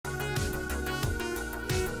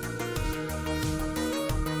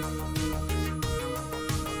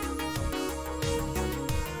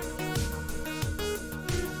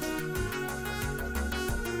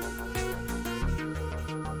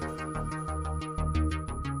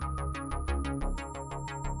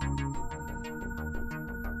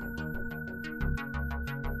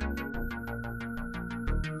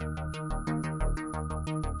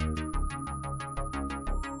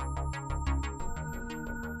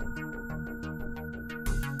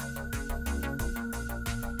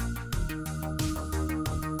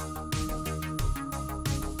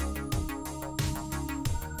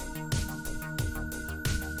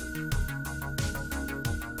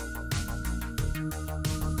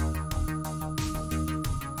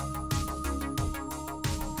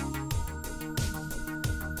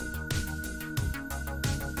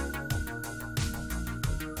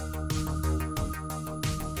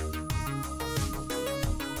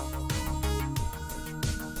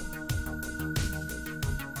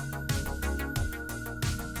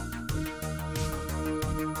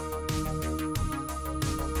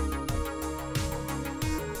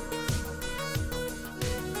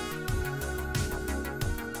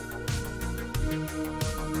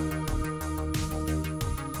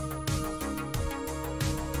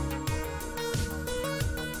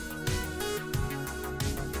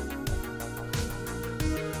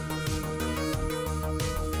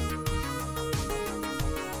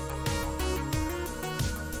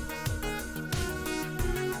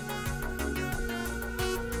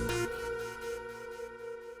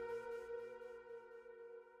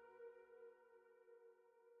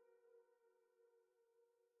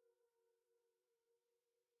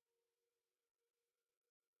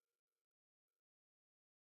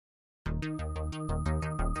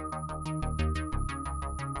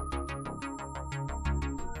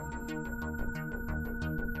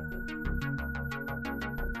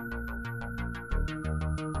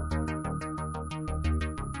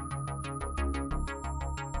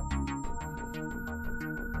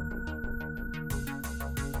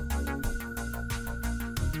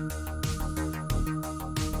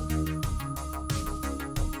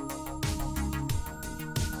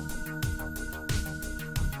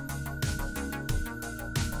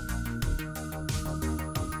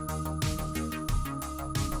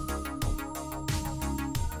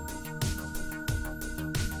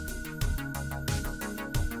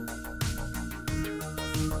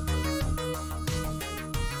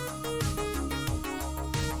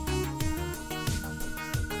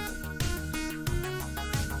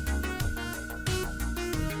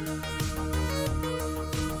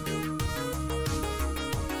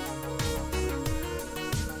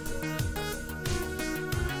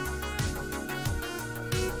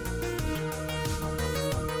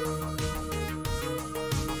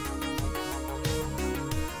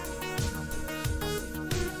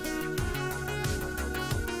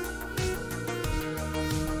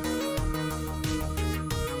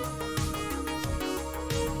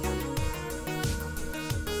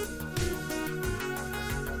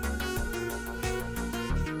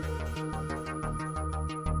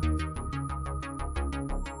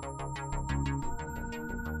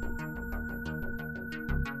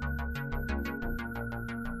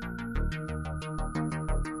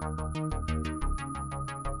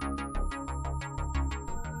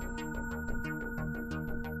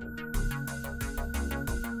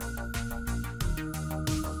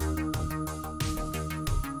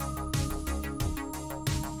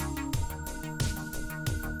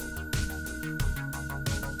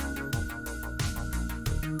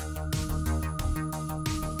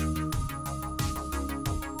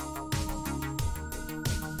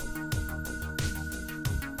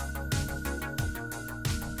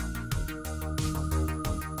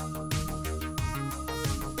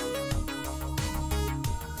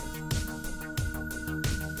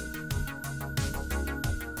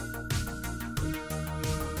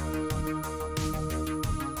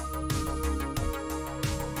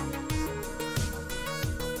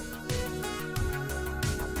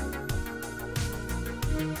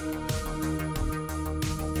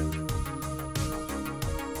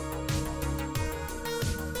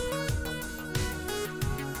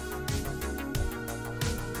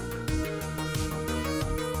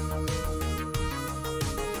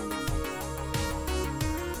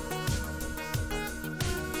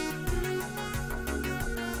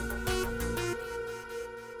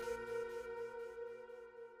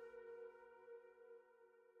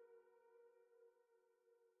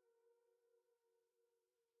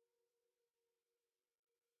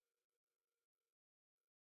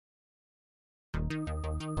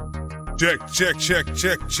Check, check, check,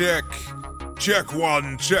 check, check. Check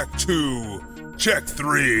 1, check 2, check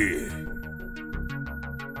 3.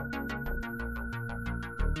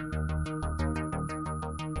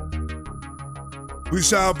 We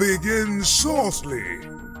shall begin shortly.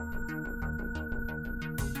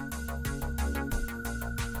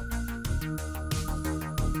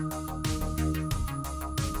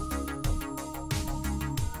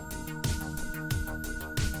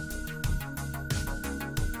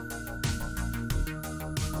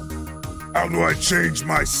 How do I change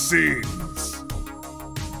my scenes?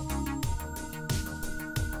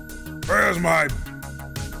 Where's my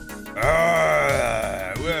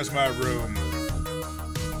room?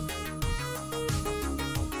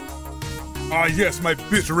 Ah, yes, my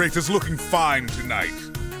bitrate is looking fine tonight.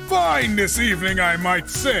 Fine this evening, I might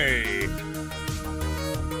say.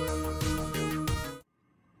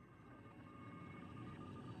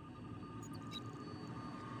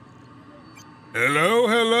 Hello,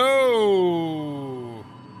 hello.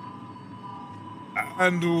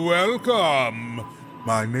 And welcome.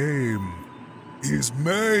 My name is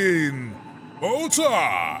Main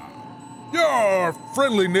Ota, your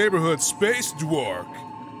friendly neighborhood space dwarf.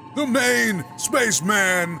 The main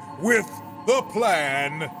spaceman with the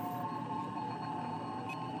plan.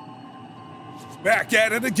 Back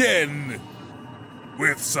at it again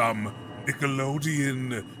with some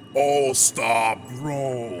Nickaelodeon All-Star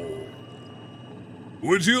Brawl.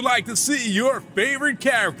 Would you like to see your favorite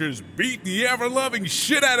characters beat the ever-loving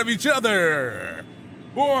shit out of each other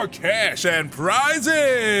for cash and prizes?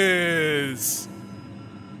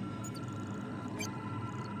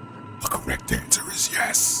 The correct answer is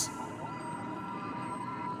yes.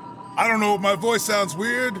 I don't know if my voice sounds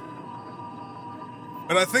weird,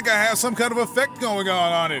 but I think I have some kind of effect going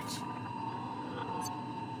on it.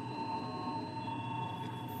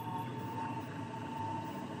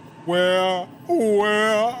 Where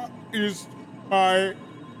is my...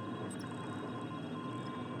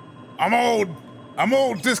 I'm all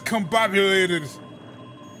discombobulated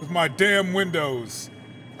with my damn windows.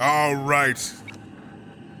 All right.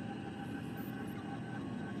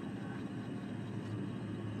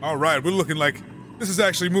 All right, we're looking like this is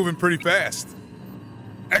actually moving pretty fast.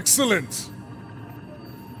 Excellent.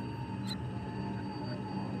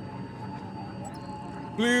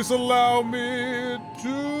 Please allow me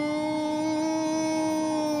to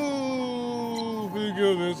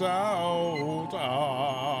figure this out.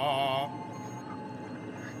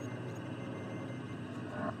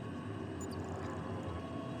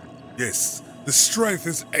 Yes, the strength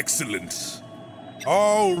is excellent.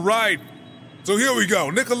 All right. So here we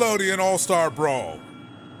go, Nickelodeon All-Star Brawl.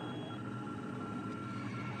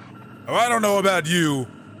 Now, I don't know about you,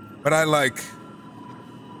 but I like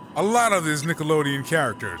a lot of these Nickelodeon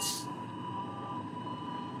characters.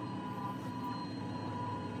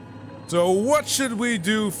 So what should we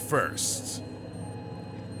do first?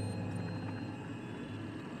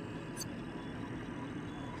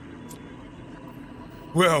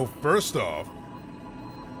 Well, first off,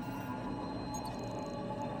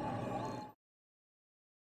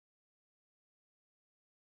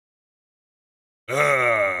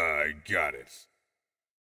 I got it.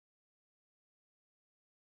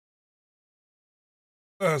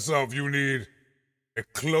 So if you need a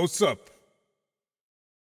close-up.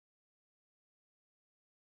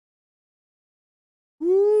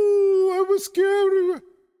 Ooh, I'm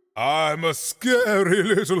a scary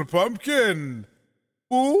little pumpkin.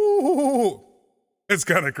 Ooh, it's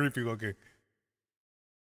kind of creepy looking.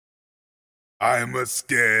 I'm a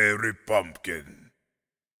scary pumpkin.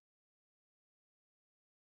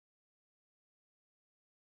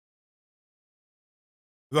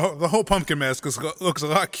 The whole pumpkin mask looks a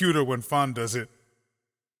lot cuter when Fawn does it.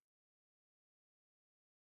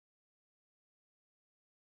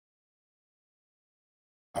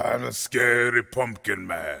 I'm a scary pumpkin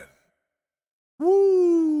man.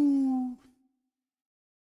 Woo!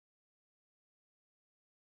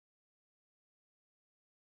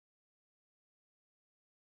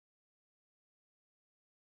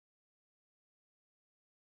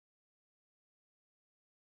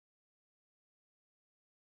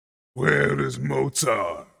 Where is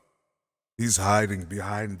Mozart? He's hiding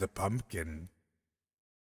behind the pumpkin.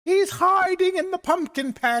 He's hiding in the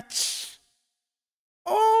pumpkin patch.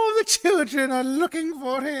 All the children are looking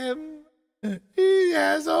for him. He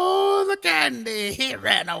has all the candy. He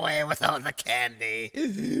ran away with all the candy.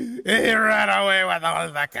 He ran away with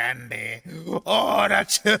all the candy. Oh, the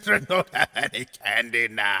children don't have any candy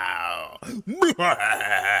now.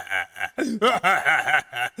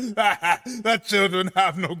 The children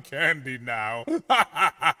have no candy now.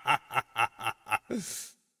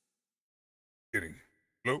 Kidding.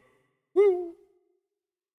 Hello? Woo.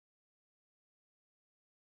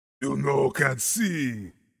 You no can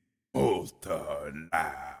see. Alter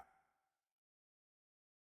now.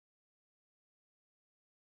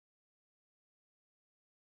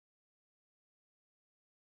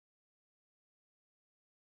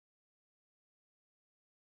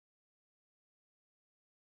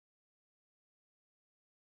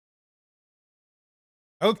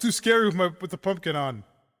 I look too scary with the pumpkin on.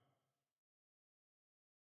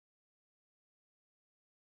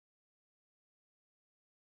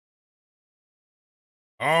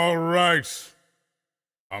 All right,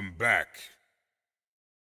 I'm back.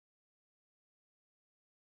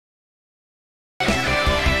 All right,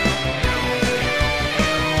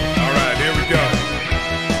 here we go.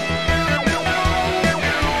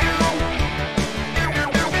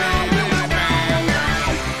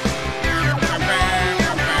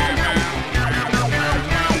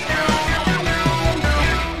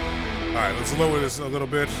 All right, let's lower this a little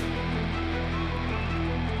bit.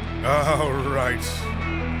 All right.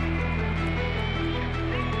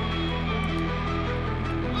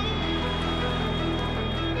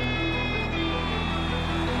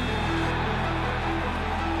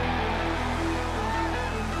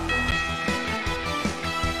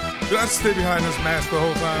 Did I stay behind this mask the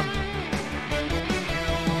whole time?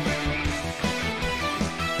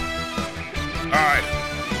 Alright,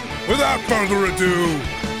 without further ado,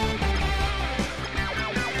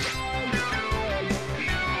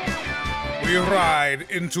 we ride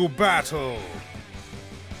into battle.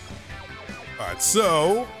 Alright,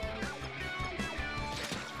 so...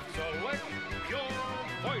 select your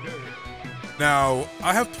fighter. Now,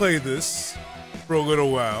 I have played this for a little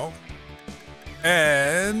while.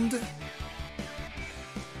 And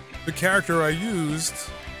the character I used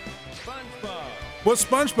was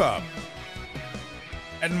SpongeBob.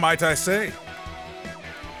 And might I say,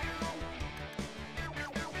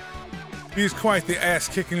 he's quite the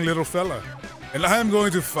ass-kicking little fella. And I'm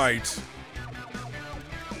going to fight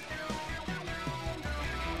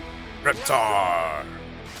Reptar.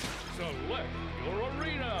 Select your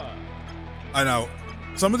arena. I know.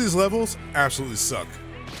 Some of these levels absolutely suck.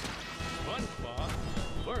 SpongeBob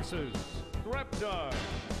versus Reptar.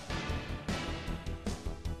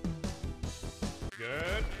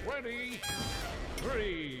 Get ready.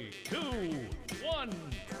 3, 2, 1. Dance.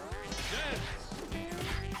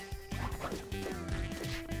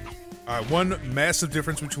 One massive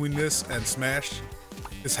difference between this and Smash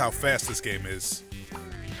is how fast this game is.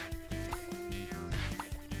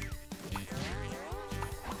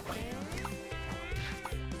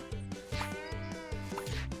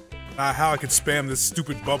 How I can spam this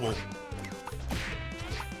stupid bubble.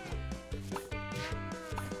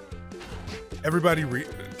 Everybody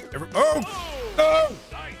oh! No!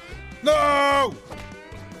 No!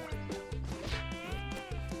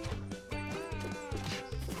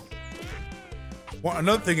 Well,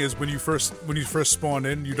 another thing is when you first spawn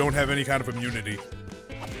in, you don't have any kind of immunity.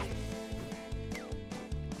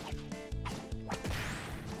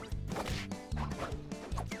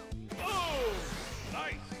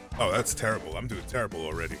 Oh, that's terrible. I'm doing terrible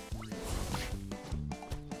already.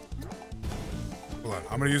 Hold on,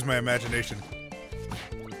 I'm gonna use my imagination.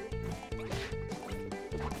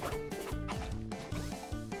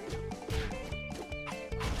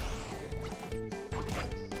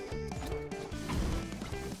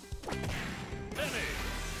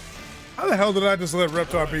 How the hell did I just let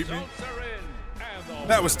Reptar beat me?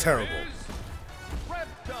 That was terrible.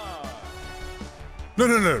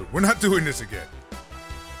 No, we're not doing this again.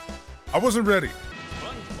 I wasn't ready.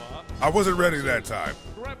 I wasn't ready that time.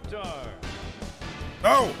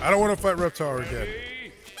 No, I don't want to fight Reptar again.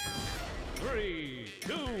 3,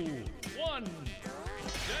 2, 1.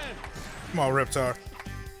 Come on, Reptar.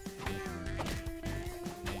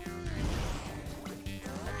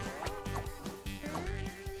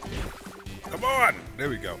 Come on! There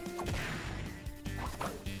we go.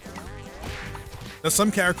 Now,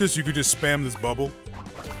 some characters you could just spam this bubble,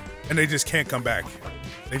 and they just can't come back.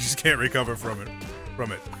 They just can't recover from it.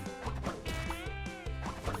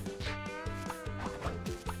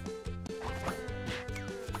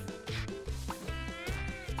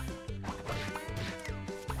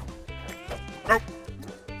 Oh!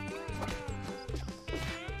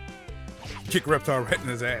 Kick Reptar right in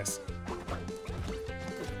his ass.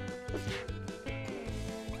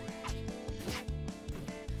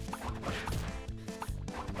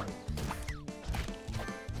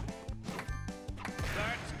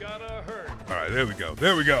 All right, there we go.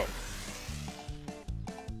 There we go.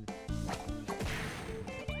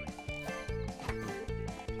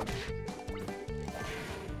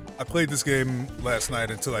 I played this game last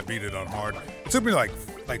night until I beat it on hard. It took me like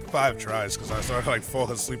 5 tries because I started like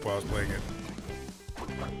falling asleep while I was playing it.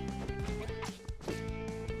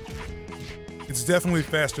 It's definitely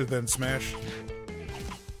faster than Smash.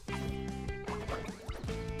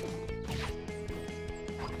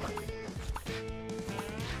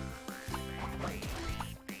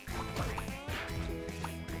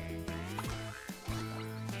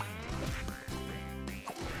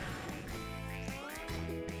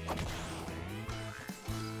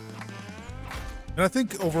 And I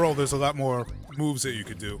think overall there's a lot more moves that you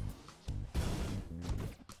could do.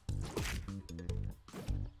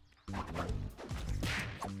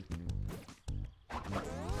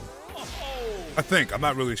 I think, I'm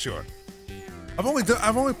not really sure. I've only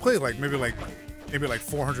played like maybe like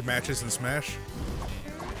 400 matches in Smash.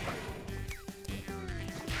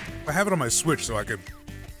 I have it on my Switch so if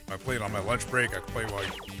I play it on my lunch break, I can play while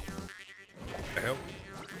what the hell?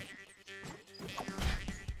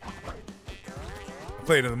 I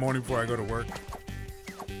play it in the morning before I go to work.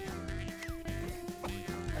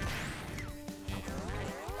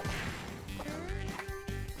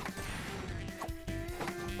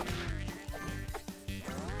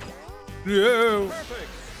 No! Perfect.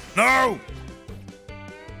 No!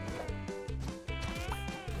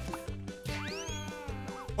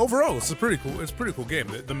 Overall, it's a pretty cool game.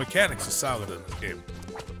 The mechanics are solid in this game.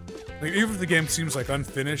 Like, even if the game seems like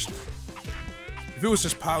unfinished, if it was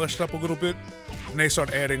just polished up a little bit, and they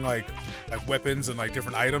start adding like weapons and like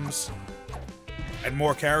different items and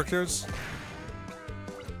more characters,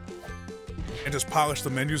 and just polish the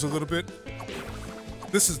menus a little bit,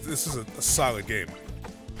 this is a solid game.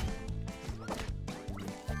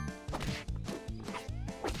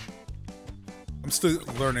 I'm still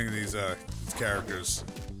learning these characters.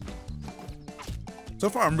 So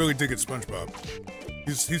far, I'm really digging SpongeBob.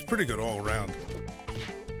 He's pretty good all around.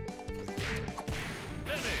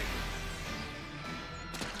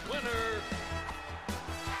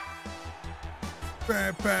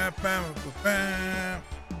 Bam, bam, bam, bam,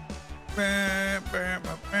 bam, bam,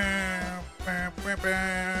 bam, bam, bam,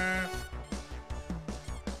 bam.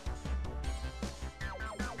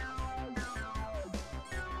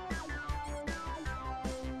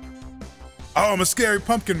 Oh, I'm a scary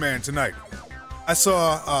pumpkin man tonight. I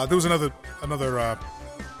saw there was another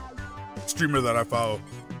streamer that I follow.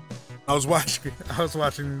 I was watching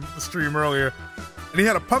the stream earlier, and he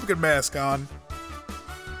had a pumpkin mask on,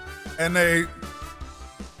 and they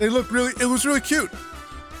looked really. It was really cute,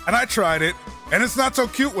 and I tried it, and it's not so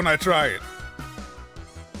cute when I try it.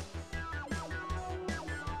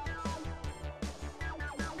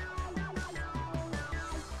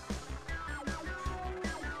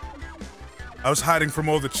 I was hiding from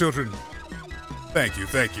all the children. Thank you,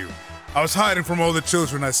 thank you. I was hiding from all the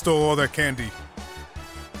children. I stole all their candy.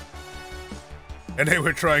 And they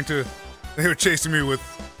were chasing me with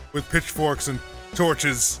pitchforks and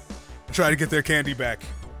torches and trying to get their candy back.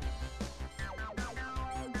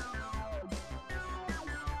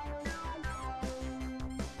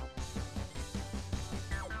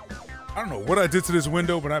 I don't know what I did to this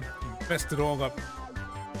window, but I messed it all up.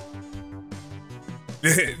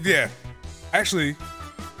 Yeah. Actually,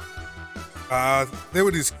 there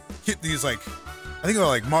were these like, I think they're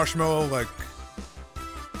like marshmallow, like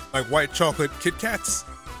white chocolate Kit Kats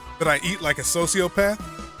that I eat like a sociopath.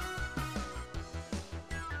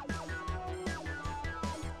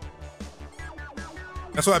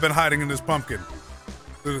 That's why I've been hiding in this pumpkin.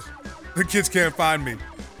 The kids can't find me.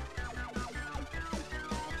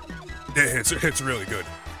 Yeah, it's really good.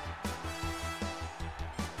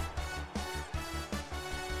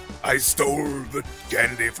 I stole the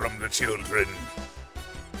candy from the children.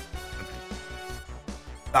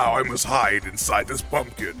 Now I must hide inside this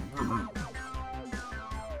pumpkin.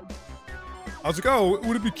 I was like, oh,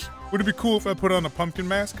 would it be cool if I put on a pumpkin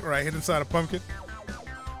mask or I hid inside a pumpkin?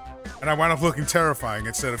 And I wound up looking terrifying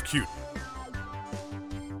instead of cute.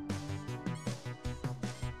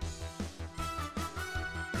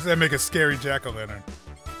 Does that make a scary jack-o'-lantern?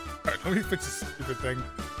 Alright, let me fix this stupid thing.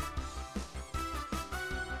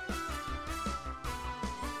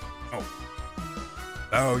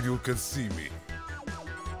 Now you can see me.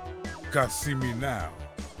 You can see me now.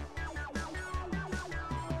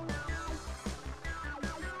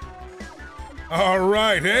 All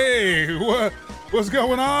right, hey, what's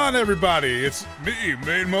going on, everybody? It's me,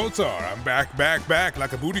 Main Motar. I'm back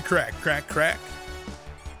like a booty crack.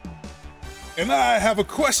 And I have a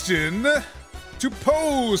question to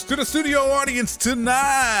pose to the studio audience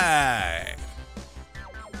tonight.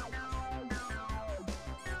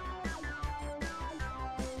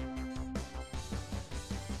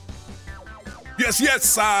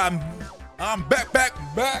 Yes, I'm back.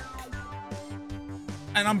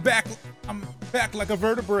 And I'm back like a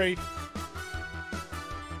vertebrae.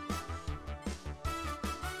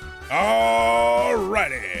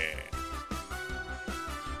 Alrighty.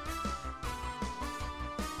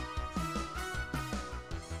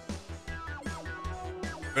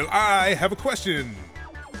 Well, I have a question.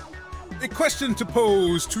 A question to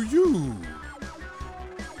pose to you.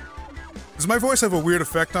 Does my voice have a weird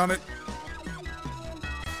effect on it?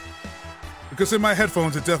 Because in my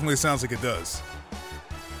headphones, it definitely sounds like it does.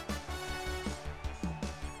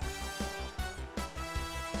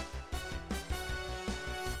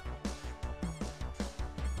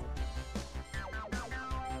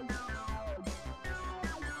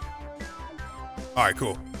 All right,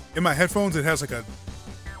 cool. In my headphones, it has like a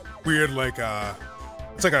weird, like,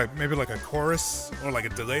 it's like maybe like a chorus or like a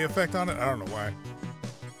delay effect on it. I don't know why.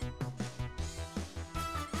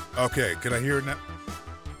 Okay, can I hear it now?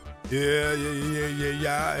 Yeah.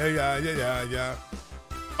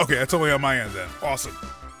 Okay, that's only on my end then. Awesome.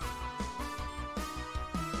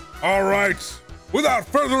 All right, without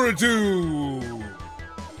further ado,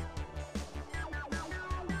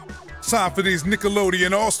 it's time for these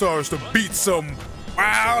Nickelodeon All-Stars to beat some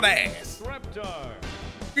wild ass.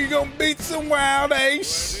 We gonna beat some wild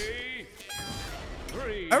ass.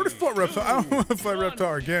 I already fought Reptar. I don't want to fight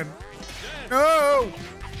Reptar again. No!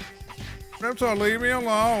 Reptar, leave me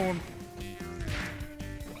alone.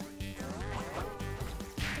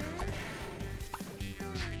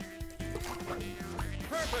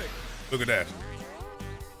 Perfect. Look at that.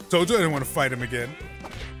 Told you I didn't want to fight him again.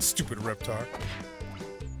 Stupid Reptar.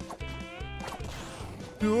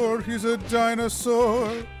 Sure, he's a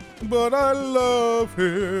dinosaur, but I love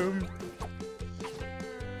him.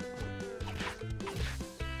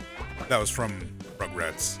 That was from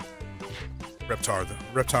Rugrats.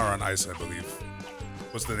 Reptar on Ice, I believe,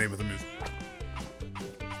 was the name of the music.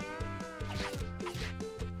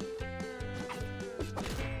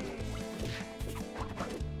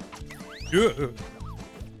 Yeah.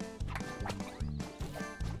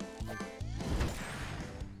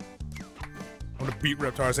 I'm gonna beat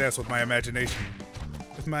Reptar's ass with my imagination.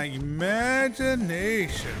 With my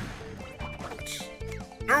imagination.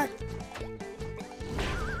 No.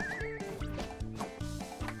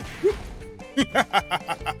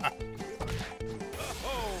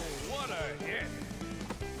 Oh, what a hit!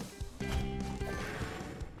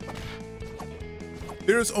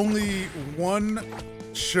 There's only one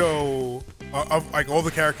show of like all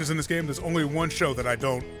the characters in this game. There's only one show that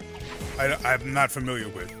I'm not familiar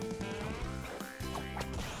with,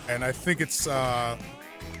 and I think it's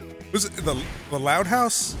was it the Loud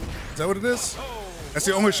House? Is that what it is? That's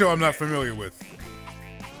the only show I'm not familiar with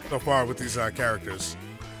so far with these characters.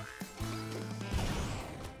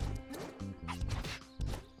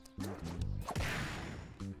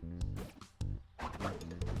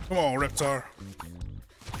 Come on, Reptar.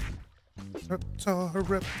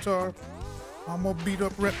 Reptar. I'm gonna beat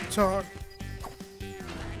up Reptar.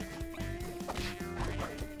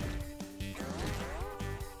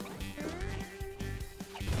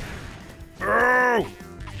 Oh!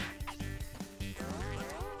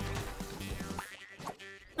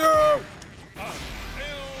 No! Until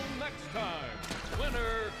next time,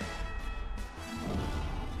 winner.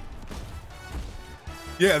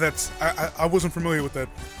 Yeah, that's I wasn't familiar with those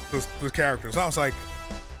characters. I was like,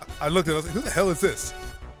 I looked at it, I was like, who the hell is this?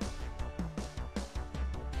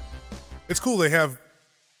 It's cool they have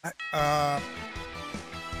what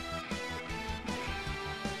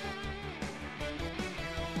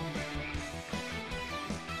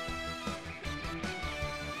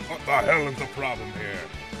the hell is the problem here?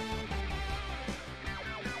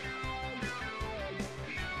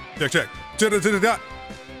 Check.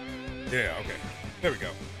 Yeah, okay. There we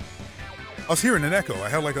go. I was hearing an echo. I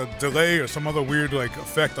had like a delay or some other weird like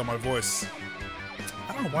effect on my voice.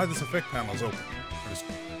 I don't know why this effect panel is open. I just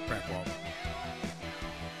crank wall.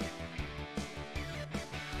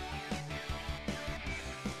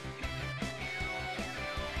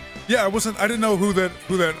 Yeah, I didn't know who that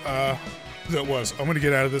was. I'm gonna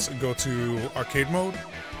get out of this and go to arcade mode.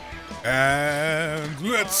 And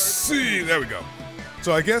let's see. There we go.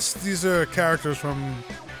 So I guess these are characters from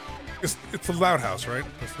it's the Loud House, right?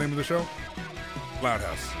 That's the name of the show? Loud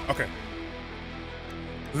House. Okay.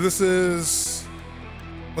 This is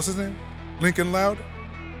what's his name? Lincoln Loud.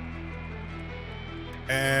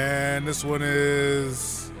 And this one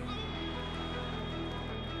is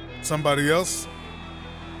somebody else.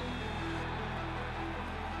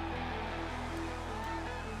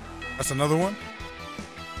 That's another one.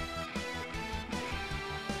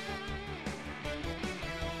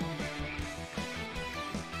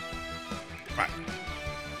 Right.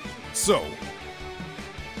 So,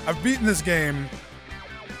 I've beaten this game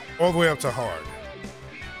all the way up to hard.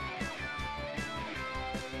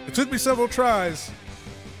 It took me several tries.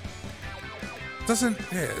 See what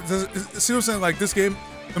I'm saying? Like this game,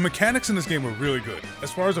 the mechanics in this game are really good.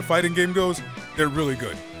 As far as a fighting game goes, they're really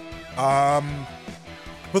good.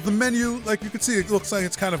 But the menu, like you can see, it looks like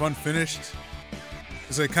it's kind of unfinished.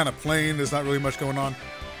 It's like kind of plain. There's not really much going on.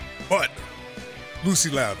 But Lucy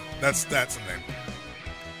Loud, that's the name.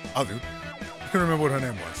 I couldn't remember what her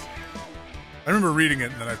name was. I remember reading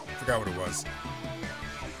it and then I forgot what it was.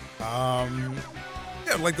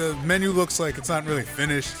 Yeah, like the menu looks like it's not really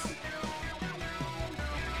finished.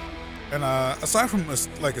 And aside from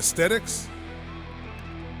like aesthetics,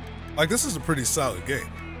 like this is a pretty solid game.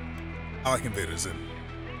 I like Invader Zim.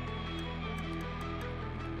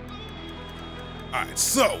 Alright,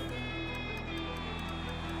 so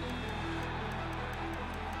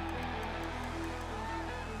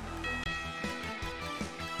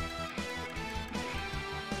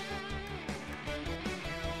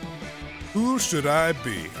who should I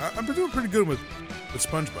be? I've been doing pretty good with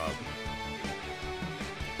SpongeBob.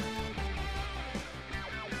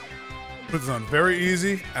 Put this on very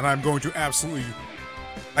easy, and I am absolutely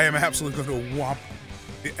going to whomp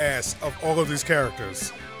the ass of all of these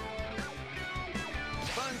characters.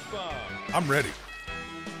 SpongeBob. I'm ready.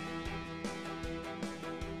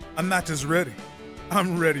 I'm not just ready.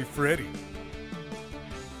 I'm ready, Freddy.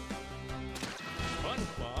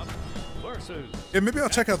 SpongeBob versus. Yeah, maybe I'll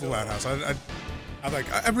check out the Loud House. I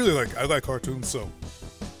like cartoons, so.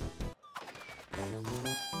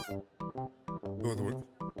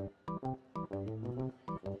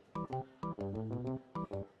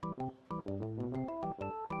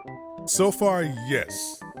 So far,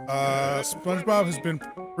 yes. SpongeBob has been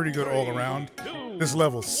pretty good all around. This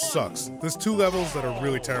level sucks. There's 2 levels that are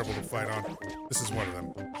really terrible to fight on. This is one of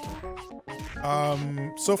them.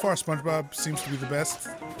 So far, SpongeBob seems to be the best.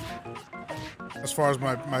 As far as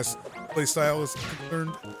my play style is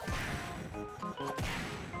concerned.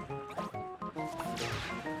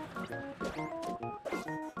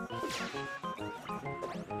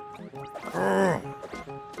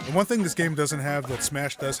 The one thing this game doesn't have that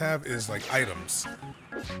Smash does have is like items.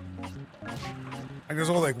 Like there's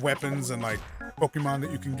all like weapons and like Pokemon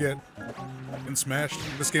that you can get in Smash.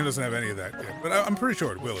 This game doesn't have any of that yet, but I'm pretty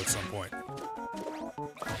sure it will at some point.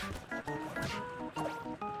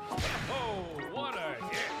 Oh, what a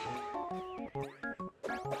hit!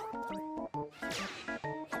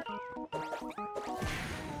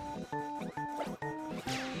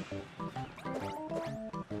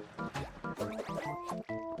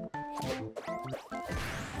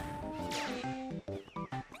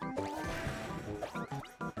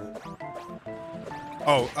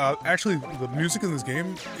 Oh, actually, the music in this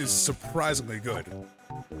game is surprisingly good.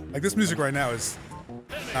 Like, this music right now is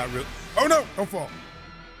not real. Oh no, don't fall.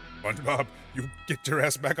 SpongeBob, you get your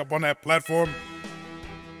ass back up on that platform.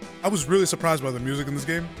 I was really surprised by the music in this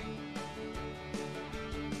game.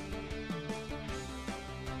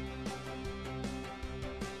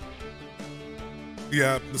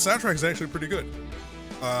 Yeah, the soundtrack is actually pretty good.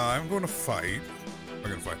 I'm going to fight. We're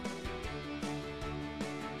going to fight.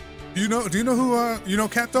 Do you know who, you know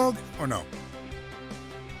Cat Dog or no?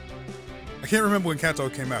 I can't remember when Cat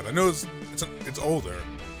Dog came out. I know it's older.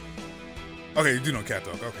 Okay, you do know Cat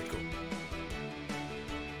Dog. Okay, cool.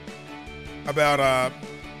 About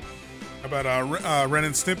Ren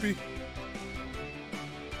and Stimpy?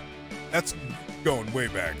 That's going way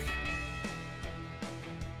back.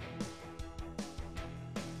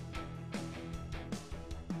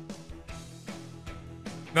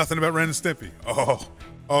 Nothing about Ren and Stimpy.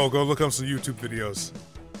 Oh, go look up some YouTube videos.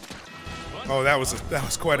 Oh, that was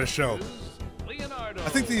quite a show. I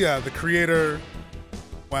think the creator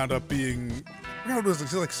wound up being, I don't know, it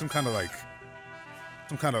was like some kind of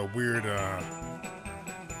weird.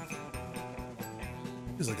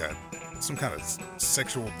 He's like some kind of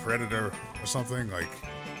sexual predator or something. Like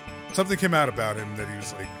something came out about him that he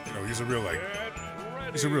was like, you know, he's a real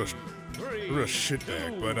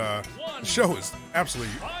shitbag. But the show is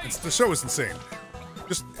absolutely, the show is insane.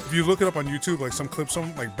 Just if you look it up on YouTube, like some clips,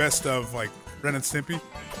 some like best of like Ren and Stimpy.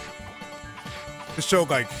 The show,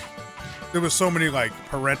 like, there was so many like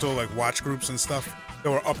parental like watch groups and stuff that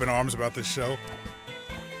were up in arms about this show,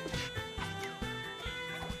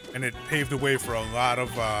 and it paved the way for a lot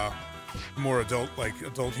of more adult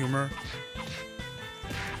humor.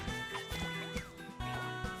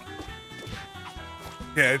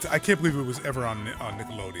 Yeah, I can't believe it was ever on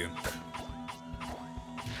Nickelodeon.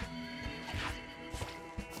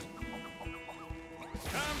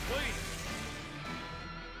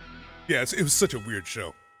 Yeah, it was such a weird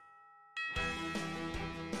show.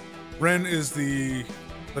 Ren is the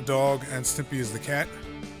dog and Stimpy is the cat,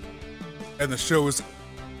 and this show is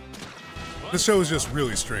just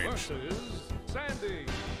really strange. Sandy.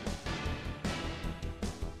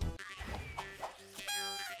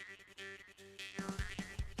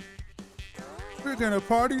 We're gonna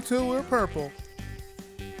party till we're purple.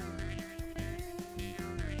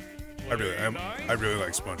 I really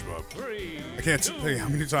like SpongeBob. I can't tell you how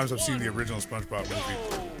many times I've seen the original SpongeBob movie,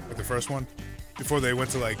 like the first one, before they went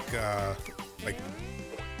to like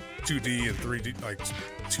 2D and 3D, like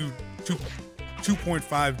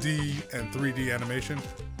 2.5D and 3D animation.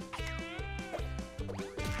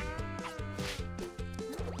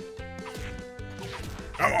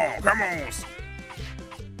 Come on!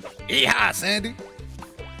 Yeehaw, Sandy!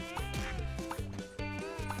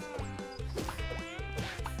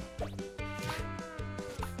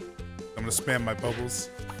 I'm gonna spam my bubbles.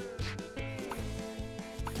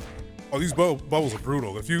 Oh, these bubbles are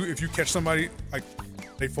brutal. If you catch somebody, like,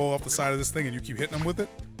 they fall off the side of this thing and you keep hitting them with it,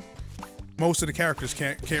 most of the characters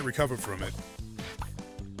can't recover from it.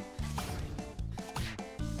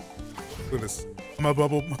 Look at this. I'm a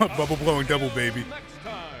bubble blowing double baby.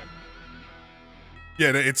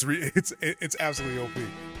 Yeah, it's absolutely OP.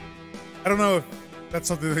 I don't know if that's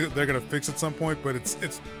something that they're gonna fix at some point, but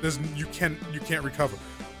you can't recover.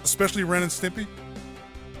 Especially Ren and Stimpy,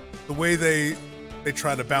 the way they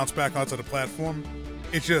try to bounce back onto the platform,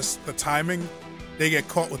 it's just the timing. They get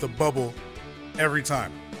caught with a bubble every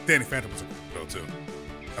time. Danny Phantom was a good too.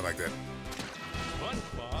 I like that.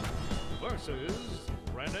 SpongeBob versus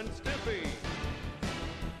Ren and Stimpy.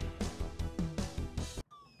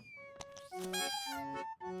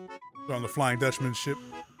 They're on the Flying Dutchman ship.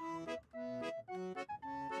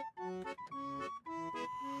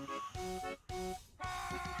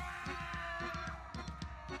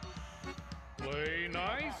 Play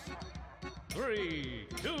nice. 3,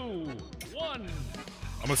 2, 1. I'm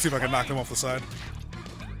gonna see if I can knock them off the side.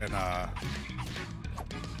 and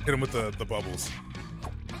hit him with the bubbles.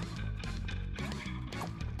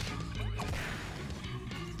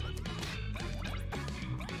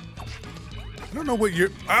 I don't know what you're.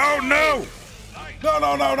 Oh no!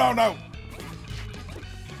 No!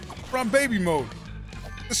 We're on baby mode.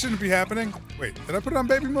 This shouldn't be happening. Wait, did I put it on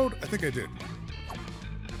baby mode? I think I did.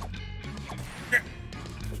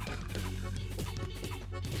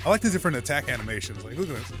 I like the different attack animations. Like, look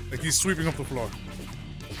at this. Like, he's sweeping up the floor.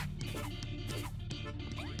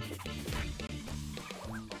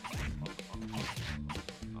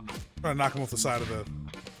 Trying to knock him off the side of the...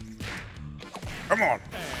 Come on.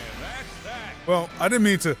 Well, I didn't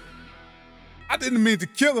mean to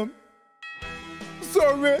kill him.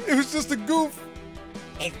 Sorry, man. It was just a goof.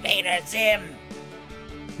 Invader Zim.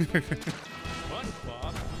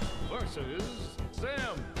 SpongeBob versus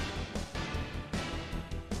Zim.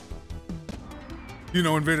 You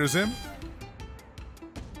know Invader Zim?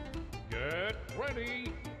 Get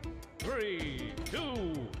ready. 3, 2,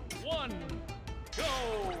 1, go.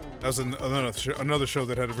 That was another show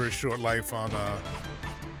that had a very short life on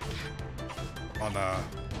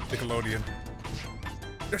Nickelodeon.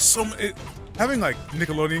 There's so many. Having like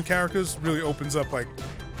Nickelodeon characters really opens up the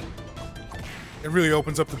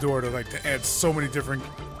door to add so many different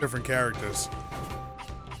characters.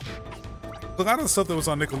 A lot of the stuff that was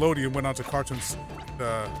on Nickelodeon went on to cartoons.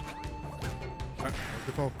 What's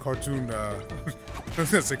it called? Cartoon. I was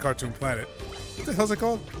gonna say Cartoon Planet. What the hell's it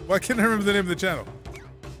called? Why can't I remember the name of the channel?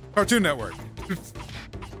 Cartoon Network. That's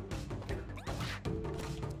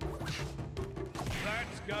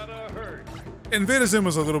gotta hurt. Invader Zim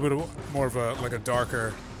was a little bit more of a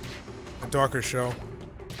darker show.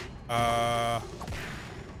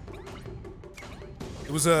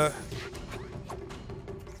 It was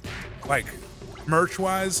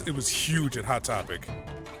merch-wise, it was huge at Hot Topic.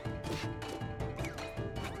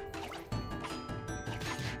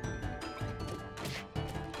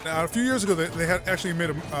 Now, a few years ago, they had actually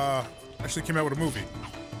actually came out with a movie.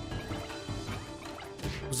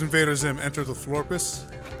 It was Invader Zim: Enter the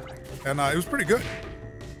Florpus, and it was pretty good.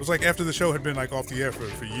 It was like after the show had been like off the air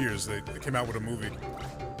for years, they came out with a movie.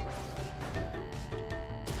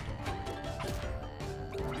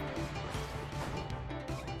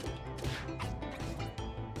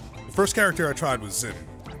 The first character I tried was Zim,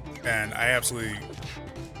 and I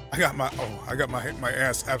got my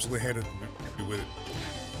ass absolutely handed with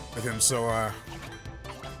him. So I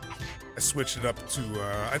switched it up to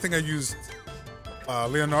I think I used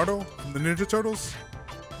Leonardo from the Ninja Turtles,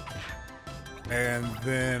 and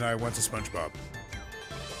then I went to SpongeBob.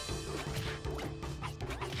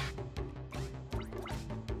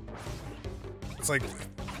 It's like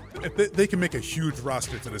they can make a huge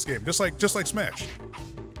roster to this game, just like Smash.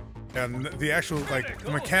 And the actual,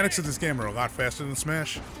 the mechanics of this game are a lot faster than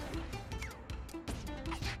Smash.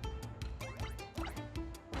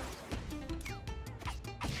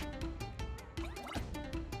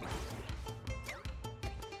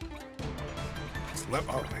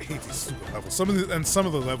 Oh, I hate these stupid levels. Some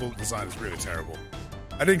of the level design is really terrible.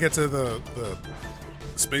 I didn't get to the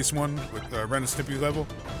space one with the Ren and Stimpy level,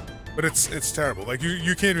 but it's terrible. Like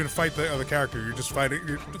you can't even fight the other character. You're just fighting.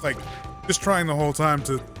 You're just trying the whole time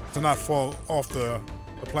to not fall off the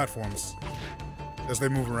platforms as they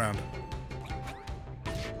move around.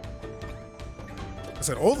 I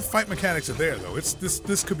said all the fight mechanics are there though.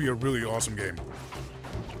 This could be a really awesome game.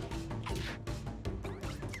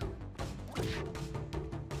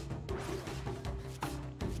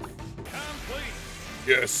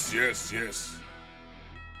 Yes.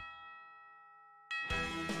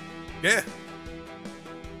 Yeah.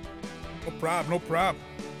 No problem.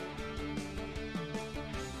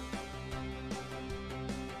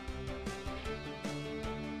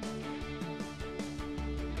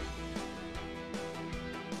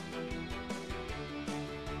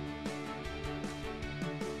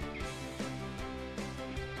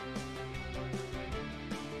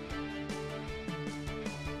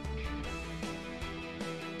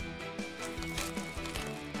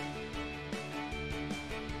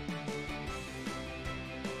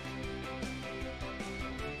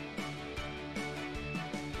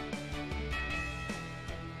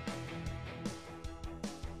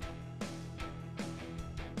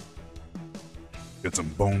 Get some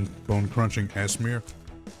bone crunching ass smear.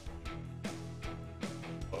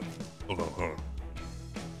 Hold on.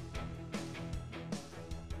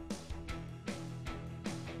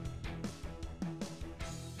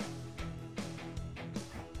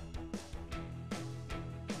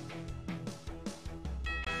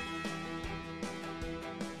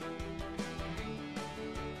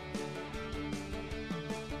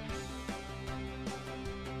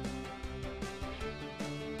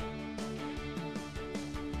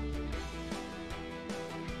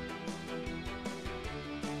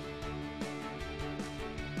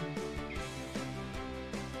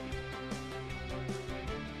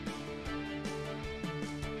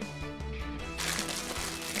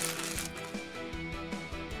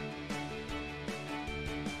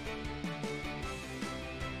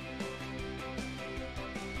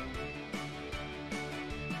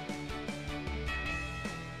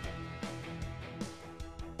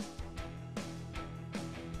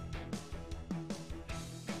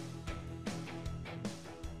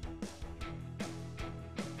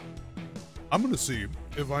 I'm gonna see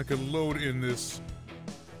if I can load in this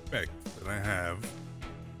spec that I have.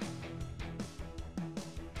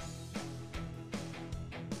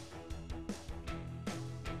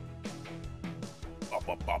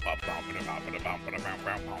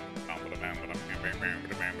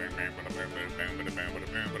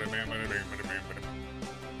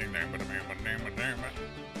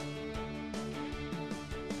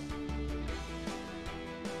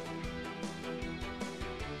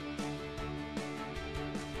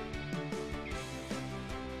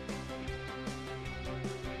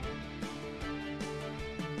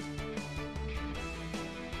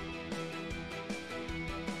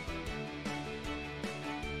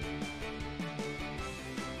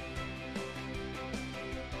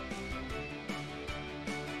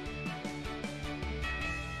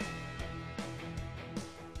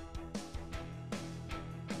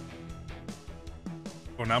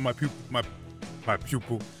 Oh, now my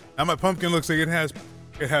pupil. Now my pumpkin looks like it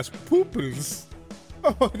has pupils.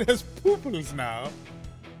 Oh, it has pupils now.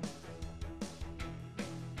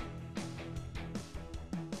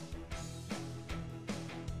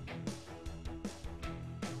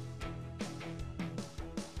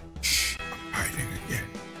 Shh, I'm hiding again.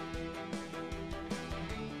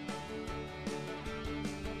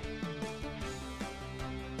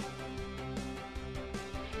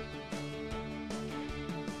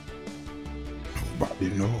 Nobody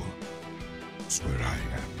knows where I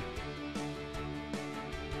am.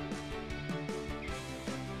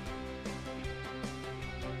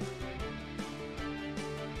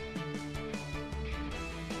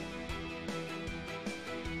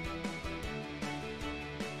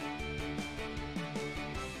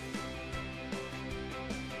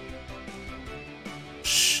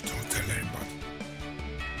 Shh, don't tell anybody.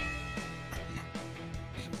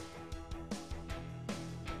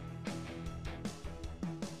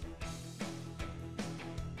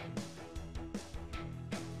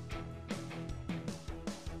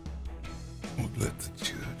 Don't let the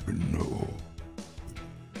children know.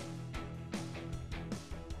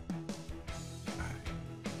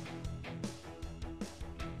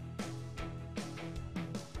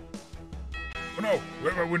 Oh no,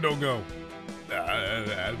 where'd my window go?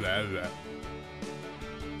 Hiding.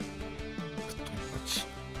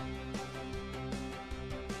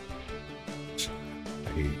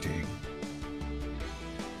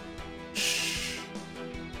 Shh.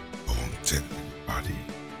 Don't tell anybody.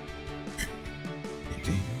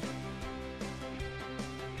 Eating.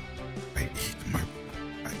 I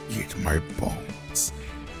eat my bones.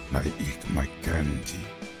 I eat my candy.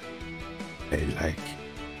 They like.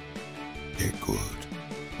 They're good.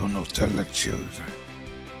 Don't tell the children.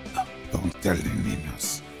 Don't tell the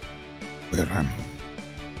niños where I'm.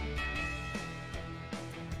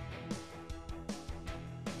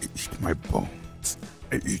 I eat my bones.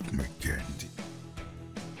 I eat my candy.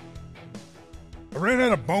 I ran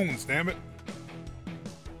out of bones, damn it.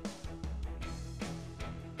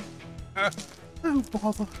 Oh,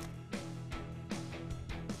 bother.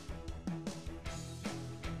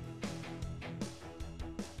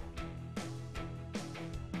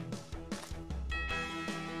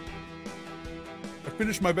 I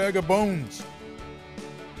finished my bag of bones.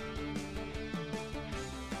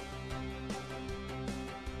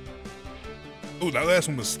 Oh, that last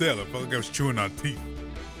one was stale. I felt like I was chewing on teeth.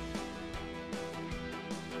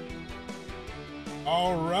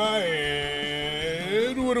 All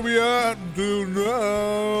right, what are we at to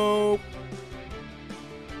now?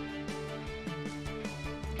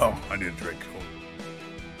 Oh, I need a drink.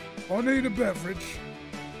 I need a beverage.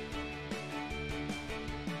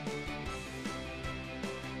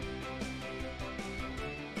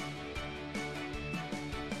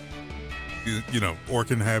 You know,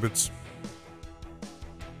 orkin habits.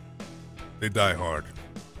 They die hard.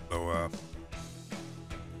 So,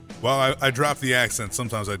 while I drop the accent,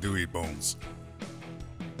 sometimes I do eat bones.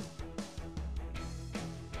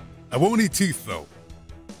 I won't eat teeth, though.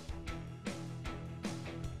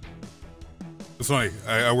 It's funny,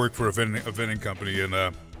 I work for a vending company,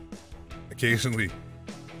 and occasionally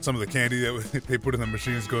some of the candy that they put in the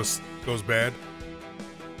machines goes bad.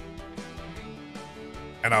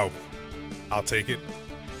 And I'll take it.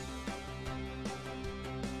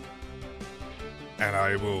 And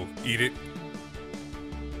I will eat it.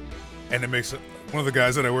 And it makes one of the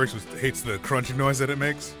guys that I work with hates the crunching noise that it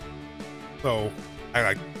makes. So I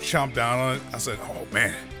like chomped down on it. I said, oh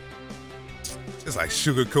man, it's like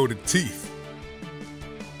sugar-coated teeth.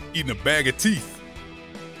 Eating a bag of teeth.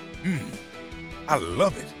 I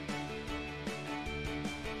love it.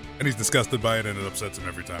 And he's disgusted by it, and it upsets him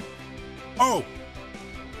every time. Oh!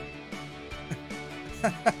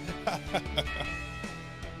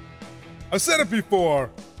 I've said it before,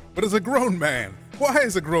 but as a grown man, why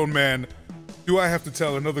as a grown man do I have to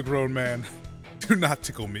tell another grown man, do not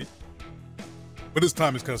tickle me? But this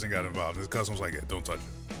time his cousin got involved. His cousin was like, yeah, don't touch it.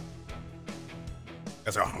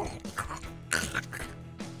 That's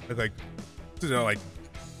like, you know, like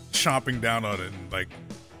chomping down on it and like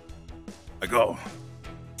oh,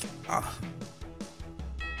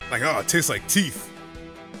 it tastes like teeth.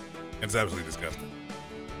 And it's absolutely disgusting.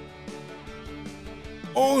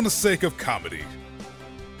 All in the sake of comedy.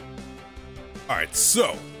 Alright,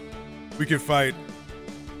 so we can fight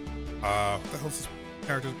what the hell's this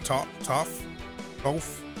character? Toph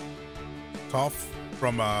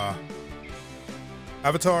from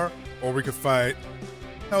Avatar, or we could fight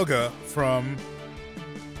Helga from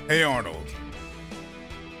Hey Arnold.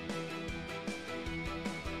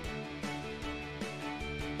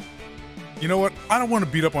 You know what? I don't want to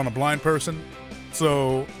beat up on a blind person,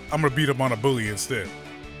 so I'm gonna beat up on a bully instead.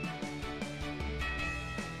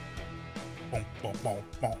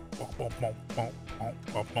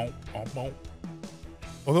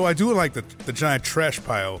 Although I do like the giant trash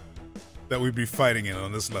pile that we'd be fighting in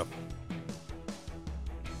on this level.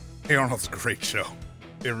 Hey Arnold's a great show.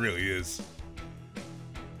 It really is.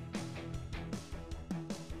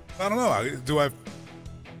 I don't know. I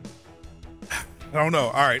don't know.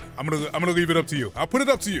 All right, I'm gonna leave it up to you. I'll put it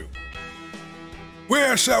up to you.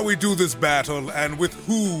 Where shall we do this battle, and with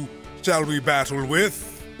who shall we battle with?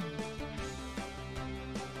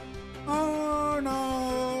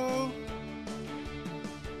 Arnold.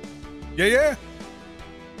 Yeah.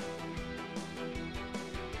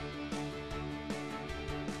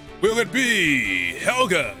 Will it be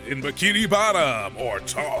Helga in Bikini Bottom or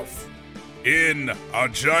Toph in a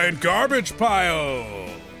giant garbage pile?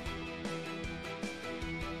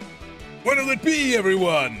 What'll it be,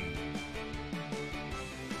 everyone?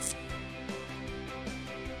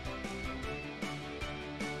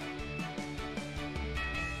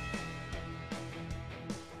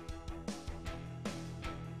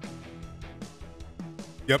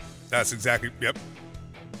 Yep, that's exactly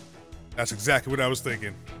what I was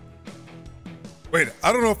thinking. Wait,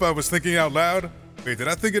 I don't know if I was thinking out loud. Wait, did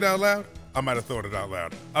I think it out loud? I might have thought it out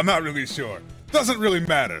loud. I'm not really sure. Doesn't really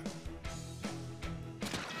matter.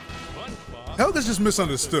 Helga's just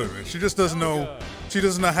misunderstood, man. She just doesn't know. She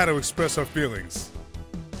doesn't know how to express her feelings.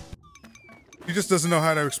 She just doesn't know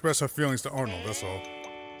how to express her feelings to Arnold, that's all.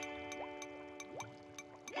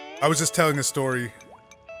 I was just telling a story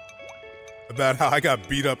about how I got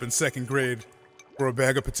beat up in 2nd grade for a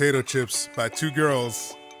bag of potato chips by 2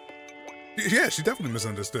 girls. Yeah, she definitely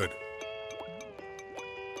misunderstood.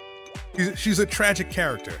 She's a tragic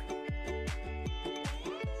character.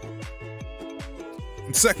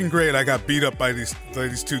 In 2nd grade, I got beat up by these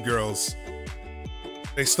 2 girls.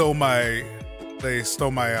 They stole my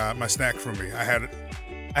my snack from me. I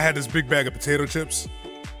had this big bag of potato chips,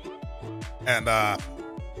 and there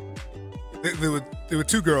were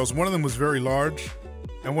 2 girls. One of them was very large,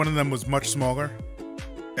 and one of them was much smaller.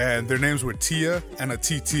 And their names were Tia and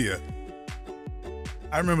Atitia.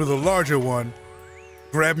 I remember the larger one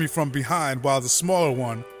grabbed me from behind while the smaller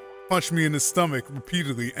one punched me in the stomach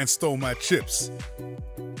repeatedly and stole my chips.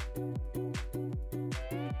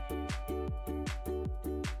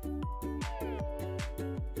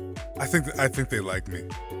 I think they like me.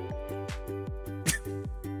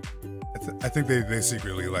 I think they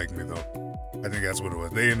secretly like me though. I think that's what it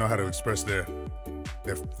was. They didn't know how to express they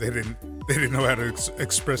didn't know how to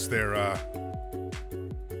express their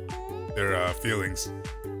feelings.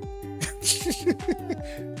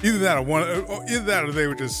 Either that or they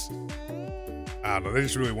were just, I don't know, they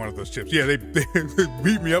just really wanted those chips. Yeah, they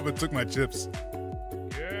beat me up and took my chips.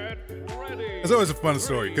 Get ready. It's always a fun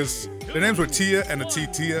story because their names were Tia and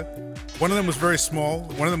Atitia. One of them was very small,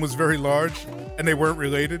 one of them was very large, and they weren't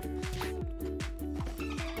related.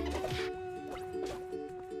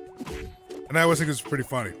 And I always think it's pretty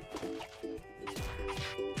funny.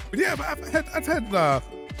 But yeah, I've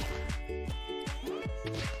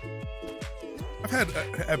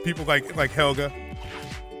had people like Helga.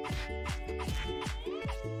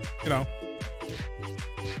 You know.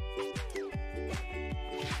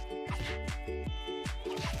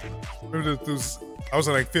 I was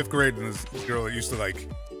in like 5th grade, and this girl that used to like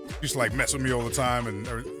mess with me all the time and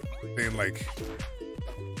everything, like.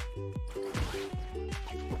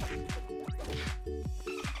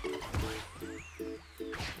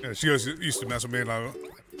 Yeah, she used to mess with me, and I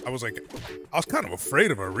was kind of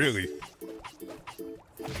afraid of her, really.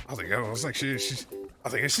 I was like, she's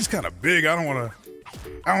kind of big. I don't want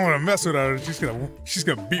to mess with her. She's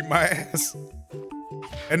gonna beat my ass.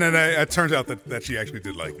 And then it turns out that she actually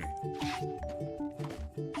did like me.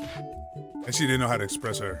 And she didn't know how to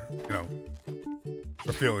express her, you know,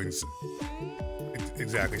 her feelings.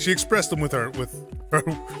 Exactly. She expressed them with her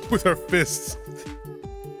fists.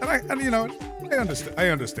 And you know, I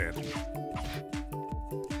understand.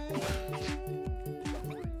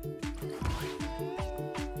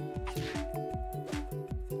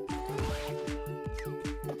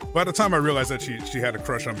 By the time I realized that she had a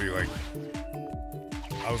crush on me, like,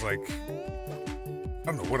 I was like, I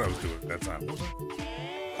don't know what I was doing at that time.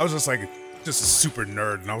 I was just like, just a super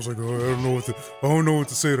nerd, and I was like, oh, I don't know what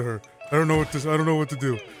to say to her. I don't know what to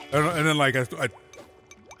do. And then like I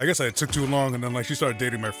guess I took too long, and then like she started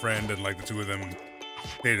dating my friend, and like the two of them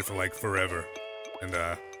dated for like forever, and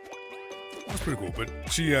that was pretty cool. But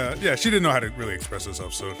she didn't know how to really express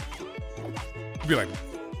herself, so it'd be like,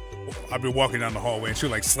 I'd be walking down the hallway, and she'd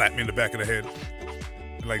like slap me in the back of the head,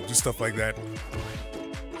 and, like do stuff like that.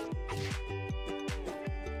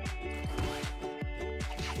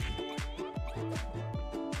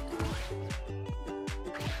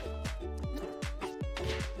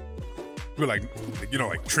 Would like, you know,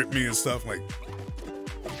 like trip me and stuff, like.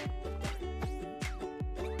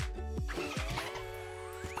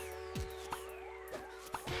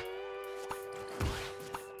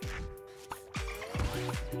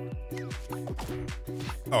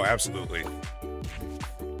 Oh, absolutely.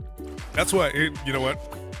 That's why you know what?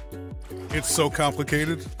 It's so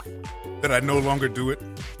complicated that I no longer do it.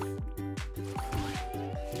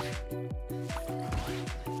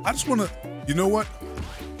 I just want to, you know what?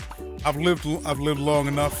 I've lived long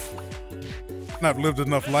enough, and I've lived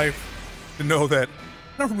enough life to know that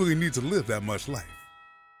I don't really need to live that much life.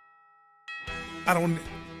 I don't.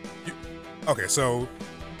 Okay, so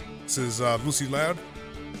this is Lucy Loud.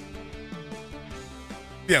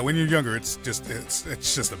 Yeah, when you're younger, it's just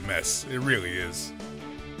a mess. It really is.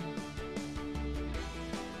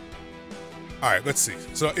 All right, let's see.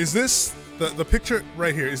 So is this the picture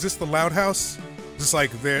right here? Is this the Loud House? Is this like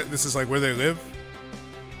this is like where they live?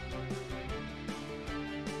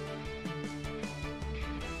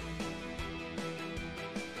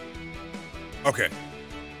 Okay.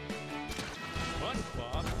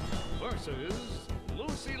 SpongeBob versus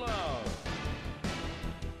Lucy Loud.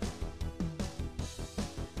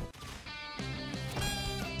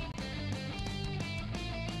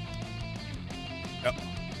 Yep.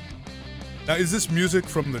 Now, is this music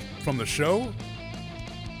from the show?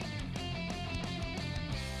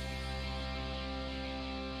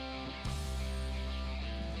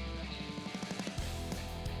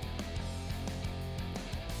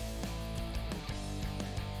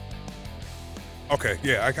 Okay,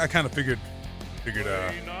 yeah, I kind of figured,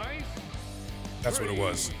 Nice. That's what it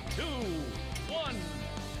was. 3, 2, 1,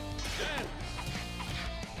 dance.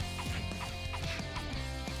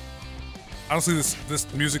 Honestly,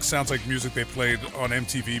 this music sounds like music they played on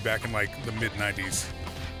MTV back in like the mid-90s.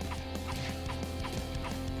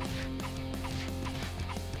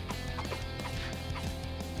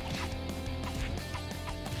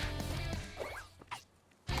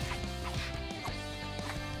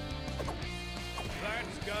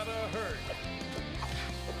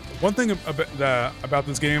 One thing about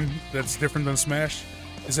this game that's different than Smash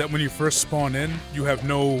is that when you first spawn in, you have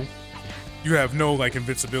no like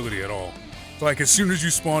invincibility at all. So like as soon as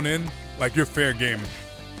you spawn in, like you're fair game. And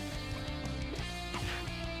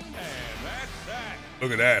that's that.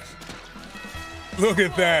 Look at that. Look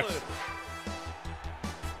at that.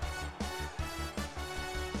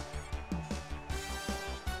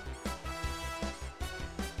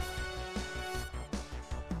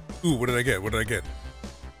 Ooh, what did I get? What did I get?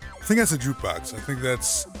 I think that's a jukebox. I think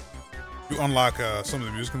that's... You unlock some of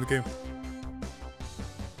the music in the game.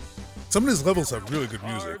 Some of these levels have really good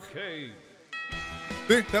music. Arcade.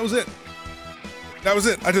 See, that was it. That was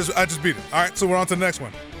it. I just beat it. All right, so we're on to the next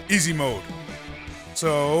one. Easy mode.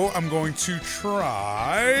 So I'm going to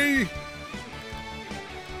try...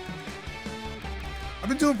 I've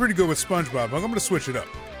been doing pretty good with SpongeBob, but I'm going to switch it up.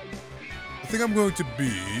 I think I'm going to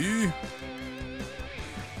be...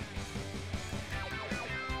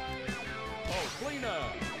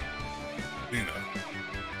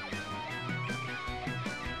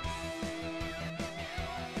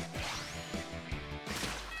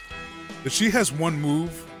 But she has one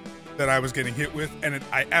move that I was getting hit with, and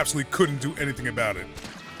I absolutely couldn't do anything about it.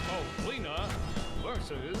 Oblina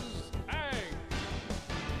versus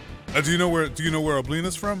Aang. Do you know where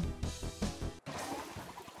Oblina's from?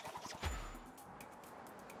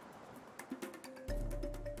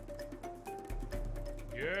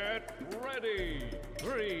 Get ready.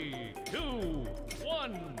 3, 2,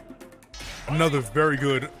 1. Another very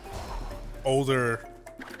good older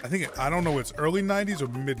I don't know, it's early 90s or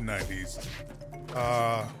mid 90s.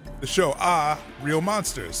 The show Real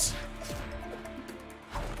Monsters.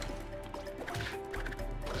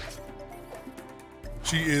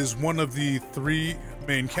 She is one of the 3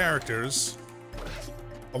 main characters,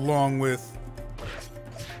 along with,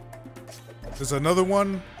 there's another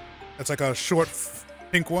one that's like a short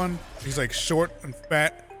pink one. He's like short and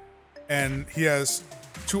fat, and he has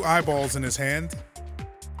 2 eyeballs in his hand,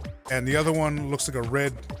 and the other one looks like a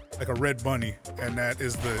red bunny, and that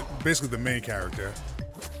is basically the main character.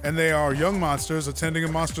 And they are young monsters attending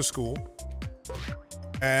a monster school,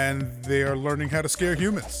 and they are learning how to scare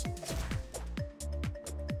humans.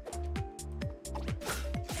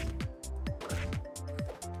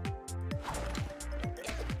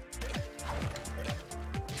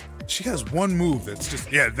 She has one move that's just,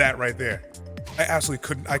 that right there. I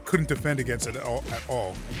absolutely couldn't defend against it at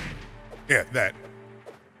all. Yeah, that.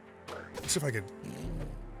 Let's see if I can.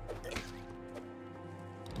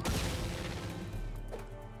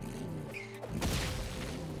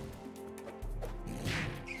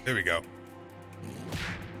 There we go.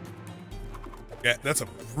 Yeah, that's a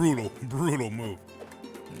brutal move.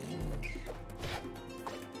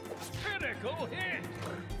 Critical hit.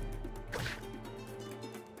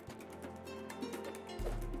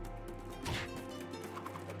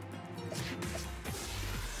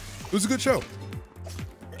 It was a good show.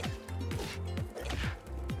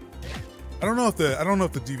 I don't know if the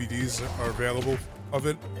DVDs are available of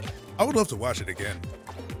it. I would love to watch it again.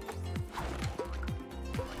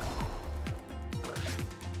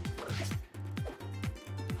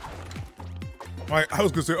 I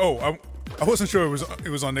was gonna say, I wasn't sure it was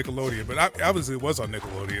on Nickelodeon, but obviously it was on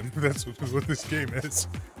Nickelodeon. That's what this game is.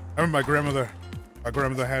 I remember my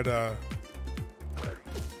grandmother had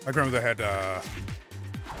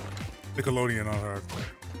Nickelodeon on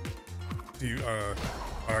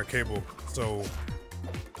our cable, so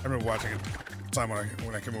I remember watching it the time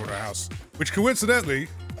when I came over to our house, which coincidentally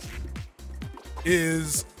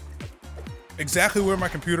is exactly where my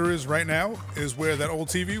computer is right now, is where that old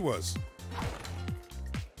TV was.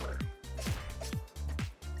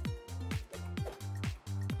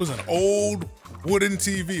 It was an old wooden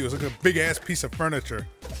TV. It was like a big ass piece of furniture.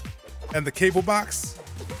 And the cable box,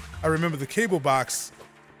 I remember the cable box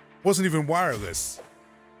wasn't even wireless.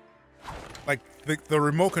 Like the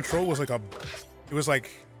remote control was like a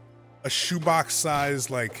shoebox size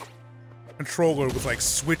like controller with like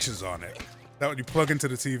switches on it that would you plug into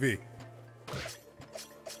the TV.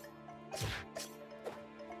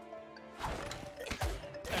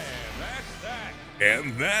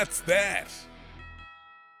 And that's that.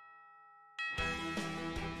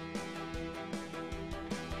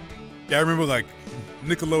 Yeah, I remember like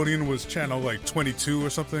Nickelodeon was channel like 22 or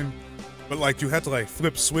something, but like you had to like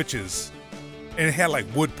flip switches, and it had like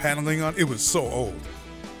wood paneling on it. It was so old.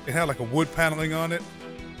 It had like a wood paneling on it,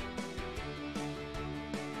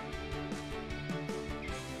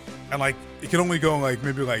 and like it could only go like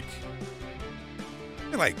maybe like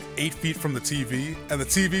 8 feet from the TV, and the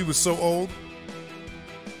TV was so old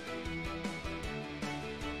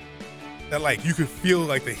that like you could feel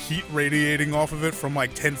like the heat radiating off of it from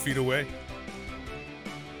like 10 feet away.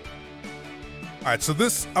 All right, so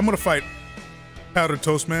I'm gonna fight Powdered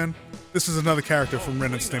Toast Man. This is another character from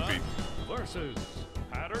Ren and Stimpy. Versus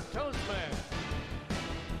Powdered Toast Man.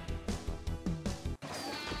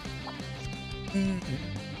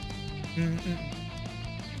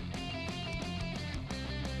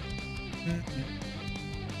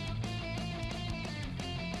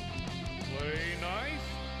 Play nice.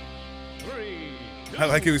 3, 2. I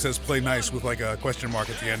like how he says play nice with like a question mark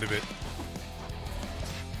at the end of it.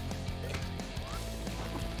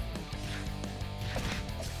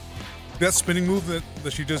 That spinning move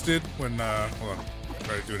that she just did when, hold on,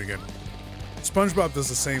 try to do it again. SpongeBob does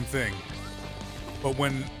the same thing, but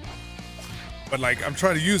like I'm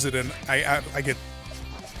trying to use it and I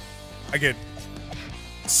get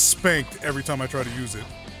spanked every time I try to use it.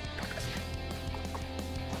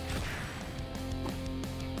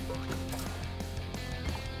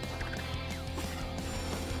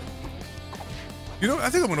 You know,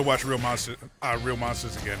 I think I'm gonna watch Real Monsters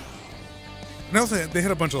again. And also, they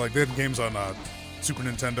had a bunch of they had games on Super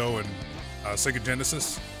Nintendo and Sega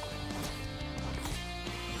Genesis.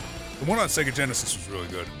 The one on Sega Genesis was really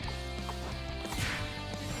good.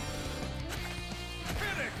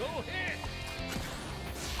 Critical hit.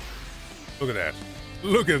 Look at that.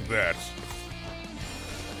 Look at that.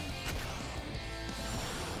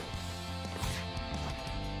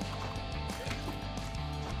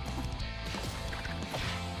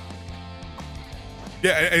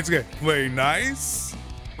 Yeah, it's good. Play nice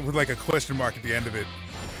with like a question mark at the end of it.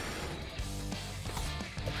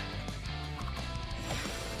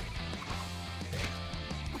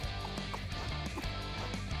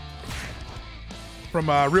 from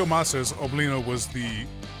Real Monsters, Oblina was the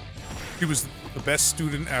best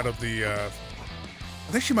student out of the. I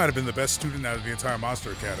think she might have been the best student out of the entire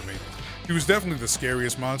Monster Academy. He was definitely the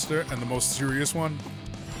scariest monster and the most serious one.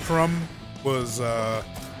 Crumb was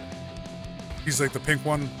he's like the pink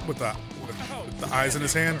one with the eyes in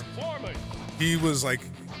his hand. He was like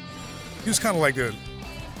kind of like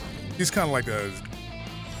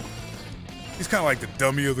the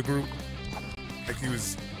dummy of the group. Like he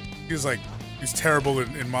was terrible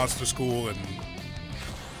in monster school and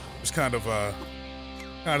was kind of the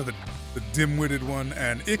dim-witted one.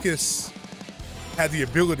 And Ickis had the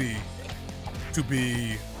ability to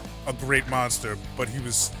be a great monster, but he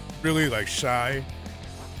was really like shy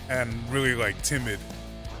and really like timid.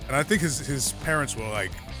 And I think his parents were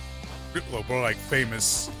like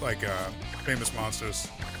famous monsters.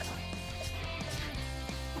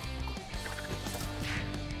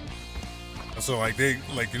 So like it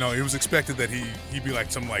was expected that he'd be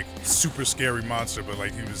like some like super scary monster, but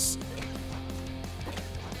like he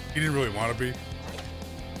didn't really want to be.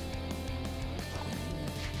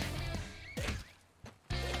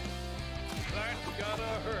 That's gotta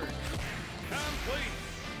hurt.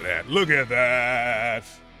 Complete. Look at that.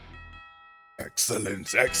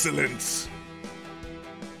 Excellent, excellent.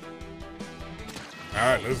 All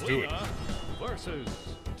right, let's do it. Lena versus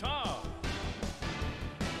Tom.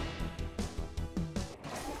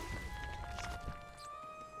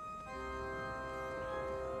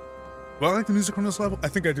 Do I like the music on this level? I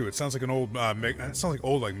think I do. It sounds like an old, it sounds like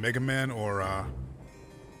old like Mega Man or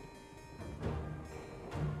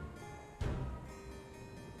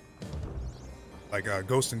like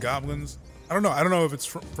Ghosts and Goblins. I don't know. I don't know if it's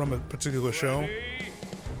from a particular show. Ready?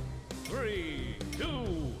 3, 2,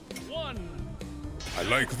 1. I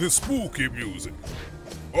like the spooky music.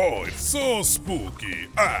 Oh, it's so spooky.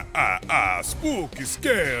 Spooky,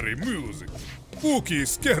 scary music. Spooky,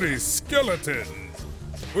 scary skeleton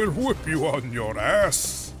will whip you on your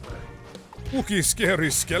ass. Spooky, scary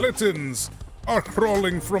skeletons are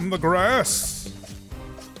crawling from the grass.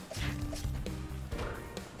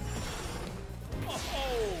 Oh,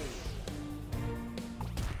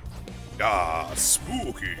 Ah,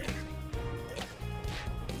 spooky.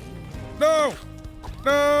 No!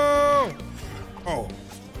 No!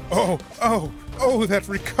 Oh, that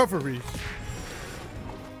recovery.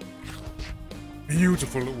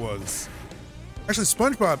 Beautiful it was. Actually,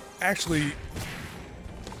 SpongeBob actually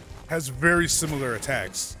has very similar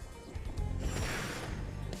attacks.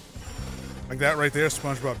 Like that right there,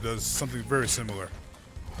 SpongeBob does something very similar.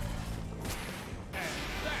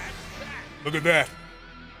 Look at that.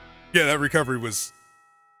 Yeah, that recovery was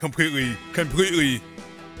completely,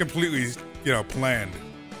 planned.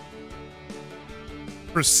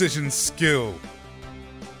 Precision skill.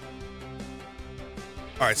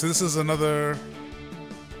 All right, so this is another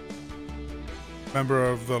member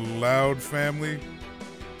of the Loud family.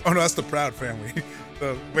 Oh no, that's the Proud family.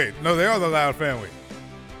 Wait, no, they are the Loud family.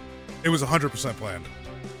 It was 100% planned.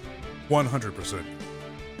 100%.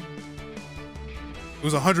 It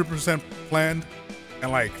was 100% planned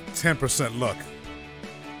and like 10% luck.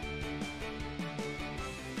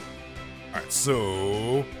 Alright,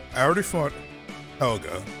 so I already fought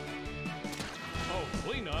Helga.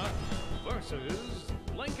 Oblina versus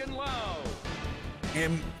Lincoln Loud.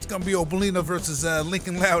 And it's gonna be Oblina versus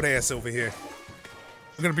Lincoln Loud ass over here.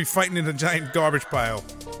 We're gonna be fighting in a giant garbage pile.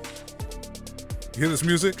 You hear this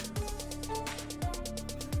music?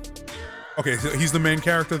 Okay, so he's the main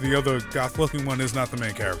character. The other goth-looking one is not the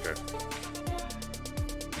main character.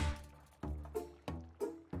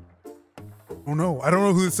 Oh no, I don't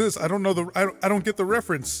know who this is. I don't know I don't get the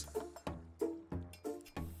reference.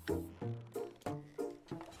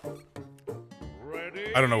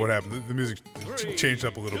 Ready? I don't know what happened. The music changed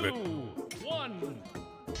up a little bit. 2, 1,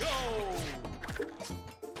 go!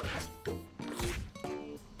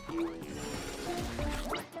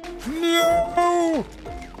 No!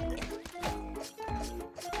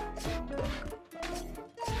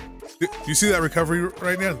 Do you see that recovery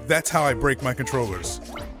right now? That's how I break my controllers.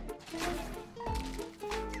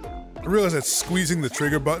 I realize that squeezing the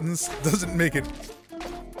trigger buttons doesn't make it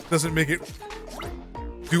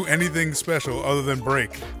do anything special other than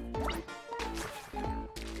break.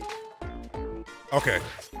 Okay.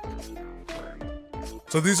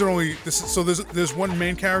 So these are only so there's one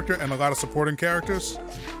main character and a lot of supporting characters.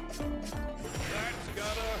 That's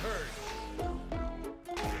gotta hurt.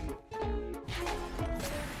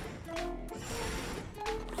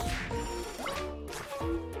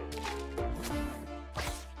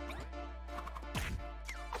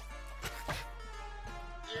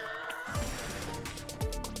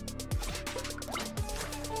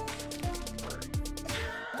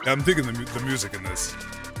 I'm digging the music in this.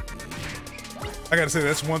 I gotta say,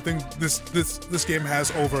 that's one thing this game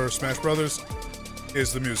has over Smash Brothers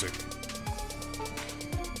is the music.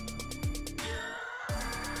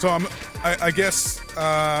 So I guess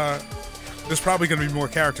there's probably gonna be more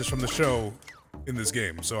characters from the show in this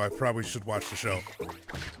game, so I probably should watch the show.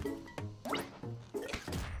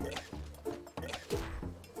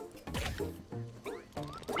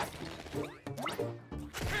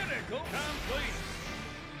 Pinnacle complete.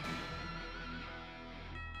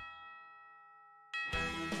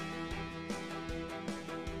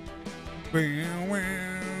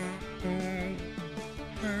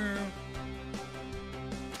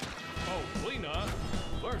 Lena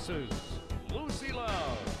versus Lucy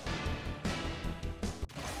Loud.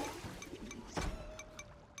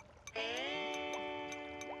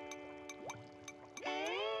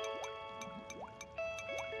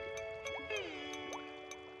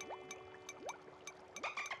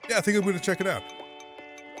 Yeah, I think I'm gonna check it out.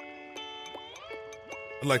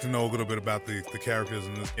 I'd like to know a little bit about the characters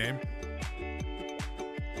in this game.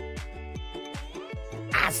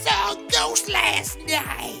 I saw a ghost last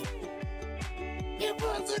night. It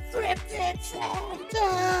was a cryptid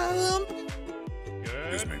phantom.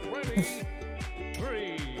 Get ready.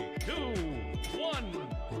 3, 2, 1.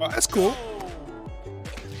 Oh, that's cool.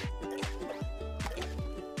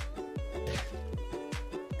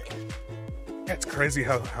 It's crazy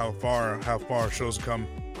how far shows come.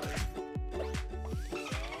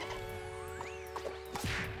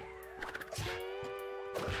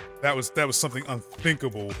 That was something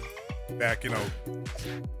unthinkable back, you know,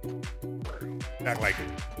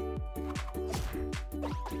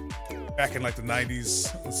 back in like the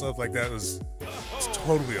 90s and stuff like that. It's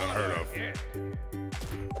totally unheard of.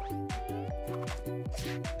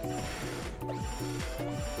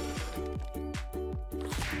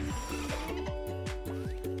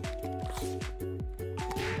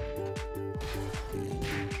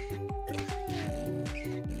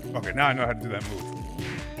 Okay, now I know how to do that move.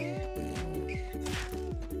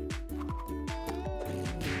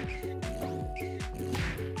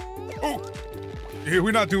 Oh, yeah,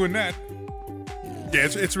 we're not doing that. Yeah,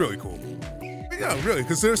 it's really cool. Yeah, really,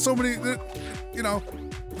 because there's so many, you know,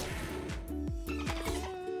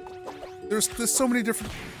 there's so many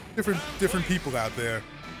different people out there,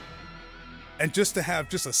 and just to have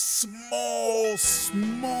just a small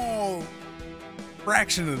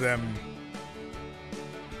fraction of them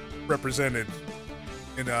represented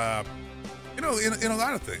in you know, in a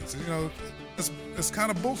lot of things, you know, it's kind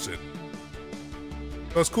of bullshit.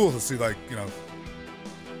 But it's cool to see, like, you know,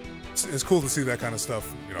 it's cool to see that kind of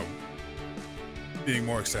stuff, you know, being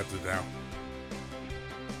more accepted now.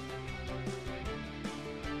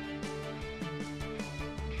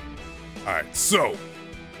 All right, so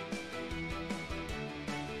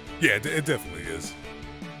yeah, it definitely is.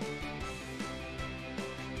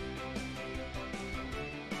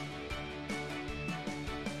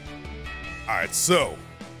 All right, so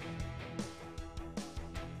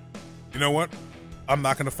you know what? I'm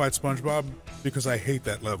not gonna fight SpongeBob because I hate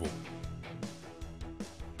that level.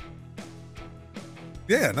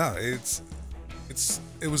 Yeah, no, it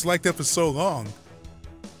was like that for so long.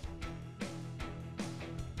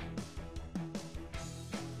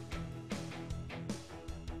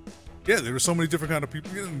 Yeah, there were so many different kind of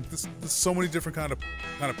people. There's so many different kind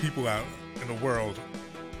of people out in the world.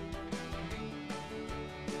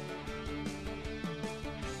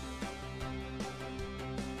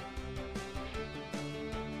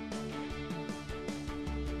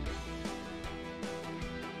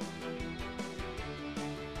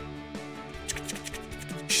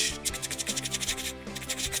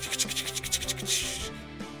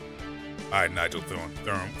 All right, Nigel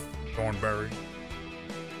Thornberry.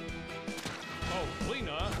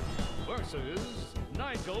 Lena versus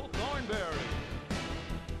Nigel Thornberry.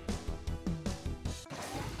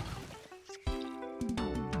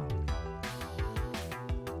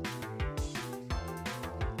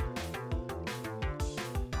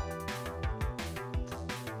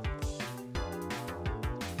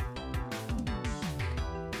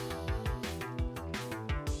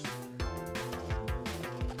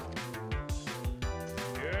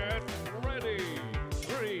 Get ready.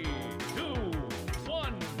 3, 2,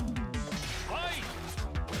 1. Fight!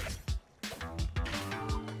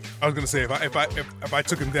 I was gonna say if I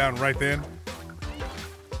took him down right then.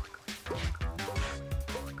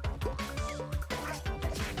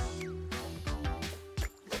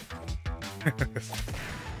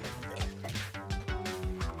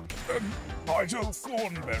 Nigel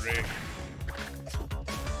Thornberry.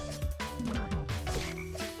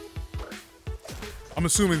 I'm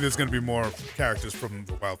assuming there's going to be more characters from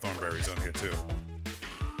the Wild Thornberries on here too.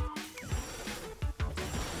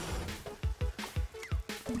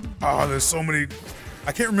 Oh, there's so many.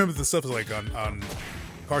 I can't remember if the stuff is like on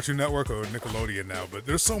Cartoon Network or Nickelodeon now, but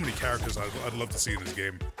there's so many characters I'd love to see in this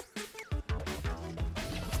game.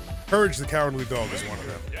 Courage the Cowardly Dog is one of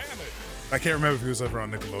them. I can't remember if he was ever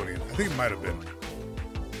on Nickelodeon. I think it might have been.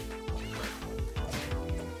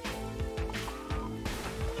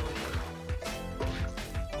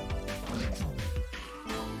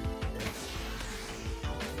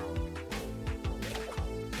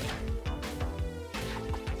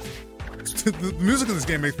 The music in this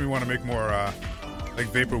game makes me want to make more like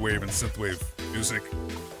vaporwave and synthwave music.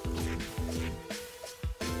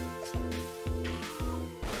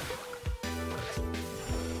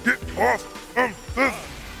 Get off of this!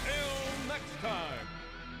 Till next time.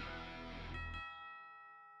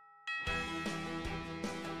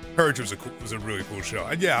 Courage was a really cool show.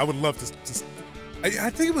 And yeah, I would love to. I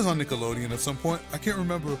think it was on Nickelodeon at some point. I can't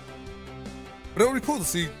remember, but it would be cool to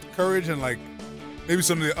see Courage and like maybe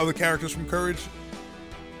some of the other characters from Courage,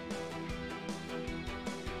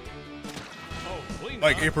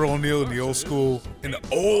 like April O'Neil in the old school, in the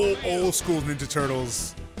old school Ninja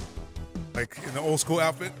Turtles, like in the old school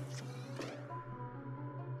outfit.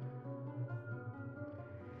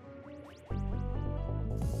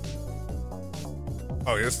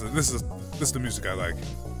 Oh yes, this is the music I like.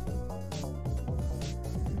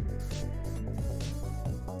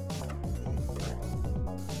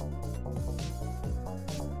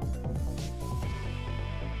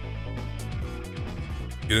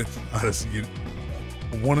 Honestly,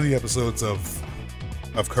 one of the episodes of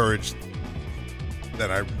Courage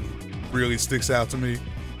that really sticks out to me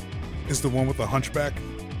is the one with the hunchback.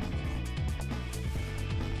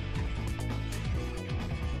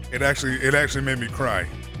 It actually made me cry.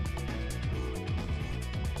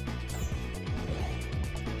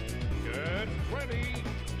 Get ready.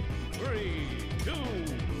 3, 2,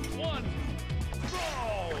 1.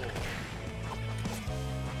 Brawl!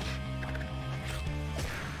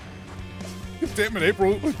 Damn it,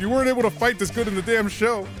 April! You weren't able to fight this good in the damn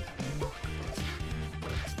show.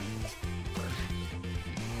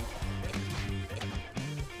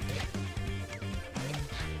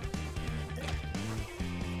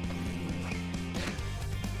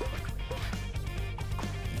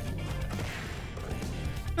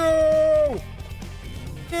 No!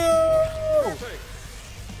 No!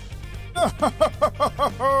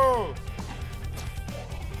 No!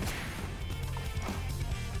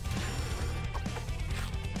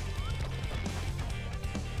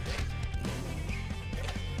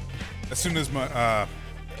 As soon as my as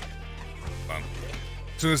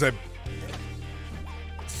soon as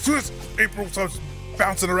April starts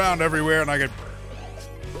bouncing around everywhere and I can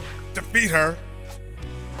defeat her,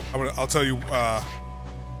 I'll tell you the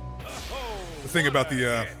thing about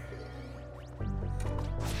the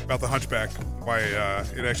hunchback, why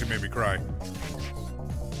it actually made me cry.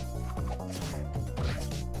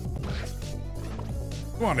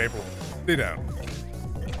 Come on, April, stay down.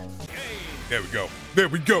 There we go. There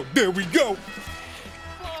we go. There we go.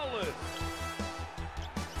 Flawless.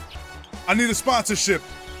 I need a sponsorship.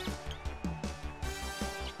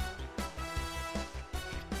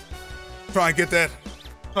 Try and get that.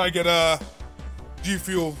 Try and get G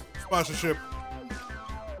Fuel sponsorship.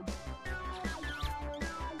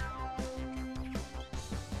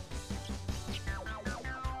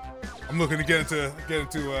 I'm looking to get into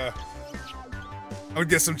I'm gonna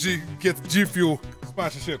get G Fuel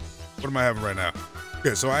sponsorship. What am I having right now?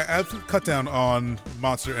 Okay, so I absolutely cut down on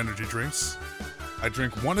Monster energy drinks. I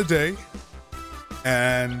drink one a day,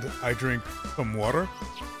 and I drink some water.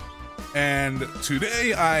 And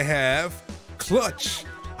today I have Clutch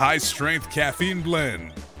High Strength Caffeine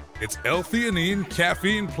Blend. It's L-theanine,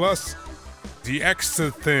 caffeine plus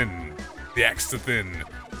Deaxanthin.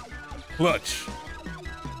 Clutch.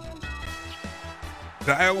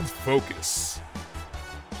 Dialed focus.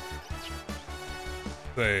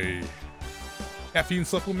 A caffeine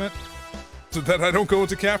supplement so that I don't go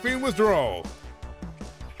into caffeine withdrawal.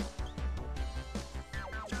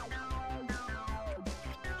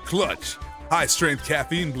 Clutch High Strength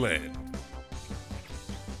Caffeine Blend.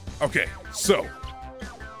 Okay, so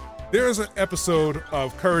there is an episode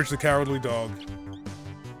of Courage the Cowardly Dog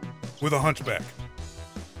with a hunchback.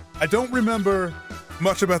 I don't remember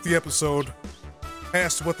much about the episode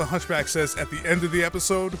past what the hunchback says at the end of the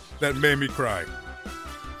episode that made me cry.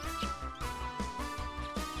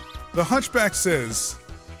 The hunchback says,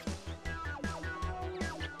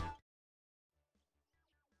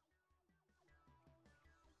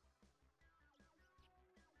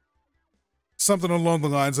 something along the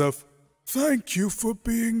lines of, "Thank you for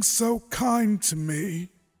being so kind to me.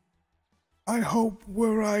 I hope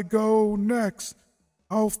where I go next,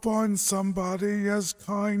 I'll find somebody as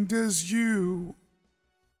kind as you."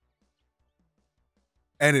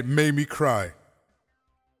 And it made me cry.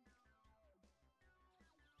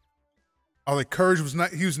 Oh, like Courage was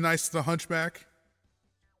not, he was nice to the Hunchback.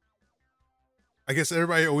 I guess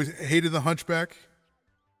everybody always hated the Hunchback.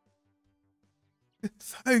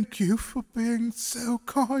 "Thank you for being so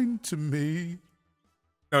kind to me."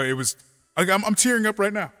 No, it was, I'm tearing up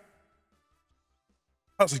right now.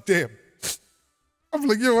 I was like, damn. I'm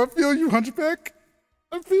like, yo, I feel you, Hunchback.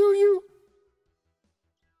 I feel you.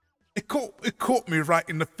 It caught me right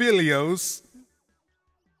in the filios.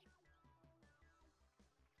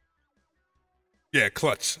 Yeah,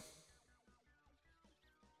 Clutch.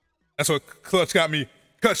 That's what Clutch got me.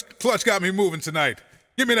 Clutch got me moving tonight.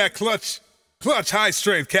 Give me that Clutch high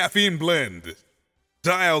strength caffeine blend.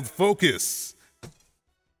 Dialed focus.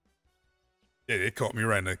 Yeah, it caught me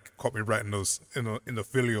right in the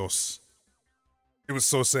filios. It was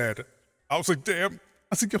so sad. I was like, damn. I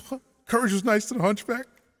was like, yo, Courage was nice to the Hunchback.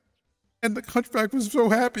 And the Hunchback was so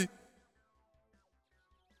happy.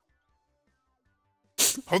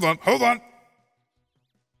 Hold on.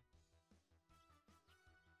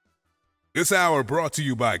 This hour brought to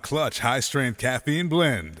you by Clutch High Strength Caffeine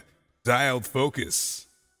Blend. Dialed focus.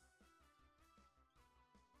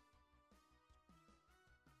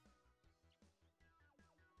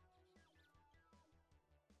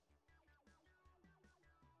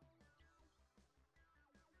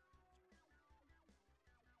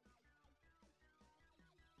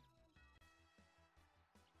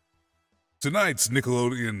 Tonight's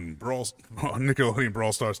Nickelodeon Brawl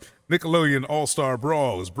Stars, Nickelodeon All-Star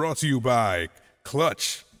Brawl is brought to you by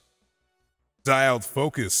Clutch, Dialed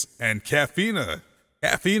Focus, and Caffeina.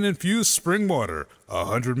 Caffeine-infused spring water,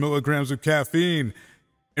 100 milligrams of caffeine,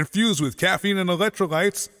 infused with caffeine and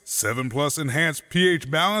electrolytes, 7+ enhanced pH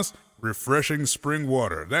balance, refreshing spring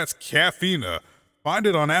water. That's Caffeina. Find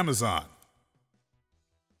it on Amazon.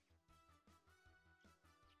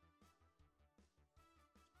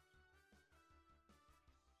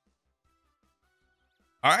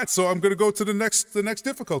 All right, so I'm gonna go to the next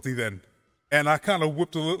difficulty then, and I kind of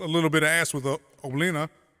whipped a little bit of ass with Oblina.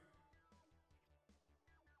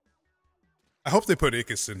 I hope they put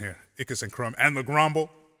Ickis in here, Ickis and Crumb, and the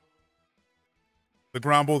Grumble,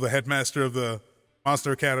 the headmaster of the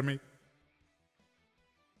Monster Academy.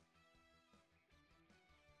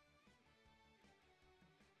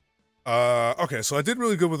 Okay, so I did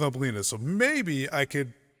really good with Oblina, so maybe I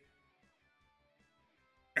could.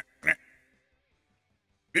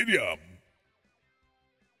 Medium.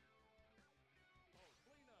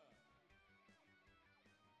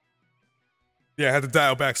 Yeah, I had to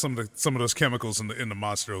dial back some of those chemicals in the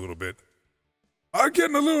monster a little bit. I'm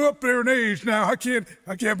getting a little up there in age now. I can't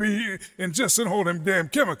be ingesting all them damn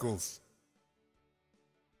chemicals.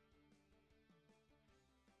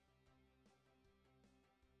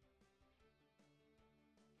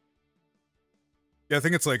 Yeah, I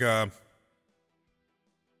think it's like the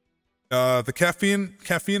caffeine.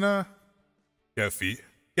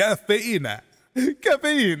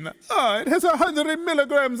 Oh, it has 100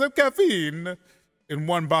 milligrams of caffeine in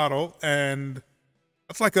one bottle, and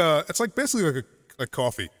it's like basically like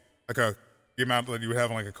coffee, the amount that you would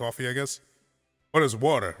have in like a coffee, I guess. But it's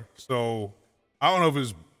water, so I don't know if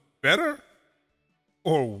it's better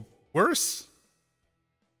or worse.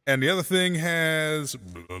 And the other thing has.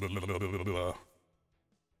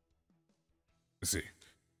 Let's see.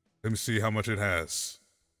 Let me see how much it has.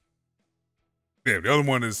 Yeah, the other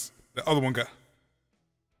one got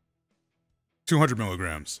 200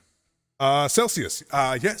 milligrams. Celsius.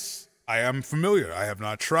 Yes, I am familiar. I have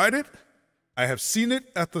not tried it. I have seen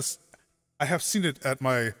it at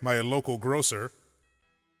my local grocer,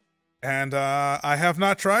 and I have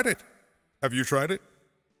not tried it. Have you tried it?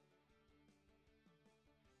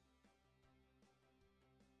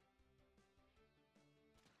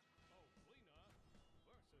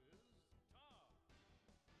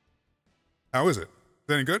 How is it? Is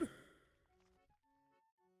it any good?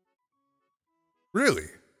 Really?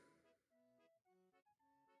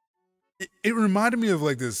 It reminded me of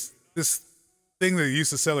like this thing that they used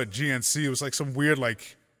to sell at GNC. It was like some weird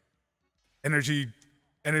like energy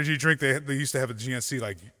drink they used to have at GNC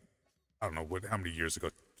like I don't know how many years ago.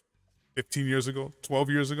 15 years ago? 12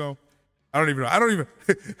 years ago? I don't even know.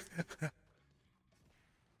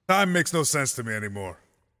 Time makes no sense to me anymore.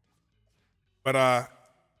 But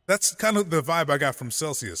that's kind of the vibe I got from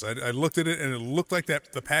Celsius. I looked at it and it looked like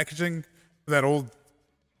the packaging for that old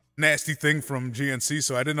nasty thing from GNC,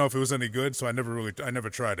 so I didn't know if it was any good, so I never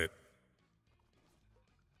tried it.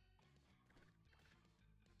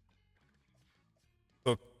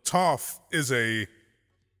 So Toph is a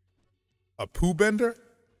poo bender?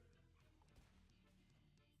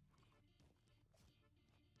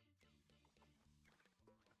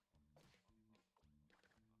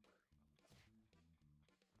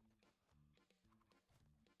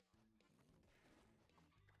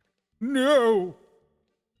 No.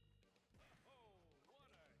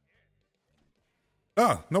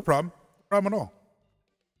 Ah, no problem. No problem at all.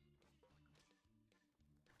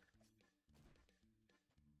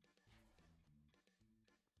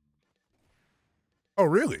 Oh,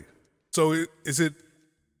 really? So is it?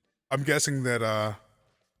 I'm guessing that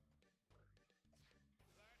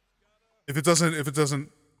if it doesn't,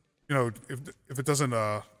 you know, if it doesn't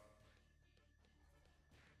have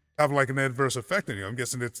like an adverse effect on you, I'm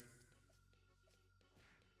guessing it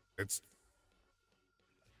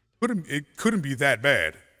couldn't be that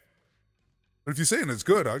bad. But if you're saying it's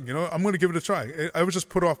good, you know, I'm going to give it a try. I was just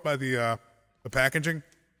put off by the packaging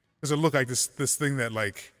because it looked like this thing that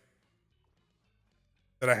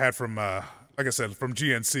I had from like I said, from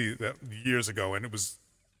GNC that years ago, and it was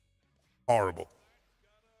horrible.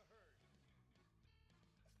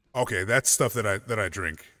 Okay, that's stuff that I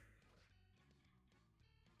drink.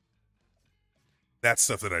 That's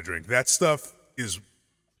stuff that I drink. That stuff is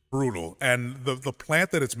brutal, and the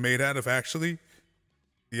plant that it's made out of actually,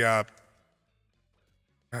 yeah,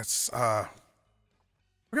 that's I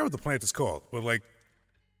forgot what the plant is called, but like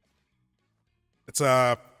it's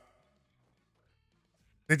they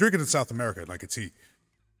drink it in South America like a tea,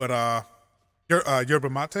 but yerba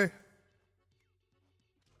mate.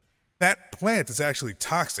 That plant is actually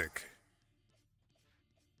toxic,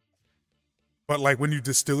 but like when you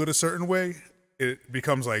distill it a certain way, it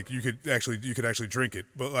becomes like you could actually drink it.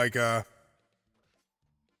 But like yeah,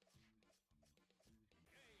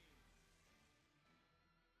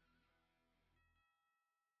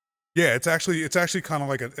 it's actually kind of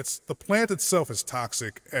like it's the plant itself is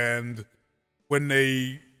toxic, and when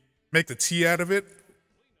they make the tea out of it,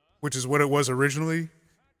 which is what it was originally,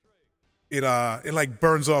 it like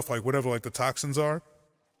burns off like whatever like the toxins are.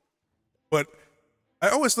 But I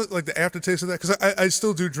always look like the aftertaste of that because I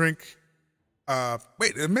still do drink.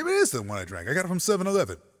 Wait, maybe it is the one I drank. I got it from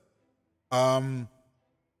 7-Eleven.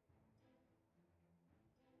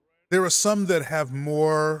 There are some that have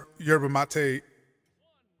more yerba mate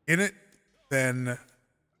in it than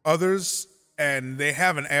others, and they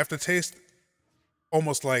have an aftertaste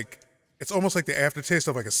almost like the aftertaste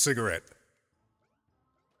of like a cigarette.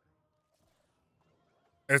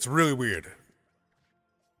 And it's really weird.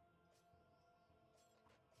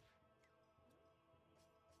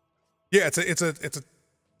 Yeah, it's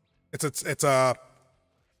a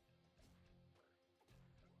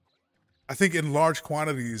I think in large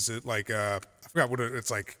quantities it like I forgot what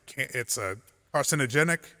it's like, it's a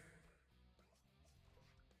carcinogenic,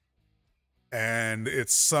 and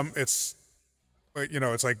it's you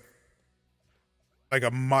know, it's like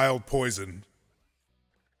a mild poison.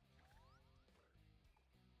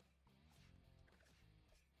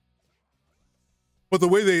 But the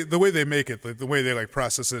way they make it, the way they like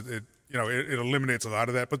process it, you know, it eliminates a lot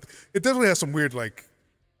of that. But it definitely has some weird like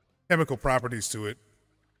chemical properties to it.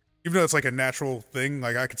 Even though it's like a natural thing,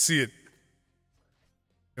 like I could see it,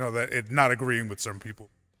 you know, that it not agreeing with some people.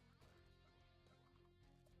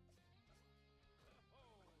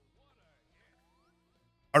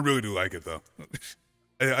 I really do like it though.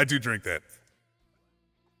 I do drink that.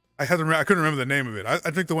 I couldn't remember the name of it. I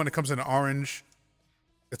drink the one that comes in orange.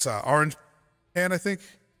 It's orange can, I think.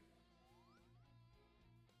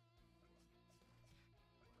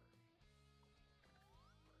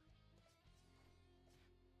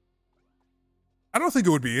 I don't think it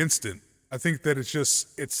would be instant. I think that it's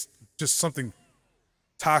just something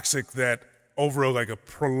toxic that over like a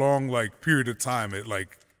prolonged like period of time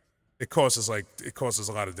it causes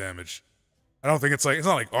a lot of damage. I don't think it's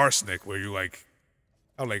not like arsenic where you like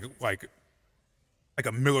like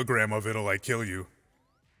a milligram of it'll like kill you.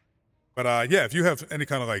 But yeah, if you have any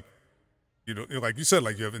kind of like, you know, like you said,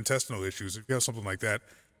 like you have intestinal issues, if you have something like that,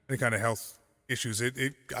 any kind of health issues,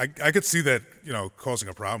 I could see that, you know, causing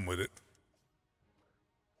a problem with it.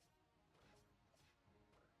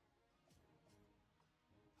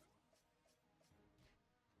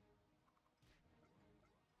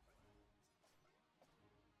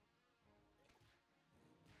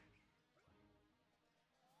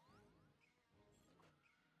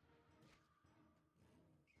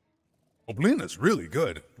 Oblina's really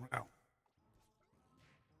good. Wow.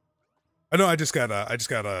 I know I just got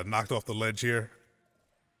knocked off the ledge here,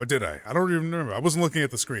 Or did I? I don't even remember. I wasn't looking at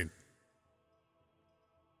the screen.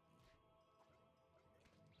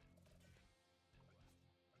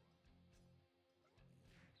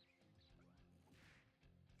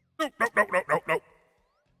 No, no, no, no, no, no.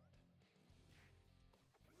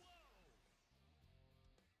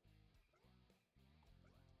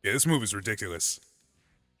 Yeah, this move is ridiculous.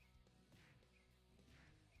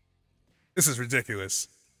 This is ridiculous.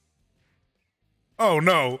 Oh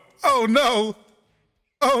no! Oh no!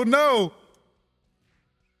 Oh no!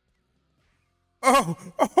 Oh,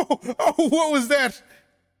 oh, oh, what was that?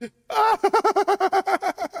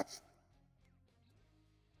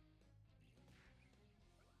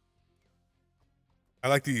 I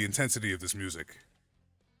like the intensity of this music.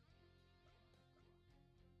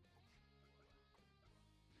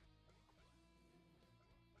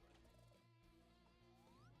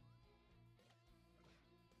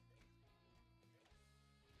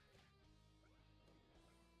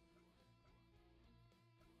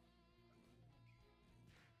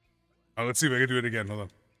 Oh, let's see if I can do it again. Hold on.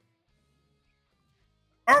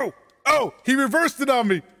 Oh! Oh! He reversed it on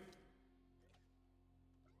me!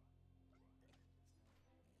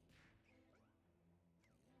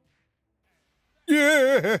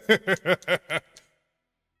 Yeah!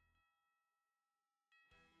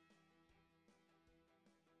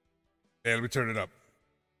 Yeah, let me turn it up.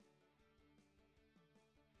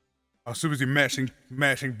 I was too busy mashing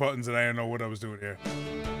buttons and I didn't know what I was doing here.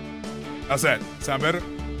 How's that? Sound better?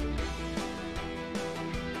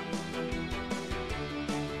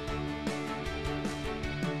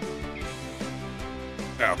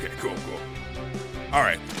 Okay, cool, cool. All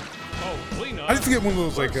right. I need to get one of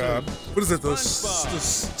those, like, what is it, those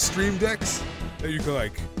stream decks that you could,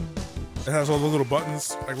 like, it has all the little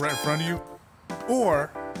buttons, like, right in front of you.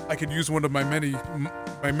 Or I could use one of my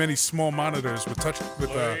many small monitors with touch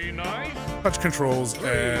controls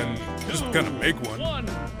and just gonna make one.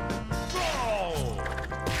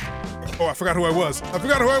 Oh, I forgot who I was. I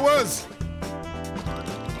forgot who I was.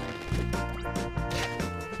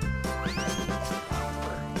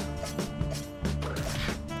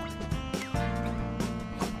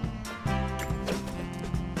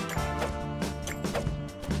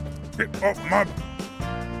 Get off my...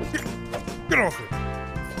 Get off it.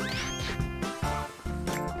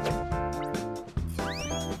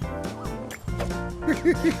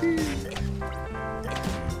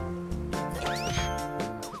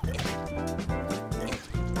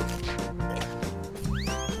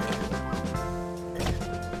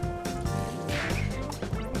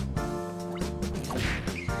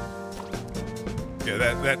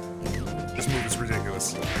 Yeah, this move is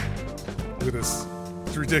ridiculous. Look at this.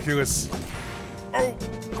 It's ridiculous. Oh!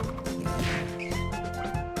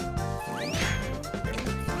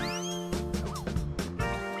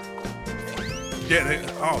 Yeah,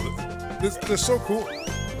 they're so cool.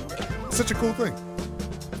 It's such a cool thing.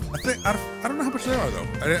 I don't know how much they are though.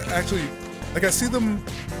 I actually, like, I see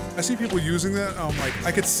people using that. I'm like,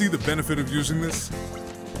 I could see the benefit of using this,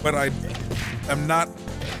 but I'm not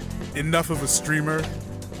enough of a streamer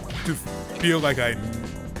to feel like I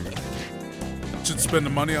should spend the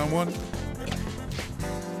money on one.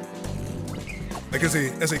 Like, as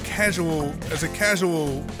a casual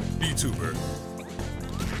VTuber,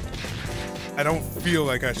 I don't feel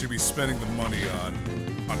like I should be spending the money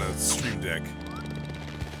on a stream deck.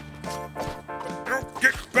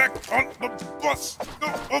 Get back on the bus! No,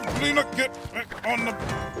 Lena, get back on the...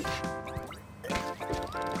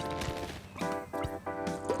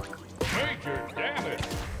 Major damage!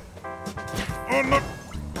 On the...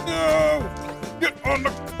 No! Get on the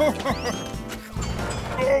car!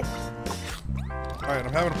 Oh! Alright,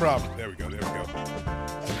 I'm having a problem. There we go, there we go.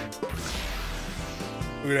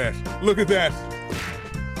 Look at that. Look at that.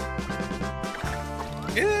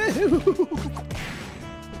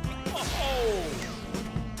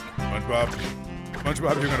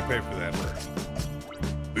 SpongeBob, you're gonna pay for that.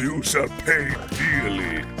 You shall pay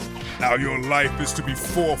dearly. Now your life is to be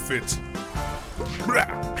forfeit.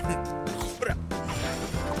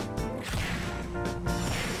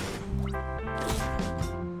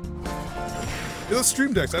 Those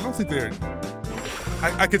stream decks, I don't think they're...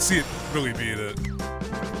 I could see it really being a...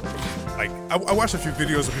 Like, I watched a few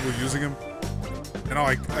videos of people using them,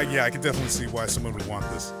 and yeah, I could definitely see why someone would want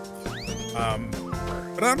this.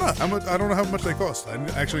 But I don't know. I don't know how much they cost. I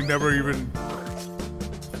actually never even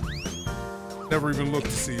looked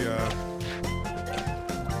to see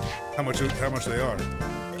how much they are.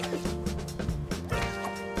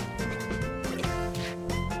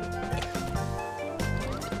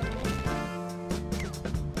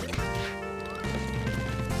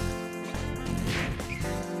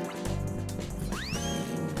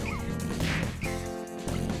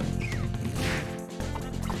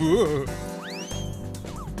 Whoa.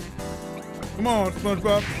 Come on,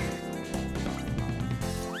 SpongeBob.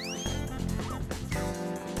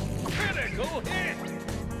 Critical hit.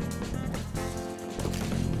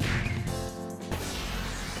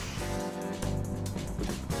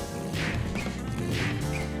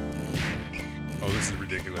 Oh, this is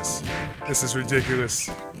ridiculous. This is ridiculous.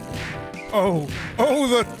 Oh,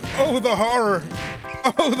 the horror.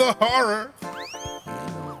 Oh, the horror.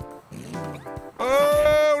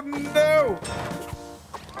 Oh, no.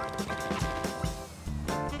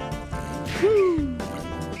 Woo.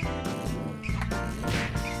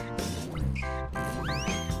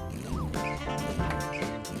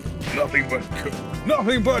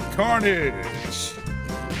 Nothing but carnage.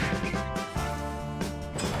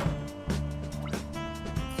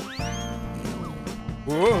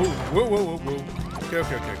 Whoa.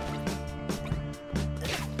 Okay.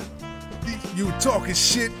 You were talking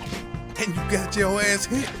shit, and you got your ass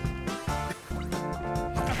hit.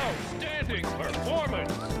 Outstanding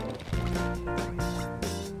performance.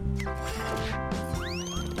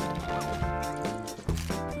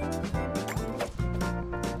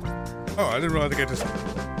 Oh, I didn't realize I could just.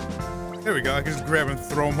 There we go. I can just grab him and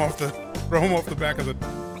throw him off the back of the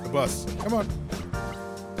bus. Come on.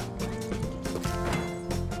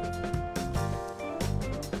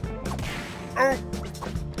 Oh.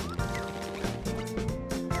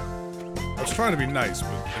 I was trying to be nice,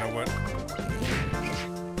 but you know what?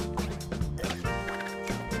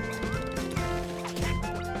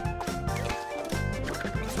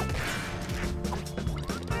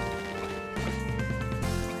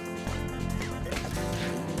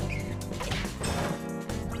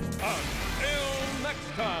 Until next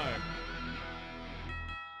time.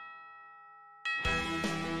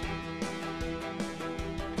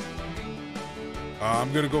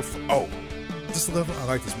 I'm gonna go. Oh, this level. I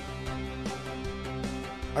like this.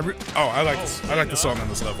 I like this. I like the song on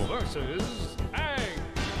this level. Versus Ang.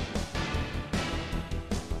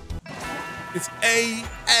 It's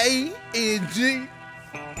A-N-G.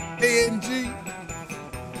 A-N-G.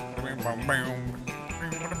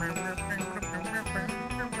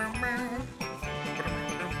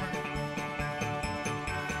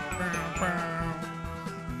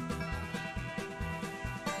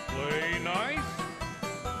 Play nice.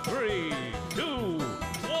 3, 2,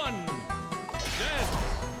 1. Dance.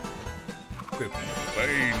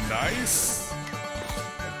 Play nice.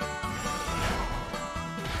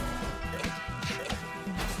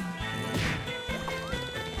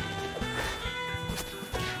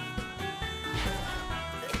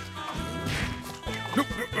 Nope.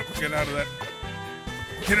 Get out of that.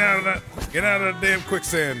 Get out of that. Get out of the damn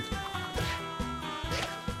quicksand.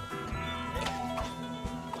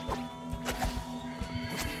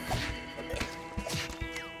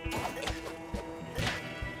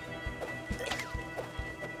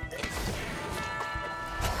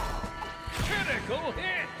 Critical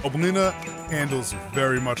hit. Oblina handles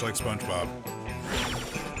very much like SpongeBob.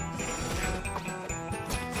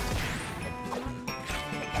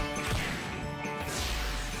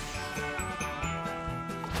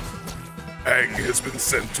 Ang has been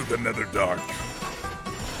sent to the Netherdark.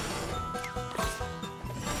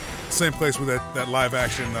 Same place where that live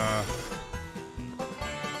action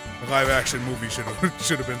movie should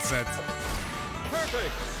have been sent.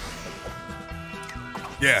 Perfect.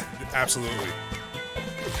 Yeah, absolutely.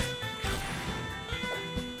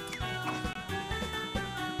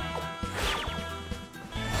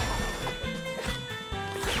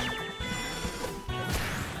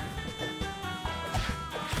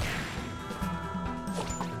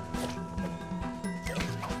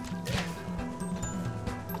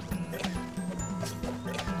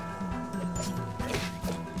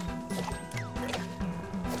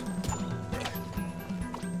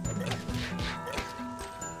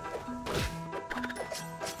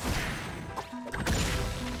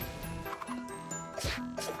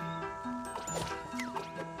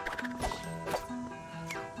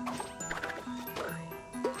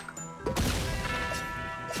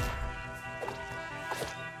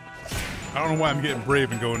 I don't know why I'm getting brave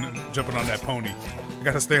and jumping on that pony. I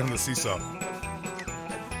gotta stay on the seesaw.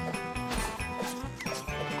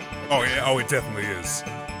 Oh yeah, oh it definitely is.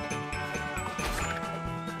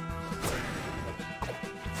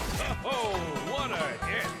 Oh, what a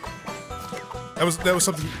hit. That was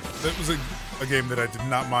something. That was a game that I did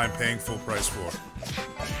not mind paying full price for.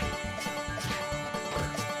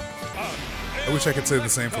 I wish I could say the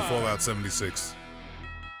same for Fallout 76.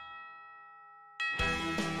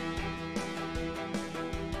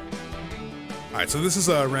 Alright, so this is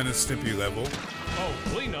a Ren and Stimpy level.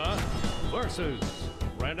 Oblina versus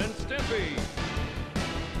Ren and Stimpy.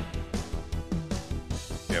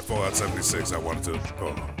 Yeah, Fallout 76, I wanted to,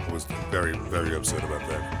 I was very, very upset about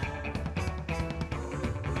that.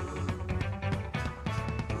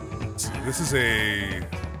 Let's see, this is a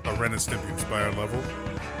Ren and Stimpy inspired level.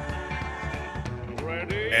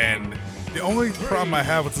 Ready? And the only problem I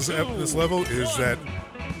have with this level is that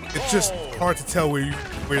it's just hard to tell where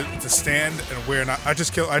to stand and where not. I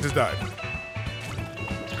just died.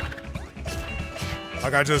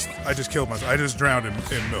 Like I just killed myself. I just drowned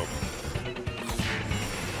in milk.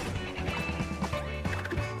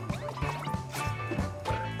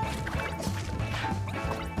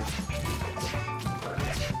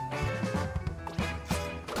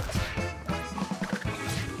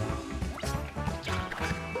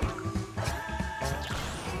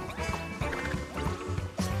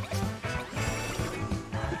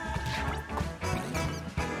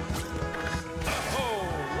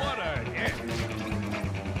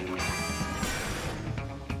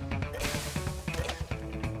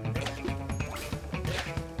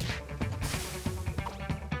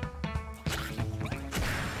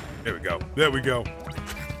 There we go.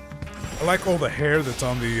 I like all the hair that's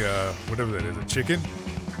on the, whatever that is, a chicken?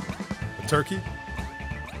 A turkey?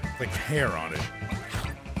 Like hair on it.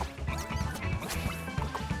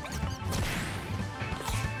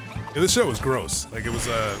 Yeah, this show was gross. Like it was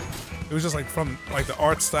just like from like the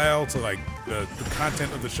art style to like the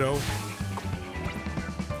content of the show.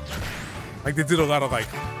 Like they did a lot of like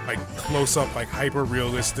close up, like hyper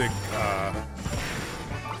realistic,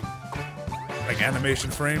 like animation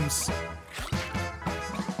frames.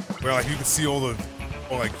 Where like you could see all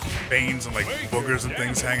like veins and like boogers and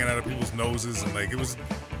things hanging out of people's noses, and like it was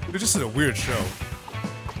just a weird show.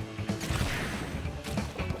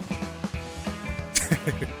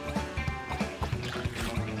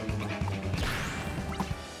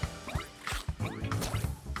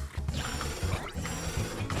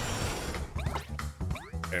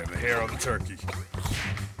 And the hair on the turkey.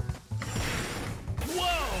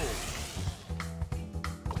 Whoa!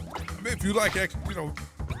 I mean, if you like, you know.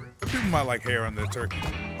 People might like hair on their turkey.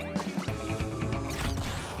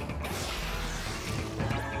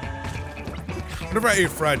 Whenever I ate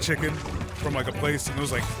fried chicken from like a place and it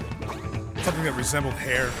was like something that resembled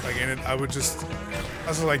hair, like in it, I was just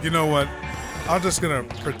like, you know what? I'm just gonna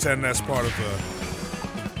pretend that's part of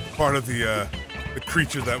the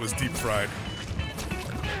creature that was deep fried.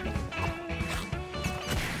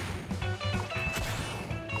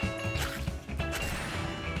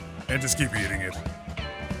 And just keep eating it.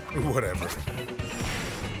 Whatever.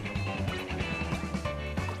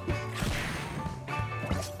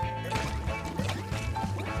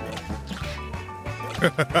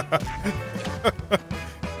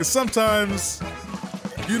 Sometimes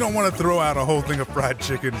you don't want to throw out a whole thing of fried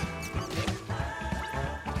chicken.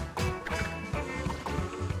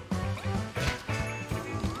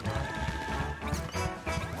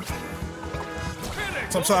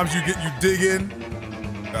 Sometimes you dig in.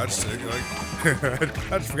 I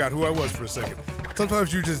just forgot who I was for a second.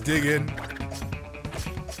 Sometimes you just dig in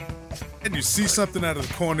and you see something out of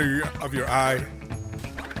the corner of your eye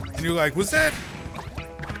and you're like, was that?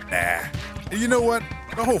 Nah. And you know what?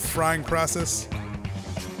 The whole frying process.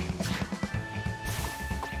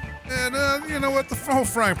 And you know what? The whole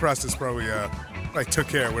frying process probably like took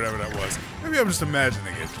care of whatever that was. Maybe I'm just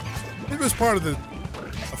imagining it. Maybe it was part of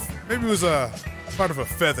maybe it was part of a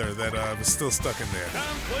feather that was still stuck in there.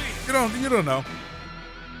 You don't know.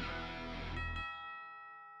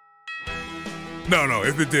 No.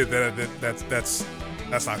 If it did, that's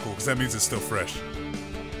not cool because that means it's still fresh.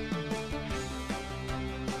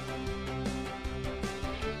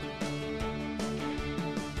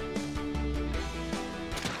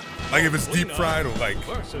 Like if it's deep fried or like,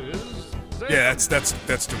 yeah,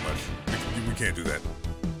 that's too much. We can't do that.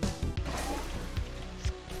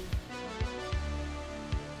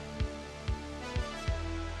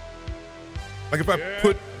 Like if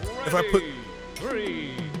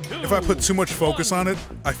I put too much focus on it,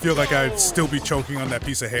 I feel like I'd still be choking on that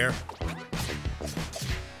piece of hair.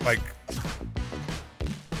 Like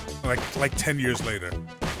 10 years later.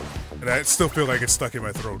 And I still feel like it's stuck in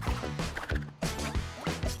my throat.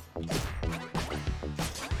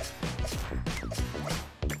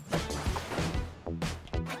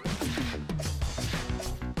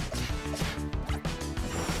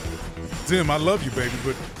 Zim, I love you, baby,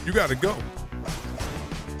 but you gotta go.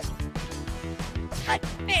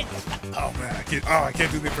 Oh man, I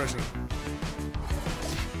can't do the impression.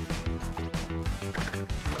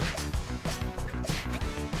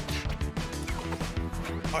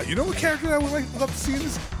 You know what character I would love to see in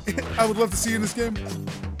this? I would love to see in this game.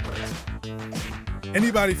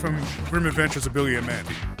 Anybody from Grim Adventures of Billy and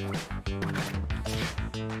Mandy.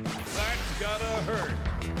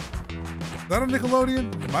 that on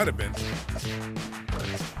Nickelodeon? It might have been.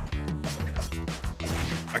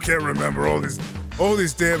 I can't remember all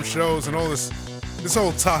these damn shows and all this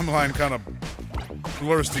whole timeline kind of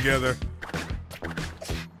blurs together.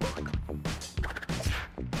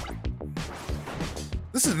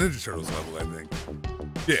 This is Ninja Turtles level, I think.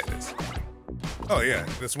 Yeah, it is. Oh yeah,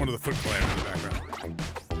 that's one of the Foot Clan in the background.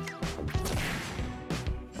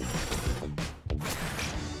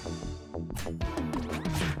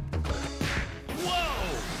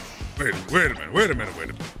 Wait a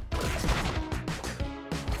minute.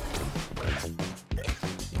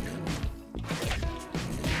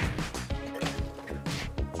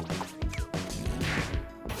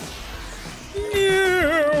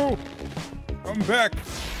 No! Come back.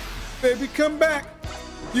 Baby, come back.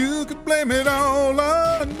 You could blame it all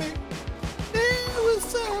on me. There was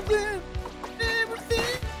something,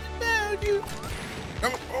 everything about you.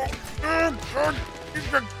 Come on. Hey,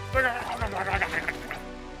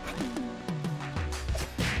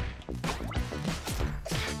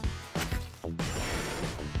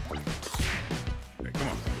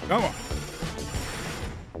 come on.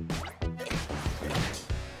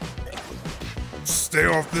 Stay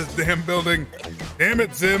off this damn building. Damn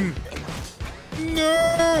it, Zim.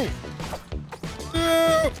 No!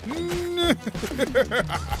 No!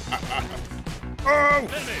 Oh!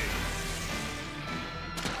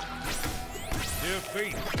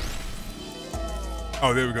 Defeat.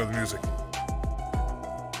 Oh, there we go, the music.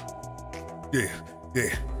 Yeah.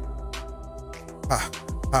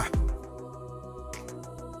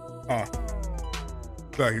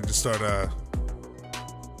 So I can just start,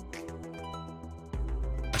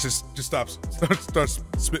 just start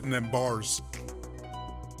spitting them bars.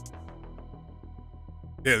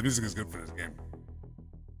 Yeah, the music is good for this game.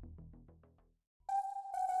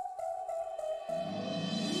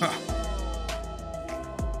 Huh.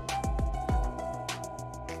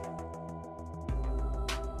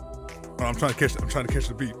 Oh, I'm trying to catch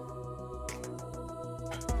the beat.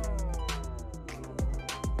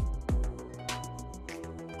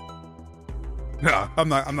 No, I'm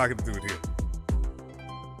not gonna do it here.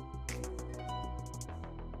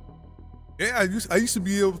 Yeah, I used to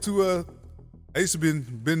be able to I used to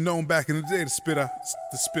been known back in the day to spit a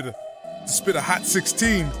hot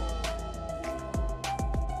 16.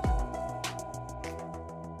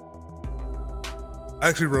 I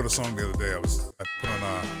actually wrote a song the other day.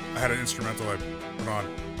 I had an instrumental I put on,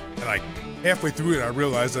 and like halfway through it, I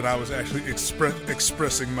realized that I was actually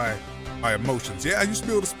expressing my emotions. Yeah, I used to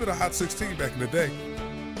be able to spit a hot 16 back in the day.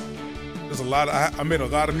 There's a lot of, I made a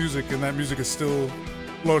lot of music, and that music is still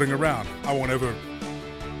floating around. I won't ever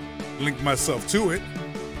link myself to it,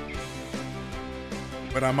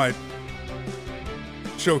 but I might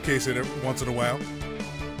showcase it once in a while.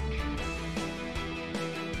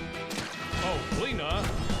 Oh, Lena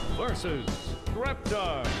versus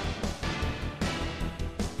Reptar.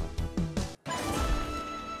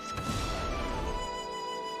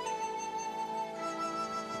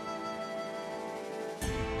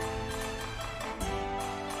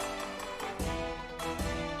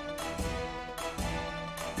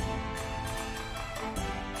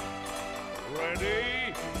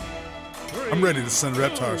 I'm ready to send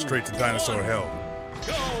Reptar straight to dinosaur hell.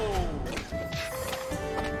 Go!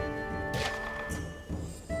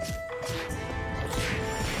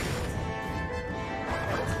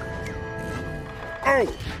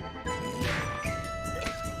 Oh!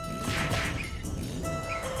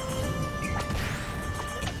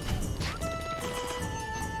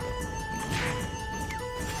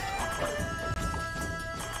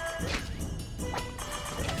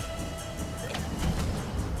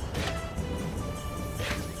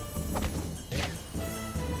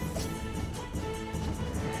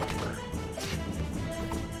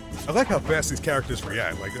 I like how fast these characters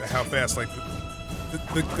react. Like how fast, like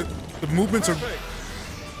the movements are,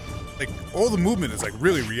 like all the movement is like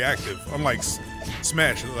really reactive. Unlike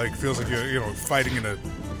Smash, it like feels like you're fighting in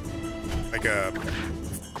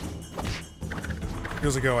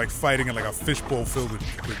feels like you're like fighting in like a fishbowl filled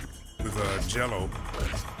with Jello.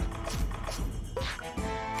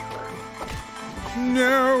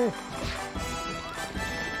 No!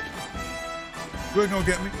 You ain't gonna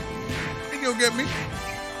get me. You ain't gonna get me.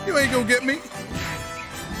 You ain't gonna get me.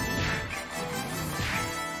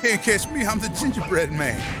 Can't catch me, I'm the gingerbread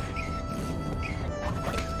man.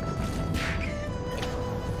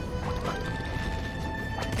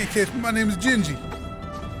 Can't catch me, my name is Gingy.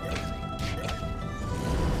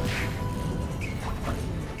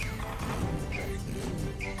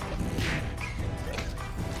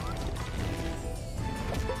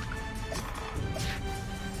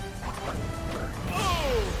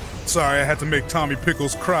 Sorry, I had to make Tommy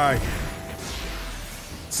Pickles cry.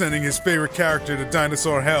 Sending his favorite character to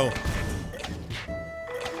dinosaur hell.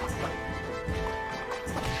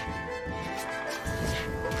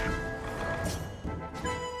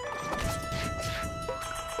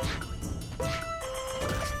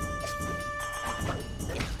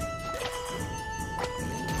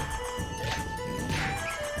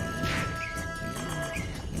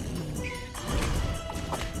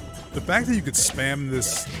 The fact that you could spam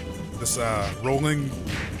this rolling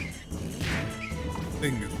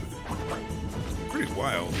thing is pretty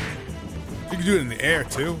wild. You can do it in the air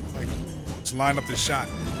too. Like, just line up this shot.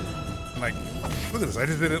 And like, look at this. I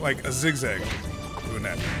just did it like a zigzag doing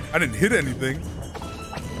that. I didn't hit anything.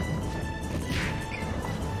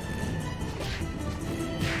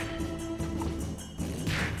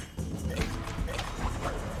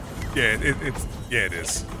 Yeah, it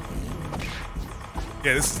is.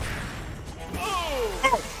 Yeah, this is.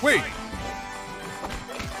 Oh, wait.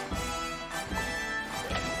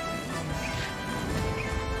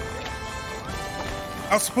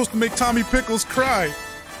 I was supposed to make Tommy Pickles cry.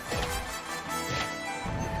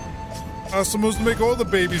 I was supposed to make all the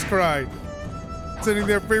babies cry. Sending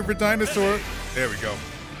their favorite dinosaur. There we go.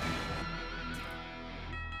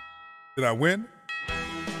 Did I win?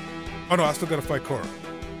 Oh no, I still gotta fight Cora.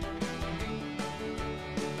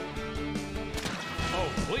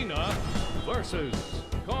 Lena versus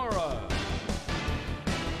Cora.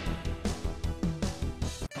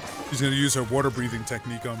 She's gonna use her water breathing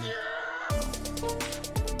technique on me.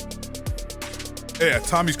 Yeah,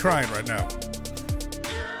 Tommy's crying right now.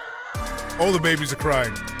 All the babies are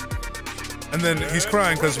crying. And then he's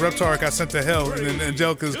crying because Reptar got sent to hell, and then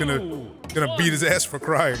Angelica's gonna beat his ass for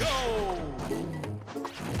crying.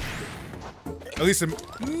 At least in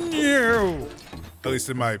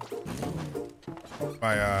my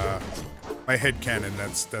head canon,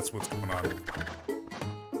 that's what's going on.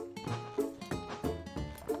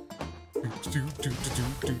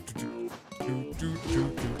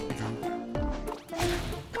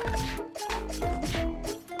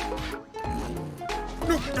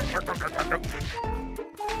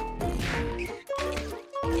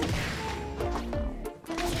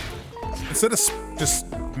 Instead of just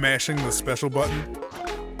mashing the special button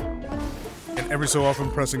and every so often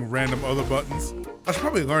pressing random other buttons, I should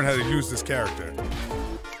probably learn how to use this character.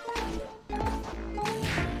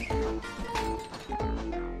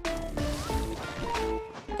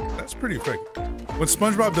 That's pretty effective. When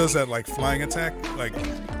SpongeBob does that like flying attack, like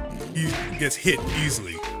he gets hit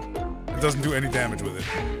easily. It doesn't do any damage with it.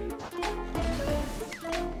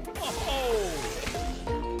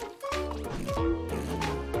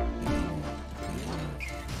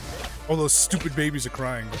 All those stupid babies are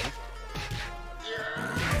crying.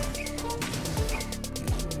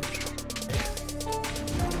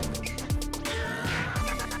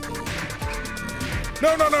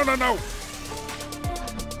 No, no, no, no, no!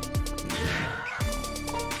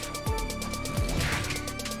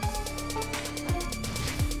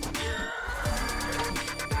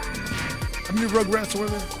 How many Rugrats were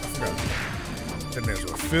there? I forgot. And there's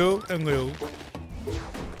Phil and Lil,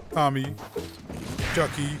 Tommy,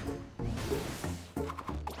 Chucky,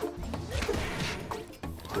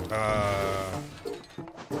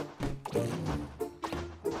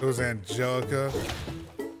 there was Angelica,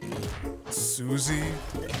 Susie,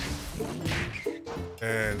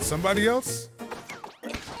 and somebody else?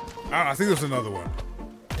 I think there's another one.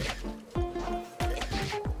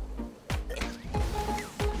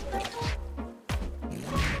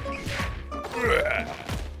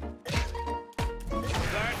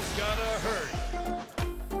 That's gotta hurt.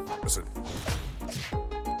 Listen.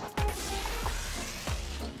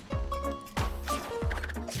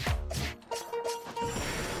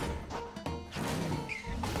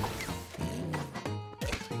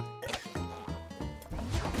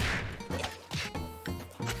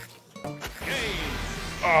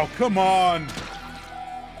 Oh, come on.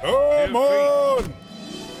 Come on.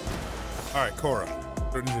 All right, Cora.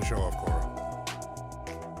 Don't need to show off, Cora.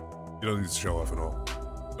 You don't need to show off at all.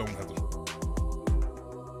 Don't have to.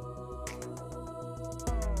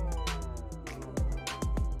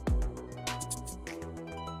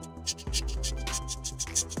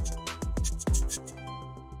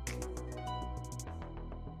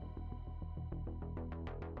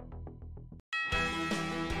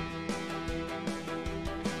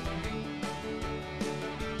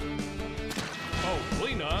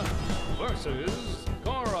 Lena versus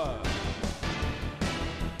Cora.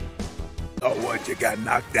 Oh, what? You got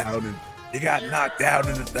knocked down in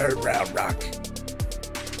the third round, Rock.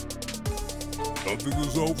 Nothing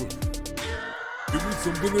is over. Give me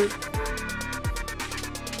some of it.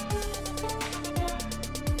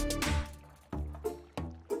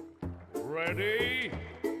 Ready?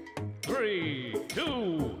 3, 2,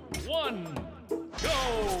 1, go!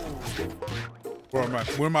 Where am I?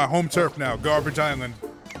 We're my home turf now, Garbage Island.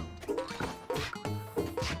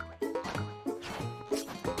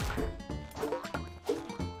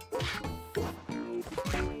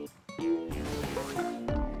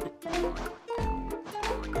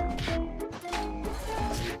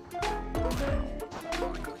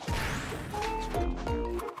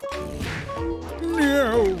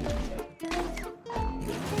 No.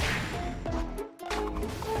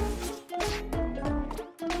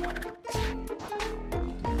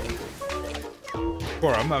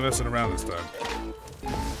 Cora, I'm not messing around this time.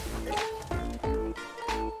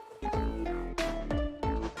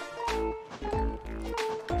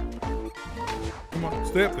 Come on,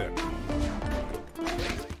 stay up there.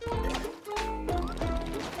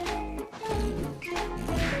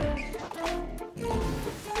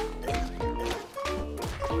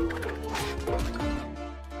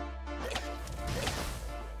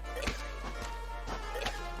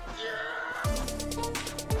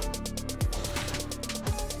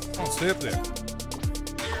 Stay up there.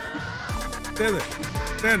 Stay there.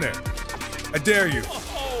 Stand there. I dare you.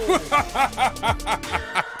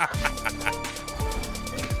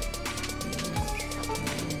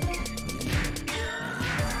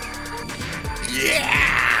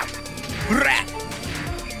 Yeah! Brah!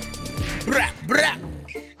 Brah! Brah!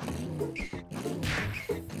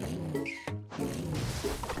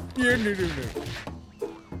 Yeah, no.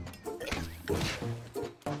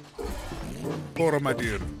 Cora, my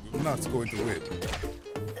dear, you're not going to win.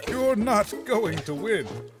 You're not going to win.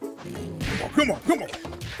 Come on.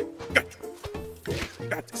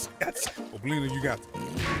 Got this. Oblina, you got this.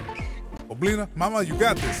 Oblina, mama, you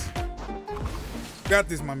got this. Got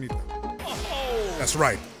this, mamita. That's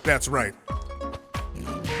right.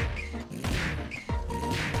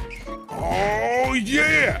 Oh,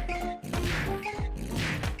 yeah!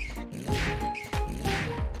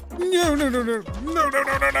 No.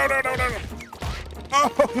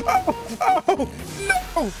 Oh,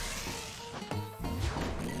 no!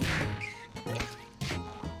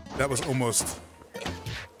 That was almost.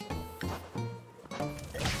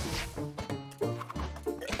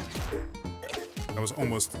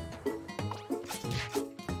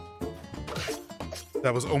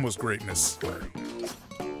 That was almost greatness.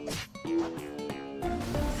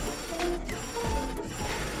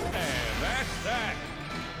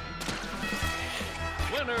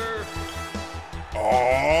 Winner!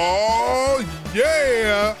 Oh,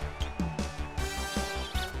 yeah!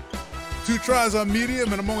 2 tries on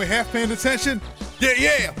medium and I'm only half paying attention?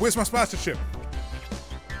 Yeah! Where's my sponsorship?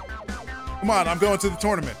 Come on, I'm going to the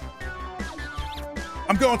tournament.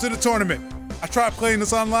 I tried playing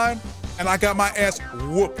this online and I got my ass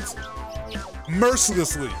whooped.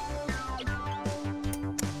 Mercilessly.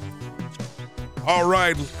 All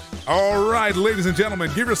right, ladies and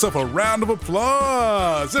gentlemen, give yourself a round of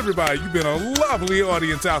applause. Everybody, you've been a lovely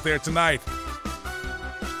audience out there tonight.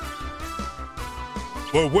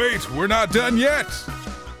 But wait, we're not done yet.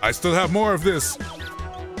 I still have more of this.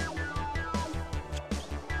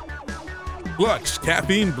 Clutch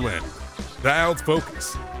Caffeine Blend, Dialed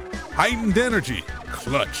Focus, Heightened Energy,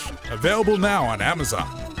 Clutch, available now on Amazon.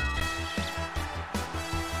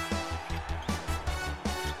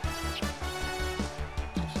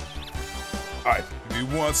 All right,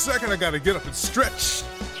 give me 1 second. I gotta get up and stretch.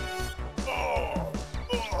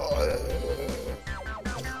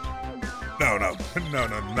 No,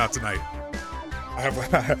 not tonight. I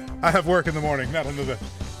have work in the morning. Not another.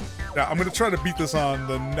 Now I'm gonna try to beat this on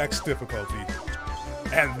the next difficulty,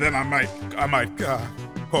 and then I might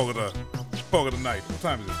call it a night. What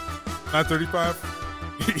time is it?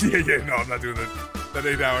 9:35. yeah. No, I'm not doing that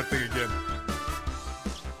 8-hour thing again.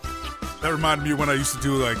 That reminded me of when I used to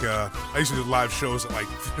do live shows at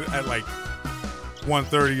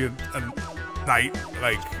 1:30 at night,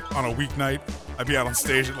 like on a weeknight. I'd be out on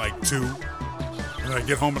stage at 2, and I'd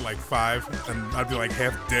get home at 5, and I'd be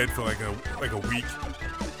half dead for a week.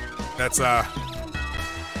 That's yeah.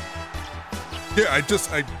 I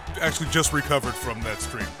actually just recovered from that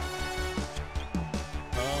stream.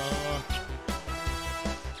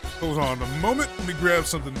 Hold on a moment. Let me grab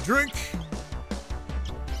something to drink.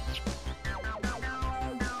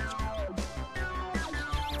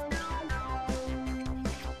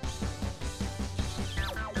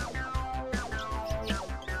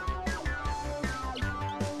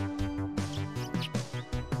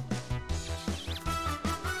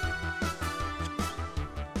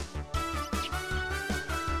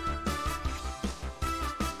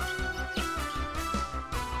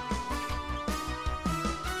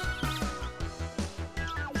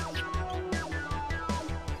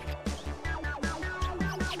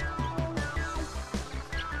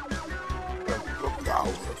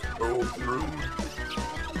 power flow through.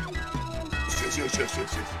 Yes.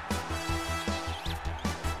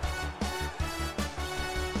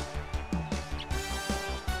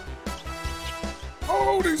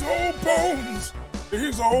 Oh, these old bones!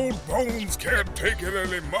 These old bones can't take it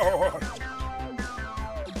anymore.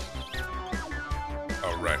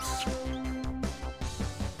 All right.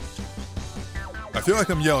 I feel like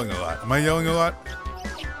I'm yelling a lot. Am I yelling a lot?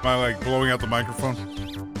 Am I like blowing out the microphone?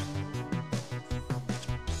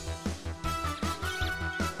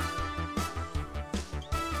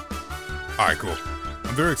 All right, cool.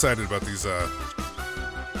 I'm very excited about these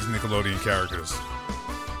Nickelodeon characters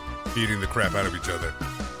beating the crap out of each other.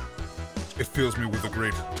 It fills me with a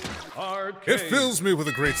great... Arcade. It fills me with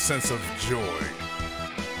a great sense of joy.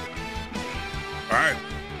 All right.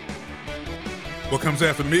 What comes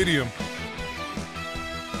after medium?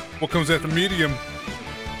 What comes after medium?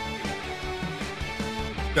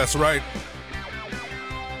 That's right.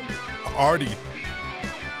 Artie.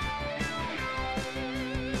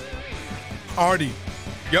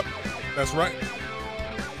 Yep, that's right.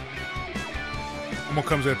 And what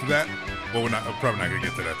comes after that? Well, we're probably not gonna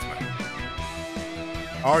get to that tonight.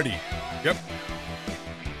 Artie. Yep.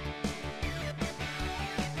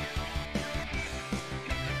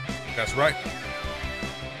 That's right.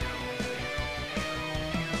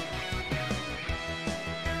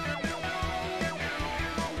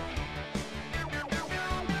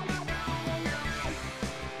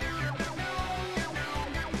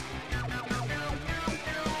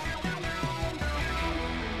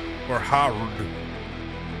 Or Howard.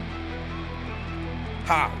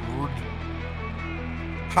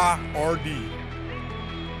 Ha-R-D.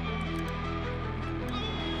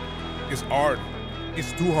 It's hard.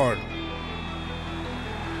 It's too hard.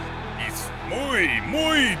 It's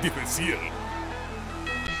muy difícil.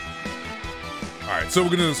 Alright, so we're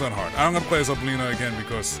gonna do this on hard. I'm gonna play as Lena again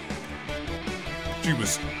because she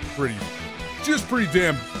was pretty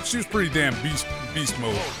damn beast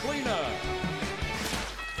mode. Lena.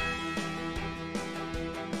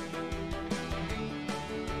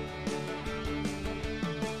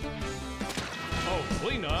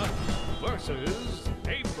 Lena versus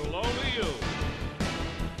Nickaelodeon.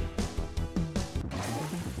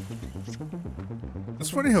 It's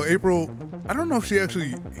funny how April, I don't know if she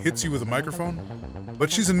actually hits you with a microphone,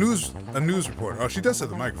 but she's a news reporter. Oh, she does have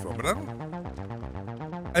the microphone, but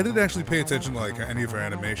I didn't actually pay attention to like any of her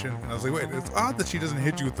animation. And I was like, wait, it's odd that she doesn't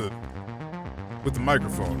hit you with the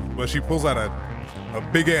microphone. But she pulls out a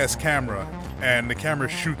big ass camera and the camera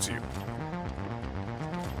shoots you.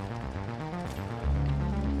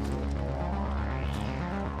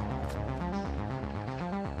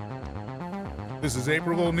 This is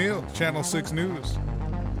April O'Neil, Channel 6 News.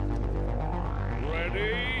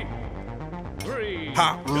 Ready? 3,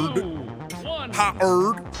 Hot 2, 1,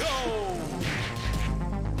 Hard. go!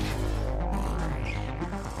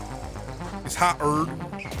 It's hard.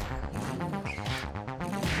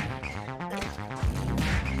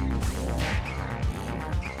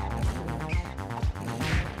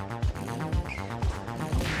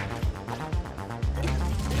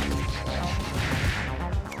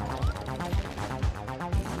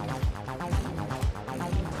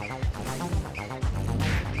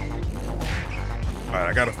 All right,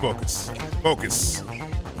 I gotta focus. Focus,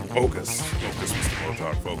 Mr.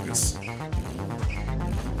 Mozart, focus.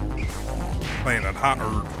 Playing on hot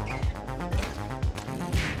herb.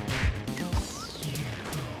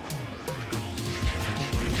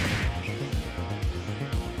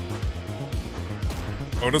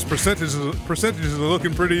 Oh, those percentages are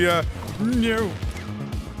looking pretty, no.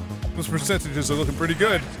 Those percentages are looking pretty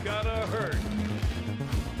good. It's gotta hurt.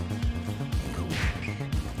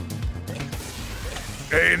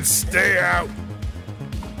 And stay out.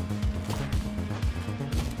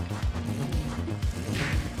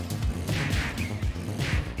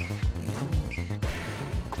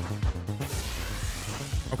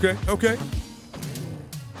 Okay.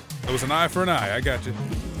 That was an eye for an eye. I got you.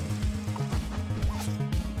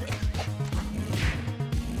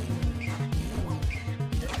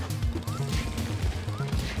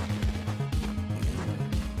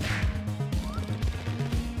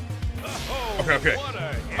 Okay.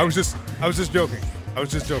 I was just joking.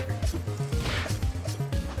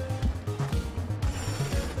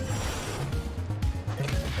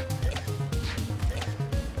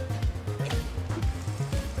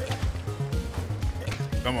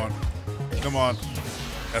 Come on.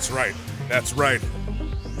 That's right.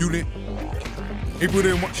 Unit.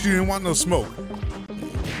 April she didn't want no smoke.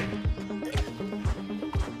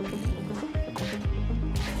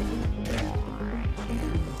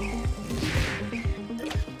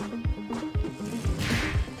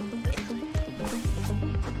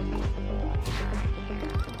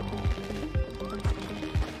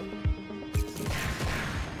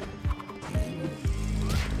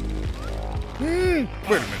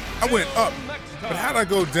 Wait a minute. I went up, but how'd I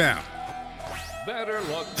go down? Better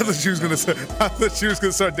luck. I thought she was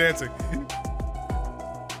gonna start dancing.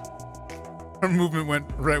 Her movement went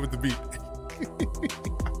right with the beat.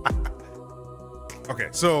 Okay,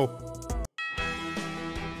 so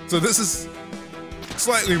this is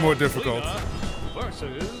slightly more difficult.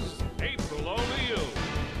 Versus April Only You.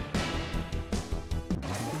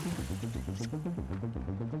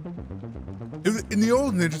 In the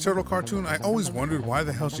old Ninja Turtle cartoon, I always wondered why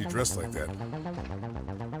the hell she dressed like that.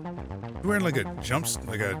 Wearing like a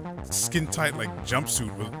skin tight like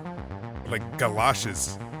jumpsuit with like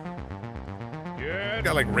galoshes.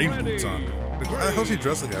 Got like rain boots on. Like, why the hell she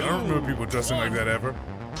dressed like that? I don't remember people dressing like that ever.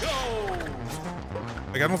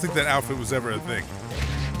 Like I don't think that outfit was ever a thing.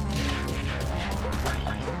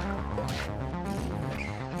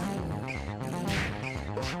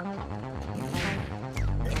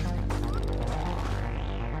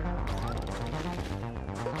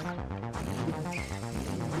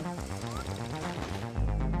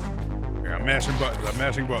 I'm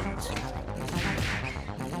mashing buttons.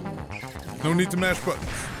 No need to mash buttons.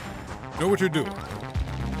 Know what you're doing.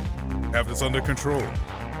 Have this under control.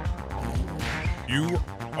 You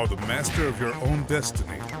are the master of your own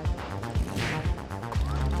destiny.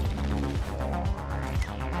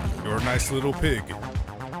 You're a nice little pig.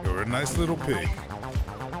 You're a nice little pig.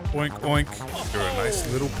 Oink, oink. You're a nice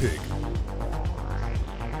little pig.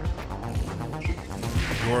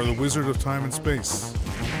 You are the wizard of time and space.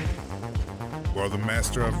 You are the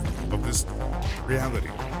master of this reality.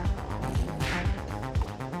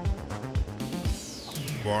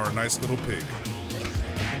 You are a nice little pig.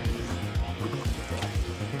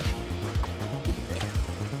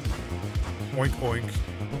 Oink, oink.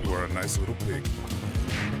 You are a nice little pig.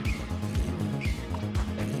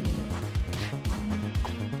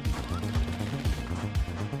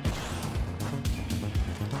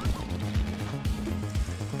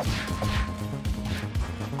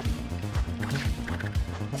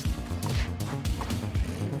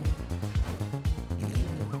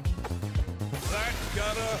 That's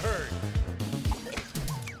gotta hurt.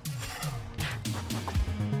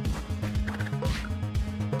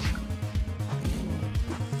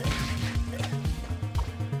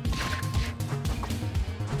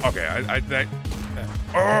 Okay,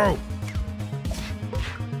 oh!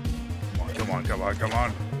 Come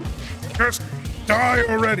on. Just die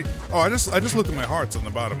already. Oh, I just looked at my hearts on the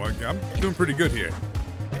bottom. Like, I'm doing pretty good here.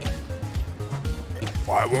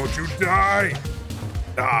 Why won't you die?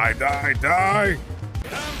 Die. Down,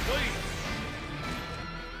 please.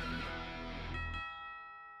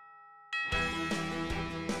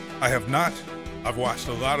 I have not. I've watched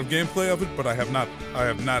a lot of gameplay of it, but I have not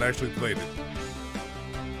actually played it.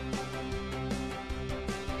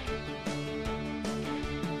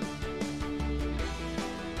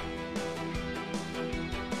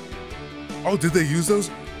 Oh, did they use those?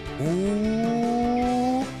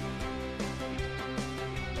 Ooh.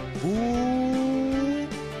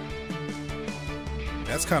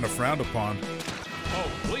 That's kind of frowned upon.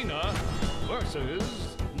 Oklina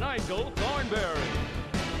versus Nigel Thornberry.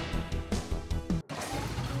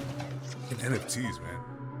 NFTs, man.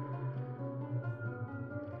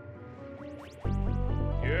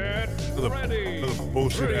 Get ready. The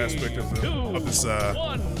bullshit 3, aspect of 2, this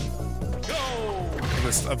 1, go.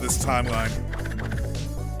 of this timeline.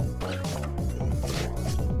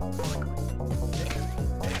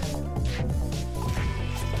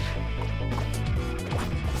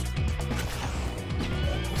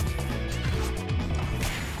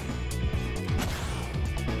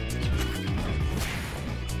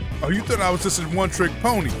 Oh, you thought I was just a one-trick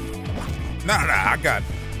pony? Nah, I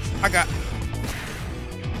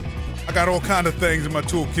got all kind of things in my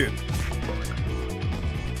toolkit.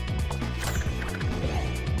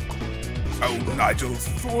 Oh, Nigel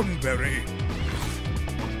Thornberry.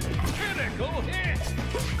 Critical hit.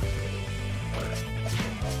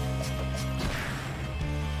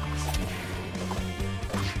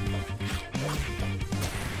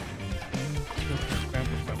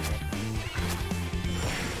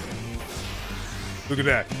 Look at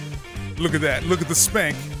that. Look at that. Look at the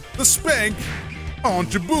spank. The spank on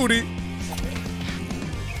Djibouti.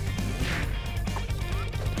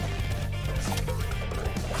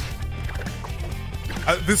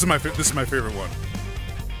 This is my favorite one.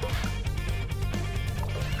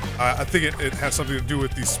 I think it has something to do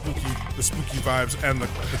with the spooky vibes and the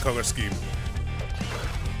color scheme.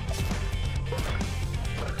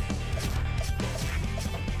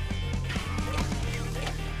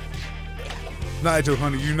 Nigel,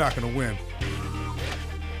 honey, you're not gonna win.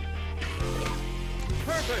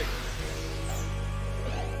 Perfect.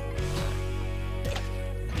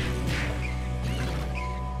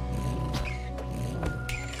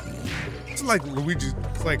 looks like Luigi's.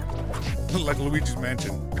 It's like Luigi's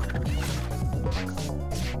Mansion.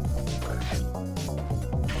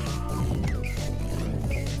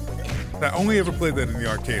 I only ever played that in the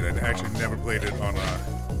arcade. I actually never played it on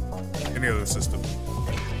any other system.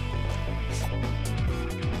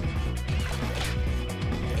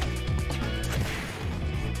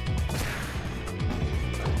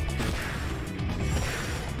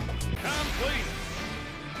 Complete.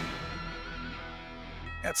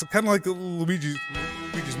 Yeah, it's kind of like the Luigi's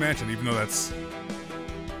Mansion, even though that's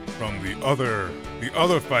from the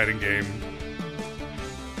other fighting game.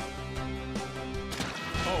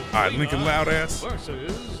 Oh, All right, Lincoln Loud ass.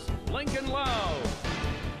 versus Lincoln Loud.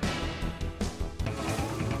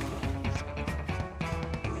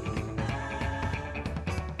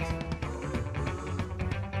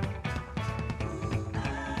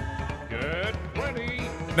 Get ready.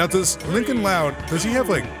 Now, does Lincoln Loud, does he have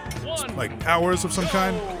like powers of some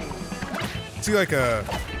kind? Is he like he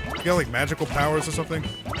got like magical powers or something?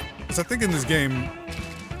 Because I think in this game,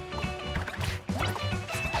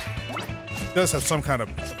 he does have some kind of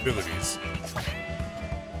abilities.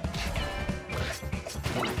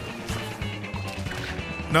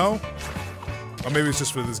 No? Or maybe it's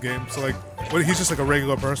just for this game. So like, what, he's just like a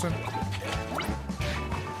regular person?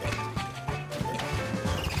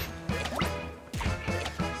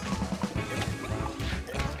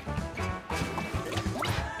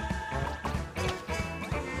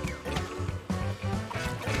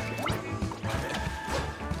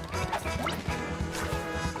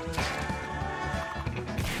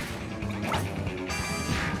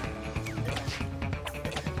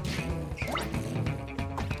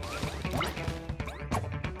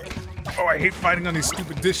 Oh, I hate fighting on these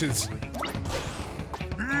stupid dishes.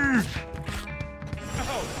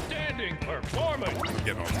 Outstanding performance.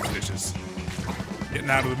 Getting all these dishes.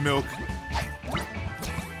 Getting out of the milk.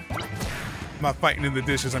 I'm not fighting in the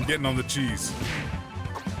dishes, I'm getting on the cheese.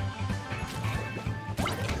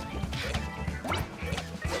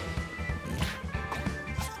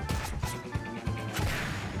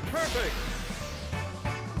 Perfect.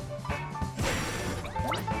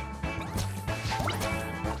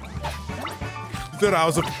 Thought I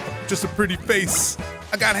was just a pretty face.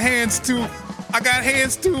 I got hands too. I got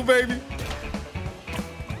hands too, baby.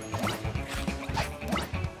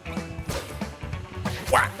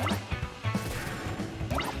 Wow.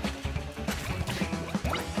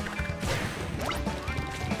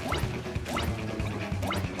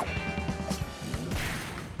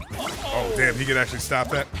 Oh, damn, he could actually stop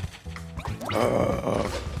that. Oh.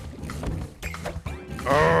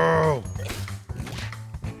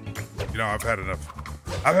 You know, I've had enough.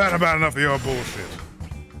 I've had about enough of your bullshit.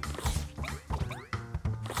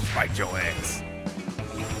 Fight your ass.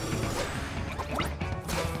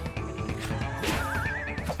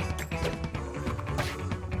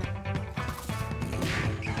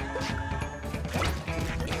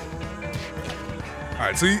 All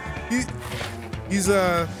right, so he's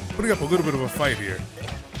putting up a little bit of a fight here.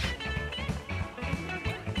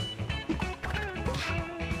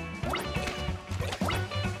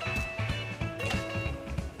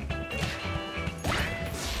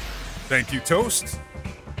 Thank you, Toast.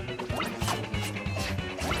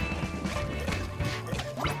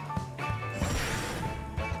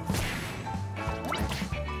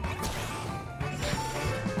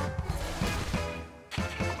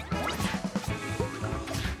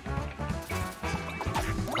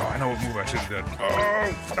 Oh, I know what move I should have done.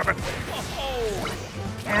 Oh, stop it.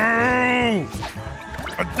 Oh,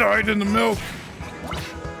 I died in the milk.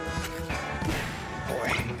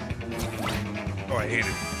 Oh, I hate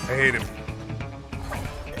it. I hate him.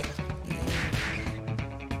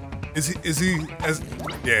 Is he as?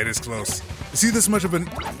 Yeah, it is close. Is he this much of an?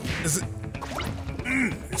 Is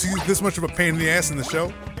he this much of a pain in the ass in the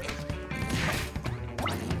show?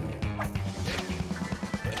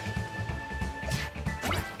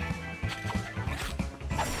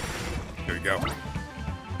 There we go.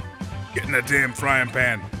 Get in that damn frying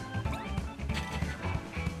pan.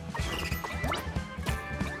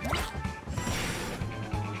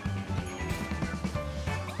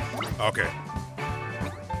 Okay.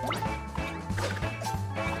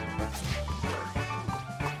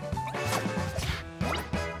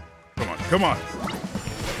 Come on.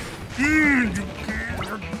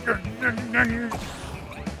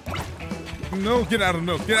 No, get out of the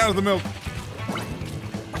milk. Get out of the milk.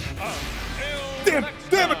 Damn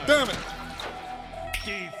it.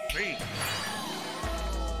 Defeat.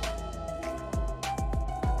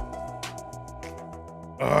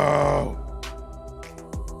 Oh.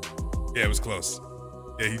 Yeah, it was close.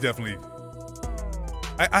 Yeah, he definitely...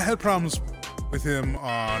 I had problems with him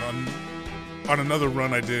on on another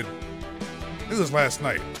run I did. I think it was last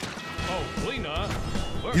night. Oh, Lena.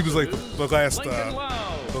 He was like the last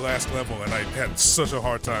level, and I had such a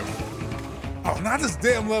hard time. Oh, not this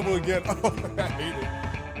damn level again. Oh, I hate it.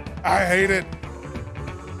 I hate it.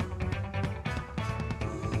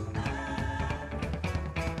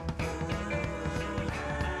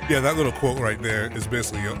 Yeah, that little quote right there is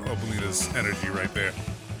basically Obelita's energy right there.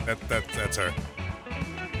 That's her.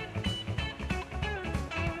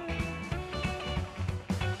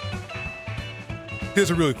 He has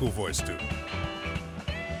a really cool voice too.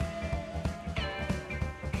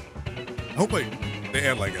 I hope they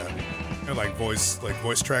add like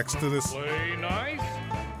voice tracks to this. Play nice.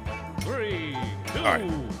 3, 2, All right.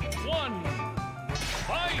 1.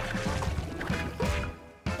 Fight.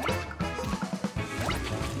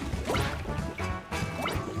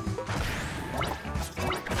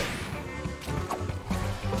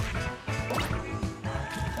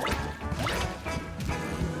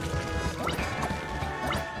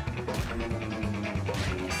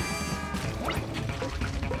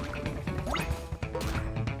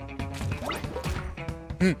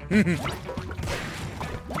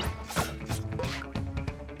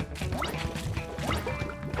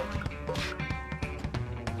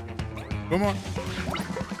 Come on.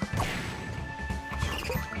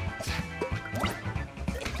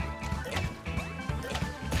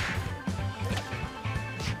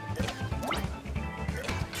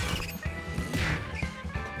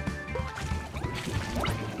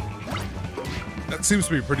 That seems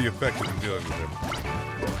to be pretty effective in dealing with him.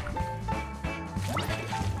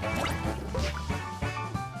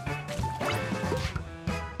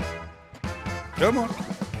 Come on.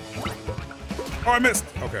 Oh, I missed.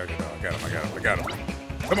 Okay, no, I got him.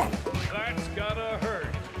 Come on. That's gotta hurt.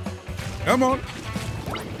 Come on.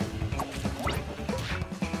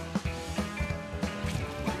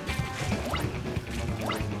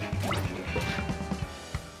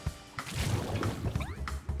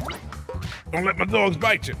 Don't let my dogs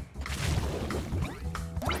bite you.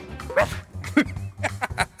 Ruff.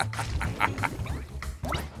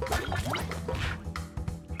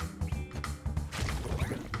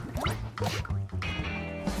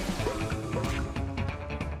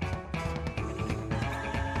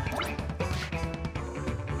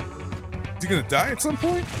 Is he gonna die at some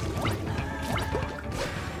point?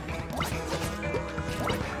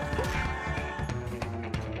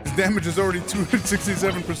 His damage is already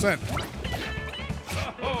 267%.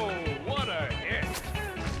 Oh, what a hit.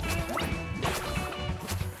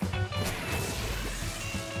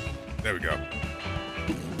 There we go.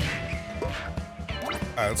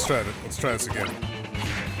 Alright, let's try it. Let's try this again.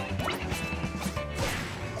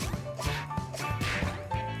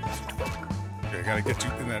 Okay, I gotta get you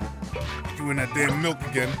in that damn milk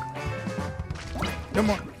again. Come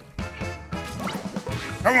on.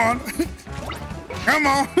 Come on. Come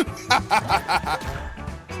on.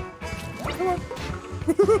 Come on.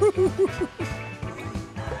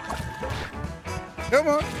 Come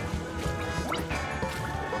on.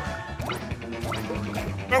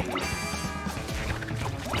 No.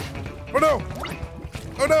 Oh no.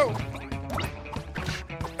 Oh no.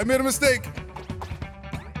 I made a mistake.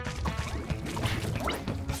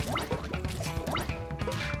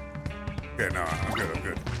 Okay, no, I'm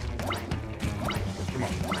good. Come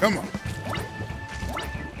on. Come on.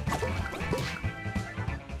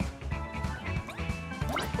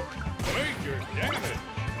 Major damage.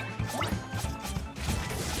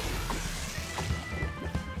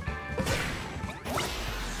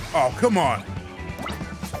 Oh, come on.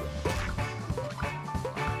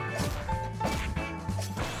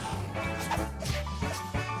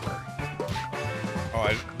 Oh,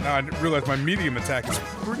 now I realize my medium attack is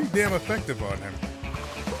pretty damn effective on him.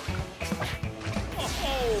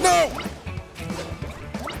 No!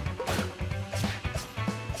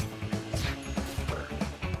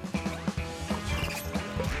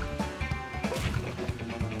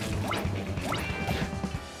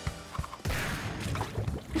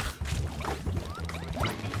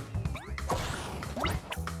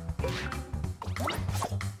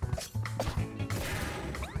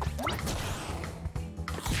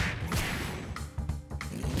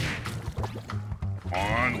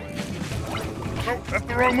 On. Oh, that's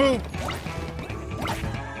the wrong move.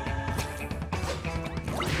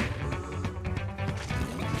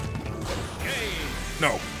 Game.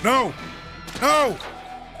 No, no, no,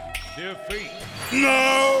 Defeat.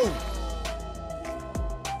 no.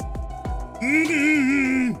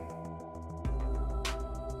 Mm-hmm.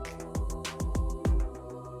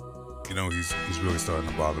 You know, he's really starting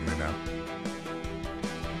to bother me now.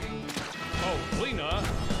 Oh, Lena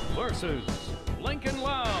versus Lincoln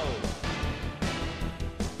Loud.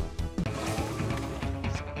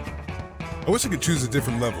 I wish I could choose a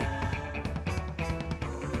different level.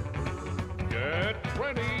 Get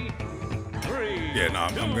ready. 3. Yeah, no,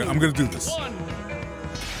 I'm 2, gonna do this. 1.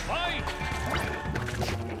 Fight.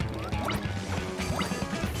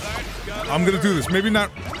 I'm gonna do this. Maybe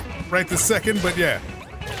not right this second, but yeah.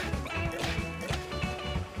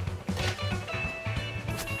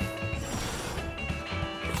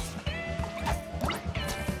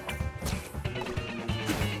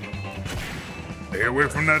 Stay away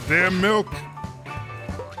from that damn milk.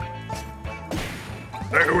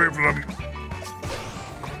 Stay away from them.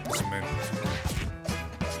 Listen, man.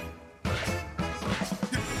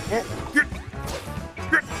 Get.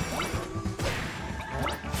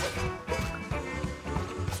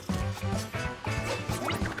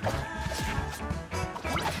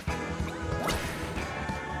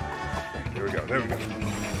 There we go.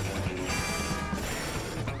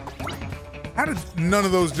 How did none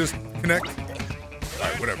of those just connect? All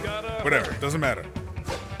right, whatever. Doesn't matter.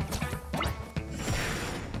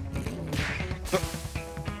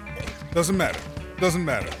 Doesn't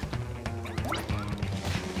matter.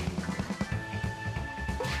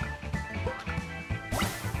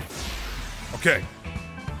 Okay.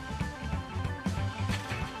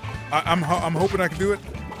 I'm hoping I can do it.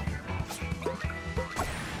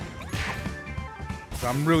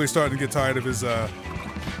 I'm really starting to get tired of his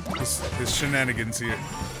shenanigans here.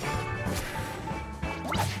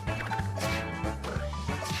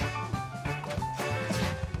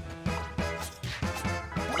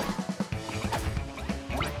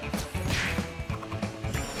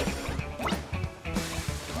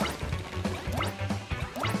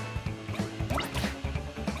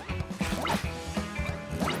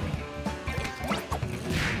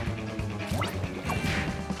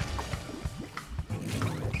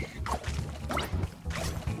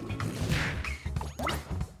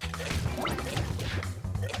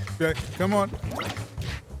 Okay, come on.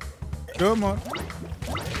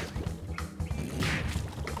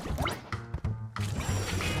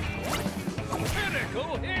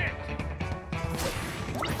 Critical hit.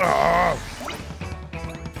 Ah!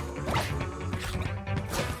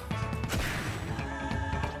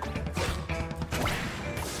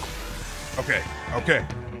 Okay.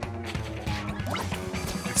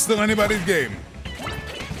 It's still anybody's game.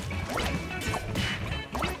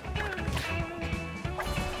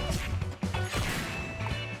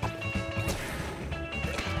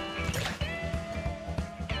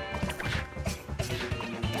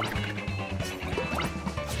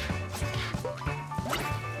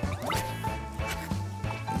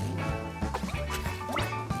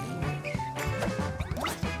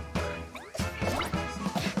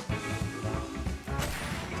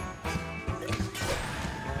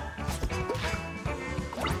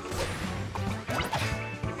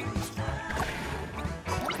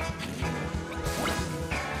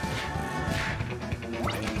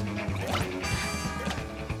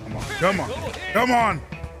 Come on.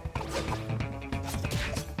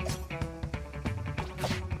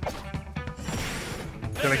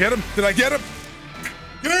 Did I get him?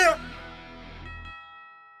 Yeah!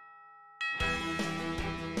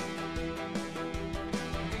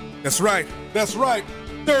 That's right.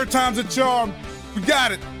 3rd time's a charm. We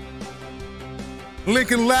got it.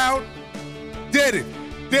 Lincoln Loud, did it.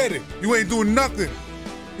 You ain't doing nothing.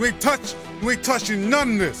 You ain't touching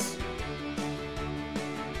none of this.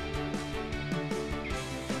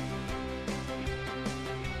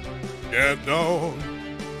 Cat dog.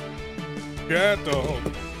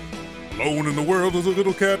 Alone in the world is a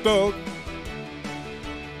little cat dog.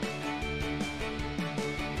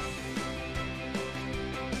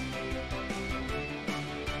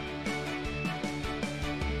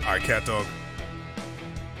 All right, cat dog.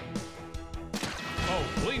 Oh,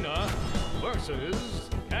 Lena versus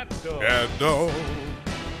Cat Dog.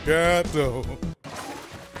 Cat dog.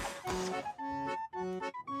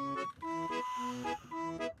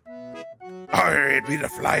 I be the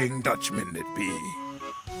Flying Dutchman it be.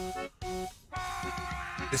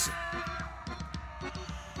 Listen.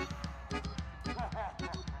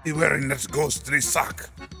 He wearing that ghostly sock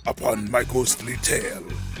upon my ghostly tail.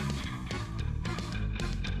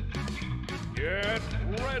 Get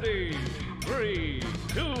ready. 3,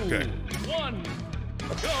 2, Okay. 1,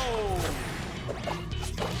 go.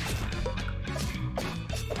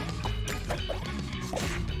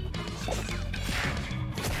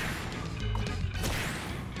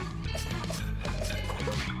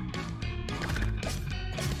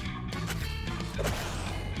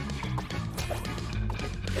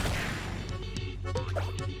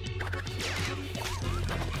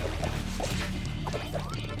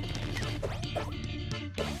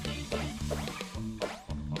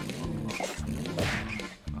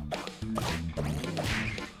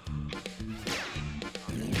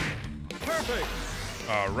 6.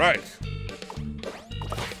 All right.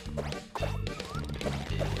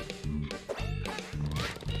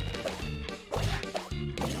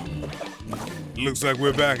 Looks like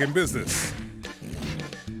we're back in business.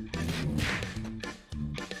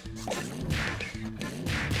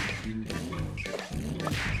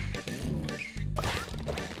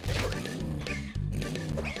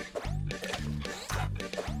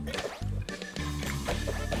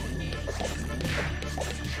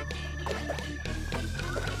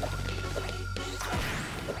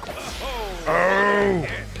 Oh!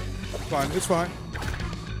 Fine, it's fine.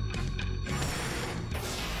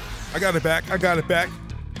 I got it back. I got it back.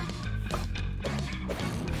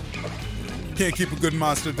 Can't keep a good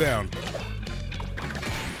monster down.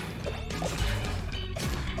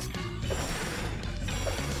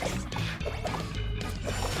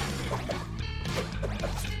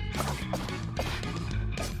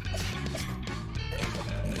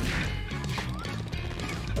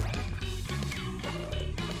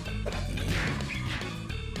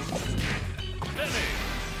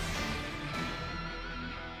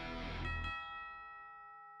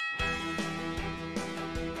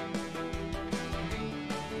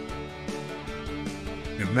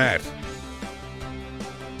 And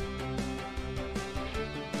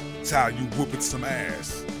that's how you whooping some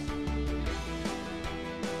ass.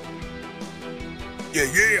 Yeah,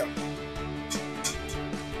 yeah.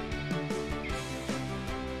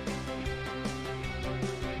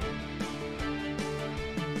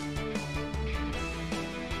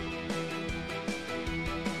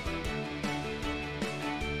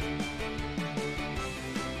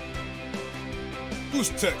 Who's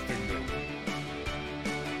texting me?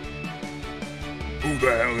 Who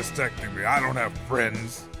the hell is texting me? I don't have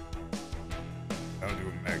friends. I don't do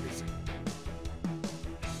a magazine.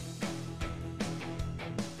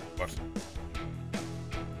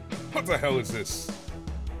 What the hell is this?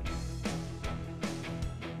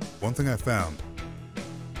 One thing I found,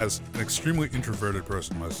 as an extremely introverted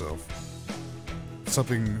person myself,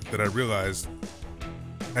 something that I realized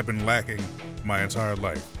I've been lacking my entire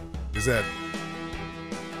life, is that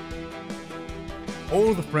all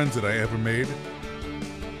of the friends that I ever made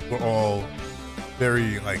were all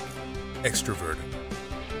very, like, extroverted.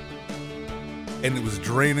 And it was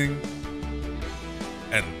draining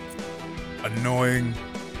and annoying,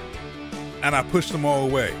 and I pushed them all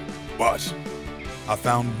away. But I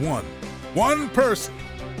found one person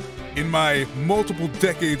in my multiple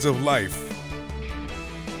decades of life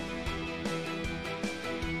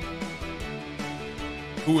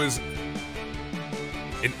who is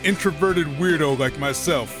an introverted weirdo like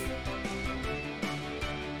myself.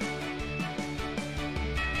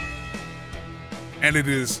 And it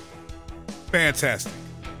is fantastic.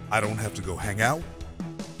 I don't have to go hang out.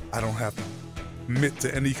 I don't have to commit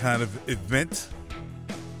to any kind of event.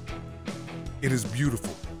 It is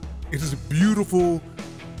beautiful. It is a beautiful,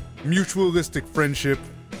 mutualistic friendship.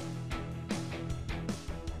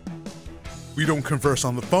 We don't converse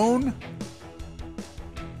on the phone.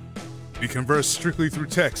 We converse strictly through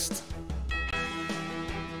text.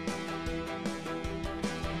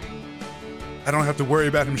 I don't have to worry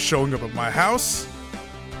about him showing up at my house.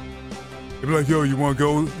 He'll be like, yo, you wanna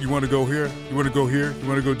go? You wanna go here? You wanna go here? You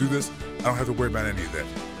wanna go do this? I don't have to worry about any of that.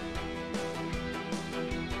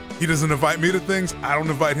 He doesn't invite me to things, I don't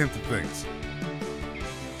invite him to things.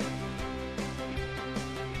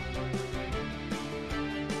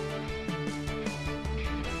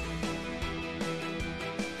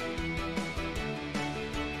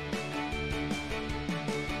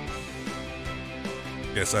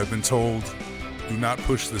 Yes, I've been told, do not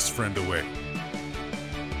push this friend away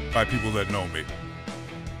by people that know me.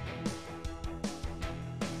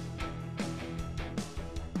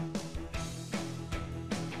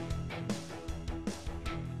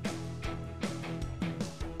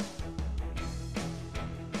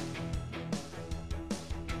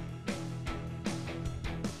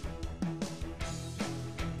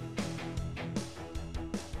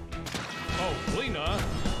 Oblina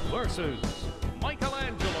versus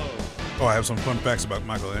Michelangelo. Oh, I have some fun facts about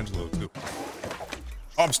Michelangelo, too.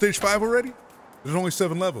 Oh, I'm stage 5 already? There's only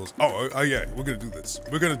 7 levels. Oh, yeah, we're gonna do this.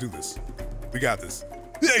 We're gonna do this. We got this.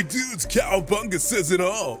 Hey, dudes, Cowabunga says it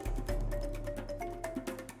all.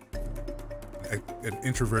 An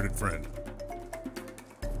introverted friend.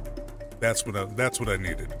 That's what I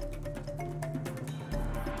needed.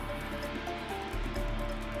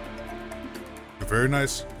 A very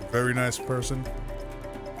nice person.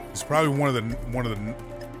 He's probably one of the.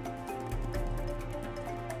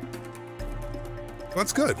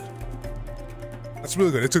 That's good. That's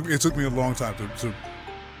really good. It took me a long time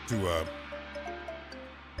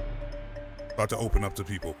about to open up to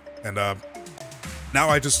people. And now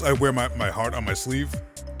I wear my heart on my sleeve,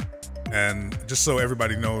 and just so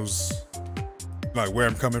everybody knows like where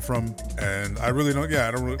I'm coming from. And I really don't. Yeah,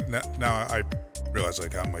 I don't really. Now I realize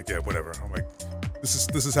like I'm like, yeah, whatever. I'm like, this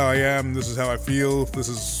is how I am. This is how I feel. This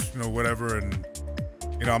is, you know, whatever. And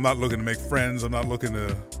you know, I'm not looking to make friends. I'm not looking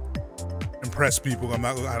to impress people. I'm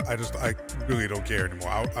not. I really don't care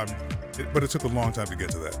anymore. But it took a long time to get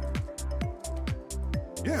to that.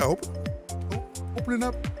 Yeah, opening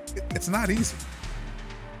up, it's not easy.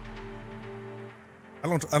 I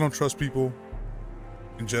don't trust people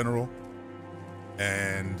in general,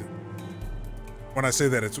 and when I say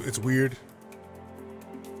that, it's weird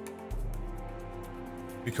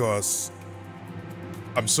because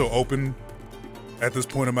I'm so open at this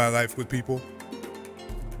point in my life with people,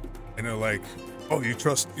 and they're like, "Oh, you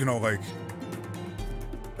trust?" You know, like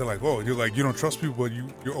they're like, "Oh, you're like you don't trust people, but you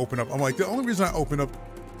open up." I'm like, the only reason I open up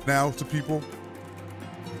now to people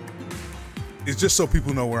is just so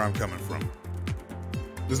people know where I'm coming from.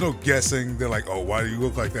 There's no guessing. They're like, oh, why do you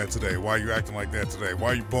look like that today? Why are you acting like that today?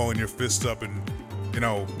 Why are you balling your fists up and, you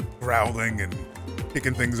know, growling and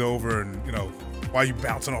kicking things over, and, you know, why are you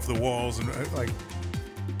bouncing off the walls? And like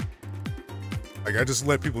I just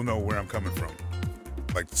let people know where I'm coming from,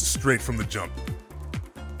 like straight from the jump.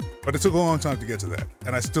 But it took a long time to get to that,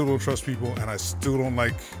 and I still don't trust people, and I still don't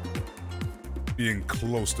like being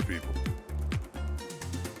close to people.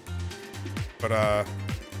 But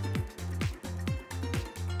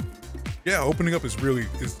yeah, opening up is really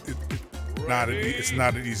not an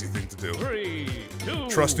easy thing to do. 3, 2,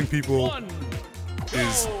 Trusting people 1,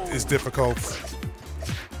 is difficult.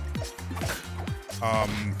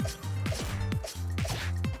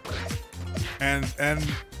 And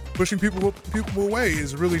pushing people away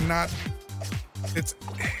is really not. It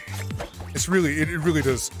really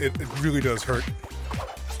does hurt.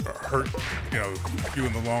 You know, you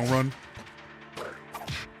in the long run.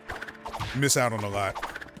 You miss out on a lot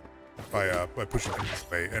by pushing people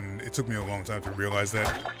away, and it took me a long time to realize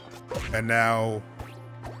that. And now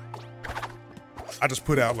I just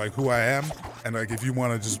put out like who I am, and like if you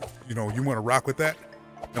want to just, you know, you want to rock with that,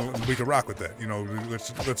 then we can rock with that. You know,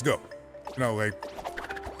 let's go. You know, like.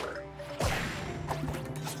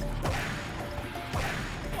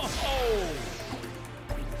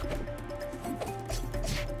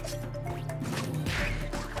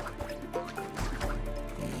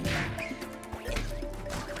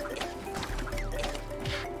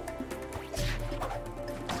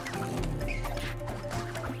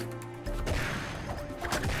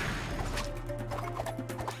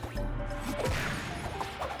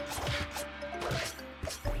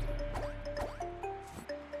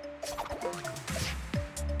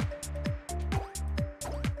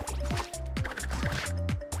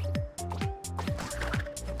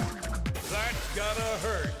 Gotta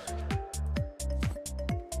hurt.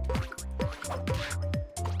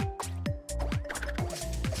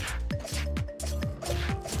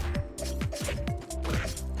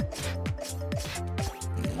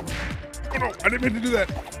 Oh no, I didn't mean to do that.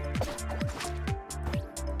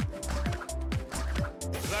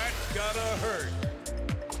 That gotta hurt.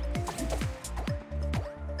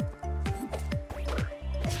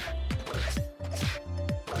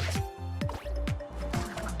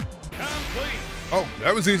 Oh,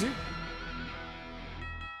 that was easy.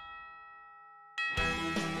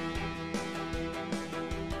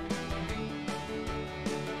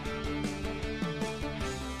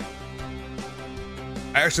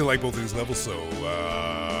 I actually like both of these levels, so,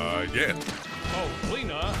 yeah. Oh,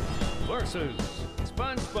 Lena versus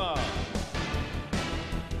SpongeBob.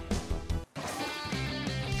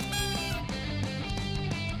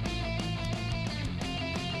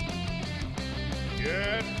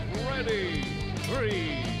 Get ready.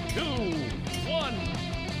 3, 2, 1,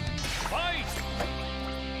 fight!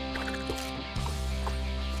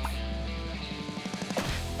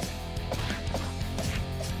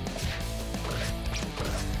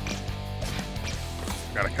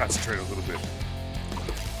 Gotta concentrate a little bit.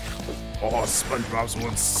 Oh, SpongeBob's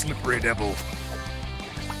one slippery devil.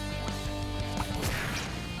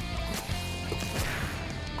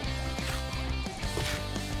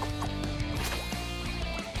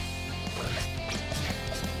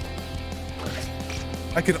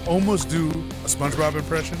 I can almost do a SpongeBob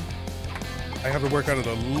impression. I have to work on it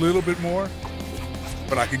a little bit more,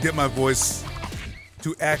 but I can get my voice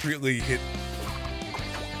to accurately hit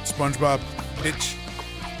SpongeBob pitch.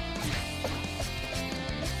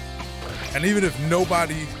 And even if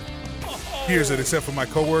nobody hears it except for my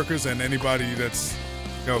coworkers and anybody that's,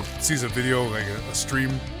 you know, sees a video, like a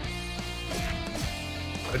stream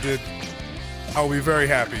I did, I'll be very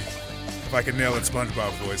happy if I can nail that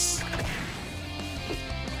SpongeBob voice.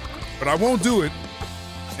 But I won't do it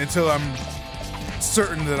until I'm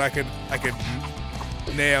certain that I could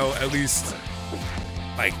nail at least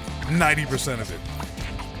like 90% of it.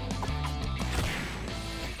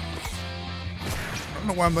 I don't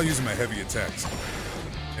know why I'm not using my heavy attacks.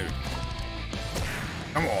 There we go.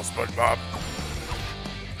 Come on, SpongeBob.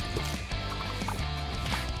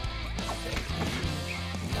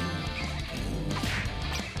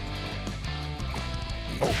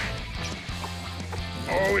 Oh.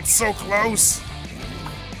 Oh, it's so close.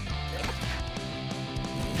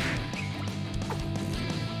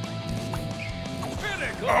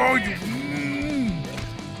 Oh, you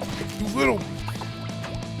little.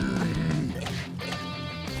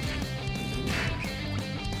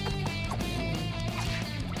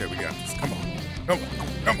 Okay, we got this. Come on. Come on.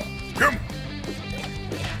 Come on. Come on.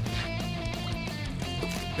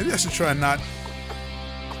 Maybe I should try not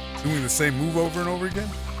doing the same move over and over again.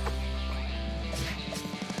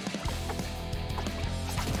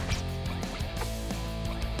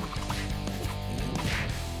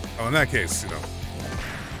 Oh, in that case, you know.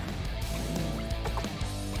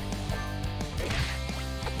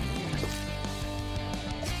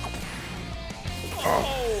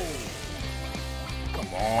 Oh.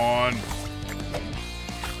 Come on.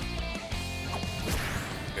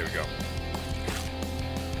 There we go.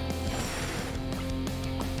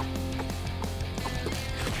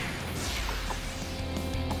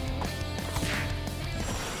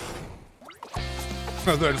 I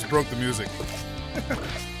thought I just broke the music.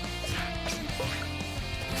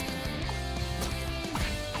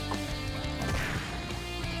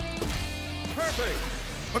 Perfect.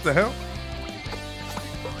 What the hell?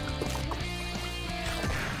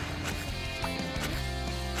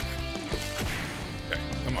 Okay,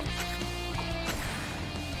 come on.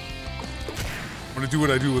 I'm gonna do what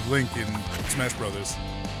I do with Link in Smash Brothers.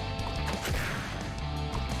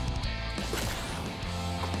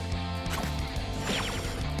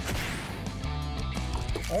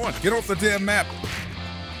 Come on, get off the damn map.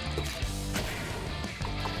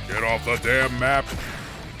 Get off the damn map.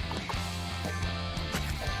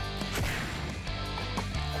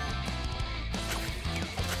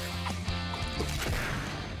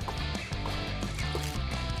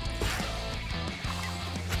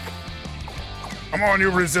 Come on, you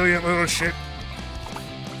resilient little shit.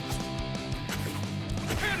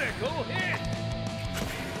 Critical hit.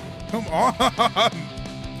 Come on.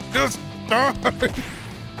 Just die.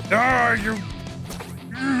 Die, you.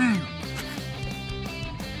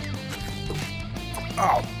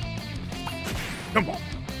 Oh. Come on.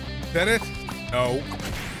 Is that it? No.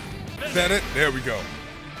 Is that it? There we go.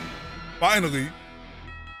 Finally.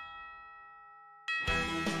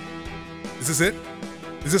 Is this it?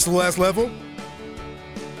 Is this the last level?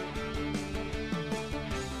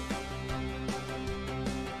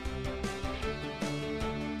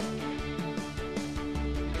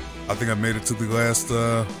 I think I made it to the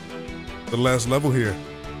last level here.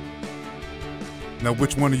 Now,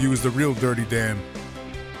 which one of you is the real Dirty Dan?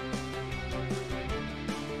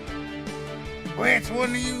 Which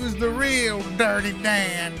one of you is the real Dirty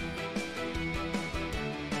Dan?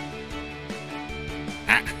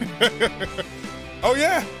 Oh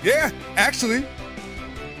yeah, yeah. Actually,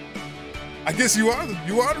 I guess you are the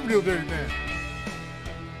real Dirty Dan.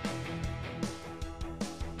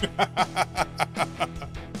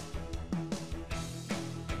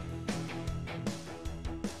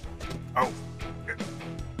 Oh.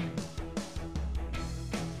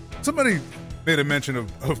 Somebody made a mention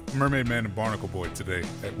of Mermaid Man and Barnacle Boy today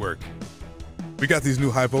at work. We got these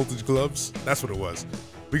new high voltage gloves. That's what it was.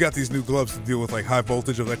 We got these new gloves to deal with like high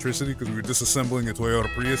voltage electricity because we were disassembling a Toyota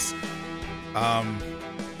Prius. I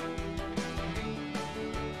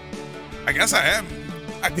guess I am.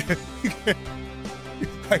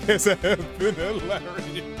 I guess I have been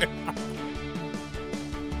hilarious.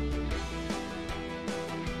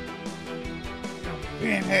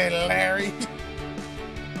 Pinhead Larry.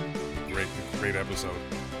 Great episode.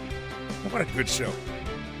 What a good show.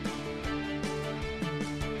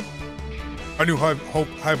 Our new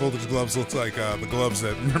high voltage gloves look like the gloves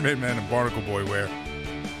that Mermaid Man and Barnacle Boy wear.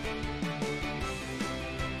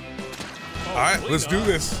 All right, let's do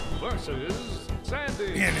this. Versus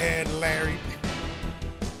Sandy. Pinhead Larry.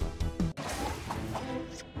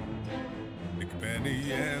 Pick a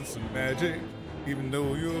penny and some magic, even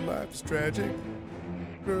though your life is tragic.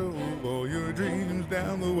 Throw all your dreams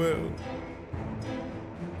down the well.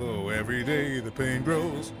 Oh, every day the pain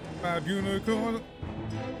grows. 5 unicorns.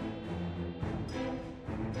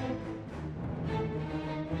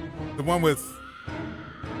 The one with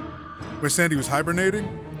where Sandy was hibernating,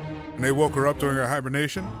 And they woke her up during her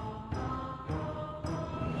hibernation.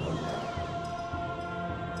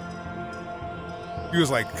 He was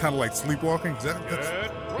like kind of like sleepwalking. That's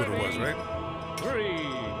what it was, right? 3,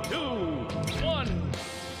 2, 1.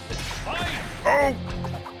 Fight! Oh!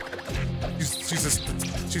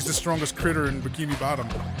 She's the strongest critter in Bikini Bottom.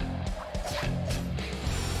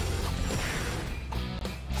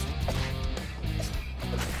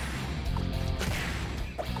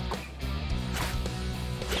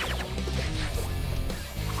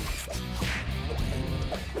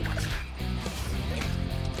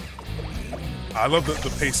 I love the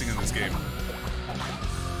pacing in this game.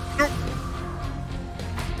 Nope.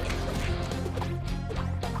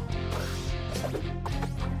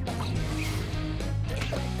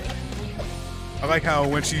 I like how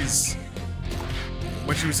when she was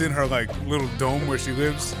in her like little dome where she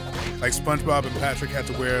lives, like SpongeBob and Patrick had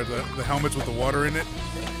to wear the helmets with the water in it.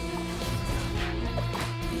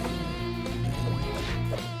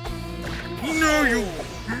 No, you.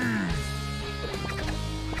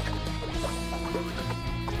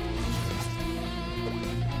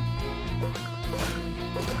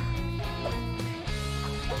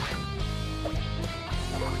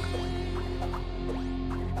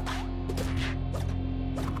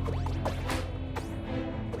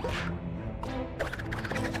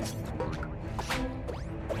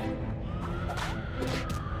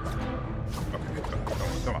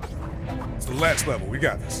 Last level. We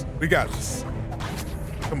got this. We got this.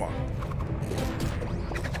 Come on.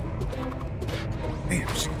 Damn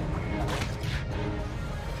shit.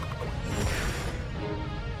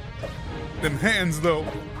 Them hands, though.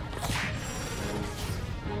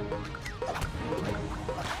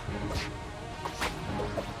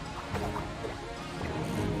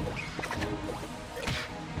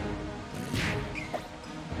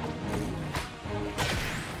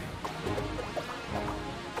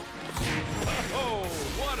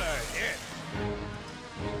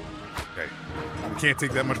 Can't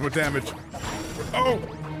take that much more damage. Oh!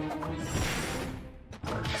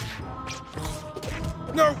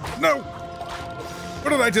 No! No!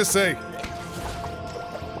 What did I just say?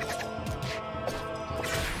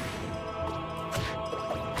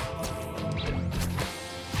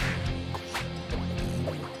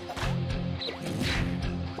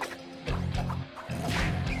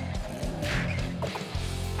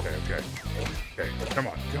 Okay, come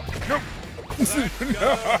on. Go.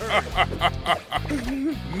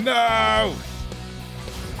 No!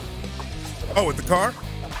 Oh, with the car?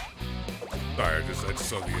 Sorry, I just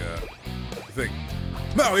saw the thing.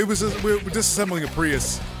 No, it was we're disassembling a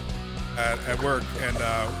Prius at work, and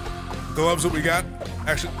gloves that we got,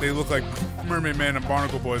 actually, they look like Mermaid Man and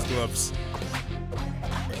Barnacle Boys gloves.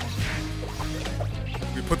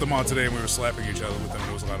 We put them on today, and we were slapping each other with them.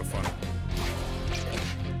 It was a lot of fun.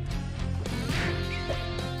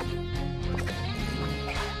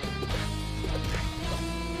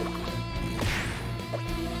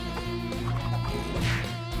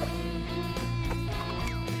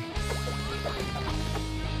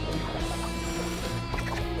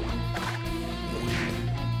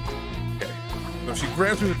 If she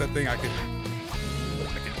grabs me with that thing, I can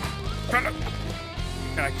can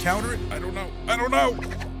I counter it? I don't know.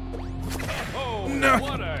 Oh, no.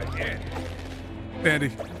 What a hit.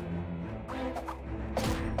 Bandy.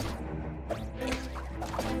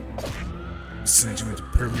 Send you into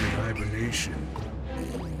permanent hibernation.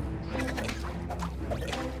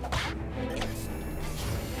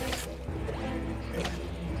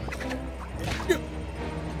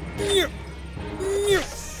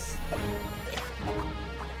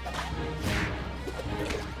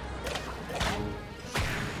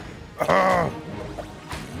 Oh,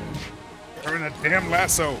 they're in a damn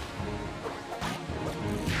lasso.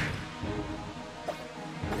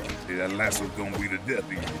 See, that lasso's gonna be the death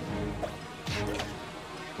of you.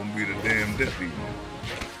 Gonna be the damn death of you.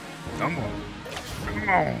 Come on. Come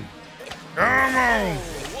on. Come on.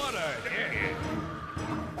 What a hit.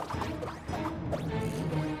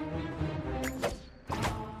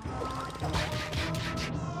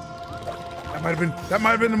 That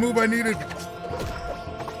might have been the move I needed.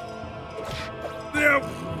 No.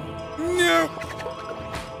 No.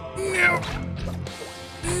 No.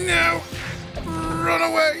 No. Run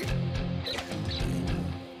away.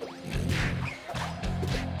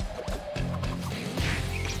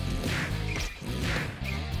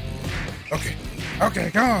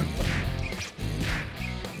 Okay, come on.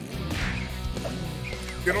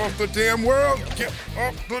 Get off the damn world. Get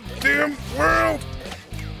off the damn world.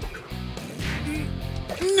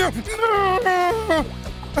 No. No.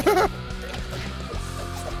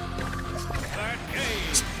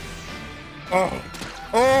 Oh,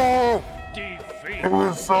 Oh! Defeat. It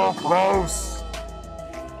was so close.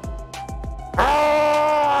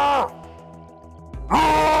 Ah!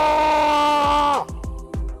 Ah!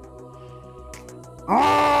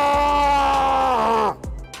 Ah!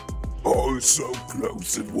 Oh, so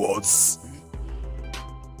close it was.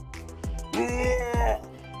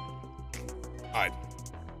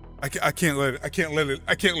 I can't let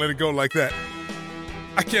it go like that.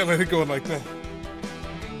 I can't let it go like that.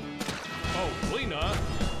 Oh, Lena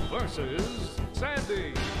versus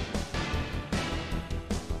Sandy.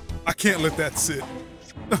 I can't let that sit.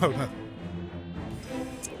 No.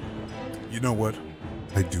 You know what?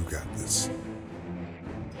 I do got this.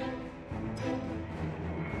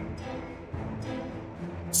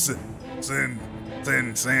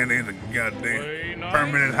 Send Sandy into goddamn Play nice.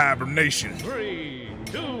 permanent hibernation. 3,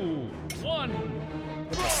 2, 1.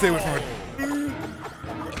 Stay away from it.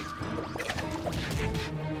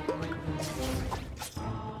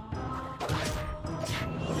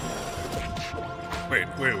 Wait.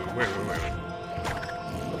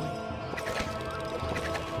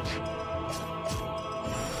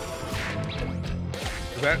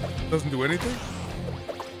 That doesn't do anything?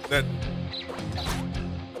 That...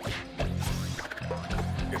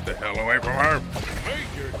 Get the hell away from her.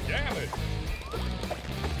 Major damage.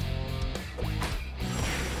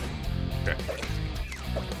 Okay.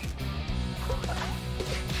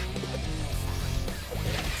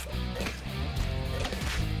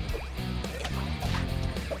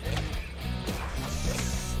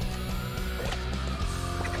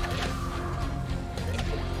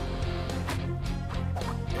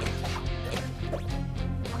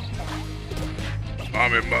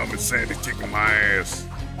 Mom and Sandy kicking my ass.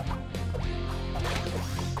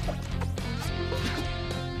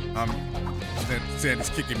 Sandy's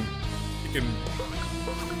kicking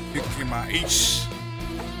my H.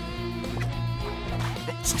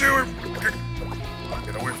 Stewart!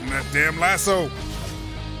 Get away from that damn lasso.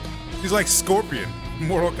 He's like Scorpion in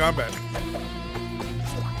Mortal Kombat.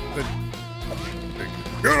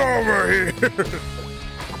 Get over here!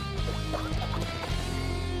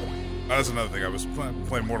 That's another thing. I was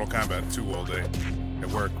playing Mortal Kombat 2 all day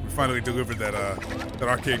at work. We finally delivered that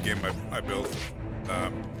arcade game I built.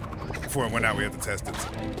 Before it went out, we had to test it.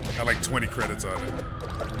 I had like 20 credits on it.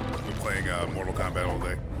 We're playing Mortal Kombat all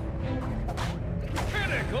day.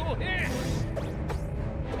 Critical hit.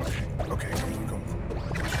 Okay, come on.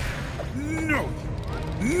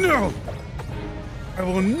 No! I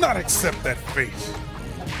will not accept that fate.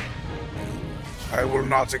 I will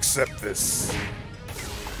not accept this.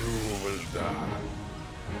 You will die.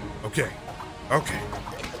 Okay.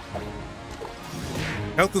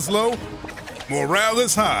 Health is low, morale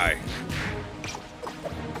is high.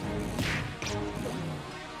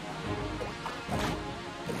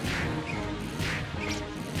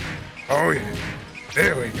 Oh yeah.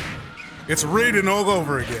 There we go. It's raiding all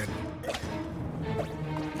over again.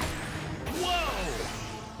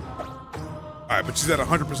 Whoa. Alright, but she's at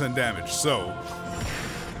 100% damage, so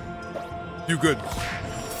few good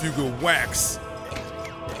whacks.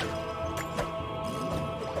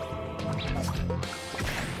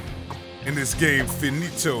 In this game,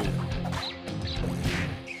 finito.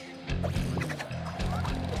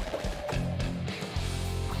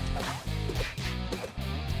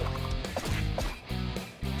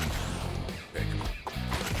 Okay, come on.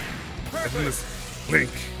 Link.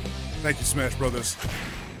 Thank you, Smash Brothers.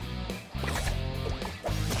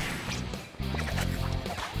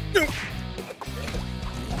 No.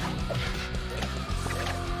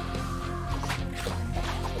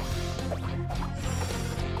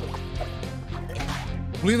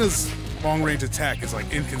 Lena's long-range attack is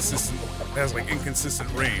like inconsistent. Has like inconsistent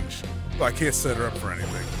range, so I can't set her up for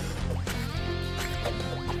anything.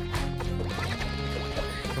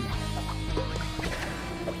 Come on.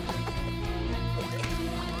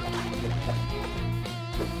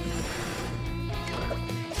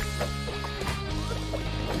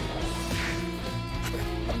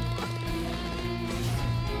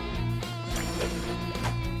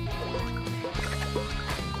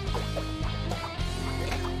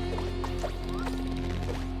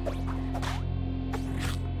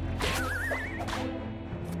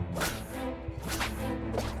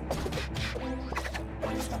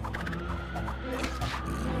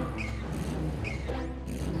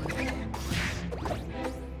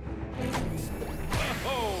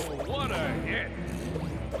 Oh, what a hit.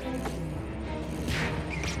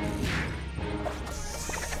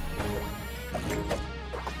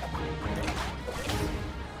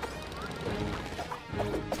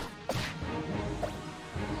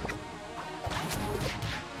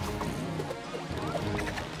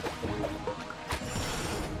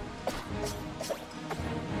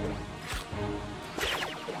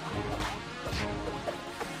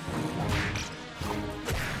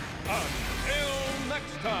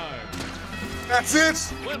 That's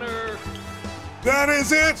it. Winner. That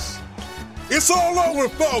is it. It's all over,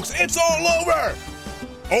 folks. It's all over.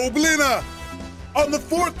 Oblina, on the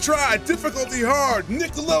 4th try, difficulty hard,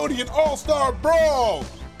 Nickelodeon All-Star Brawl.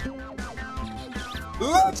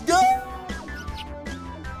 Let's go.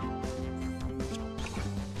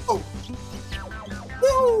 Oh.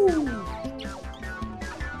 Woo.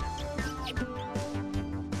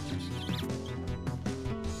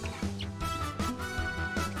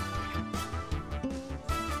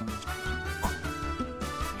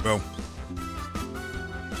 Well,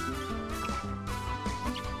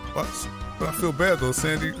 but I feel bad though.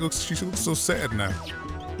 Sandy she looks so sad now.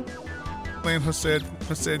 Playing her sad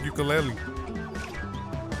ukulele.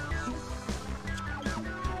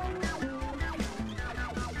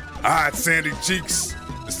 All right, Sandy Cheeks,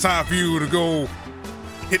 it's time for you to go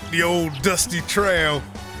hit the old dusty trail.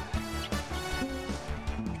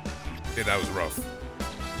 Yeah, that was rough.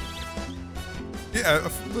 Yeah,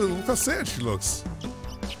 look how sad she looks.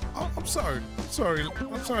 Oh, I'm sorry,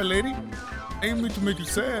 lady. I didn't mean to make you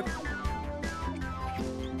sad.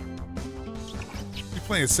 You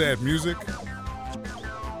playing sad music?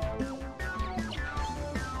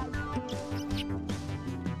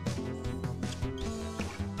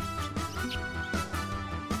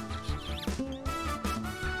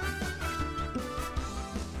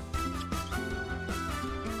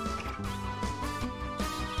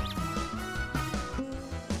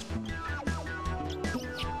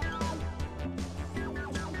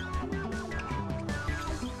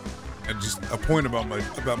 And just a point about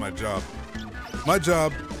my job. My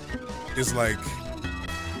job is like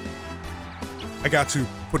I got to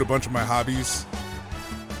put a bunch of my hobbies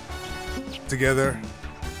together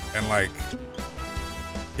and like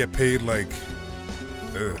get paid like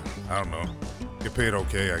I don't know, get paid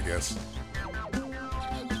okay, I guess.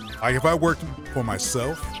 Like if I worked for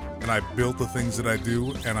myself and I built the things that I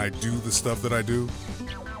do and I do the stuff that I do,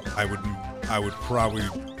 I would probably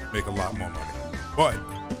make a lot more money. But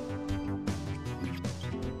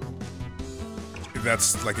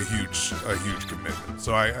that's like a huge commitment.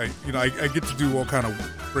 So I get to do all kind of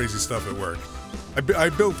crazy stuff at work. I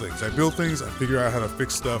build things. I figure out how to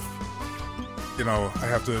fix stuff. You know, I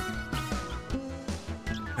have to.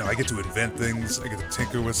 You know, I get to invent things. I get to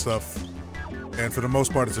tinker with stuff. And for the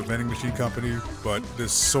most part, it's a vending machine company. But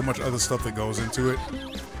there's so much other stuff that goes into it.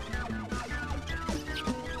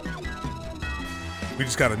 We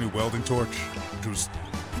just got a new welding torch, which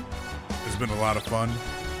has been a lot of fun.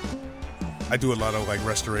 I do a lot of like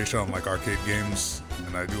restoration on like arcade games,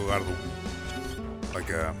 and I do a lot of the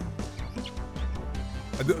like I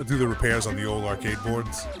do the repairs on the old arcade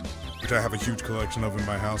boards, which I have a huge collection of in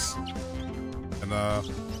my house. And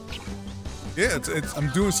yeah, I'm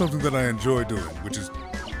doing something that I enjoy doing, which is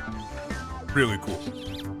really cool.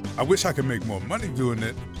 I wish I could make more money doing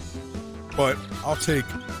it, but I'll take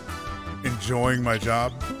enjoying my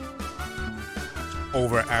job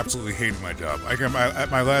over absolutely hating my job. At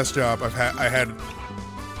my last job, I had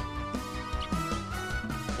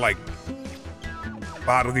like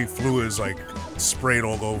bodily fluids like sprayed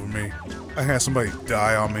all over me. I had somebody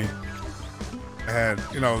die on me. I had,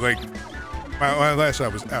 you know, like my last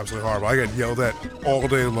job was absolutely horrible. I got yelled at all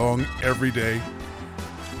day long, every day.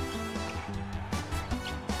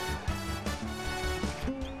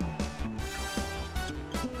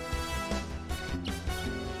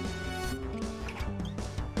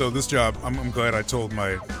 So this job, I'm glad I told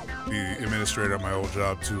the administrator at my old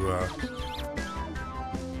job to,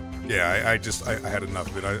 yeah, I had enough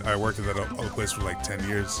of it. I worked at that other place for like 10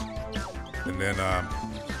 years, and then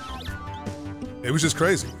it was just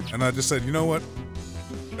crazy. And I just said, you know what?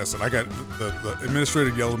 That's it. I got the administrator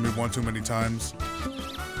yelled at me one too many times,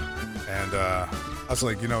 and I was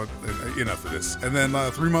like, you know, enough of this. And then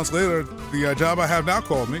 3 months later, the job I have now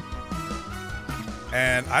called me.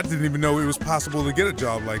 And I didn't even know it was possible to get a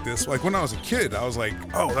job like this. Like when I was a kid, I was like,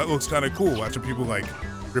 oh, that looks kind of cool. Watching people like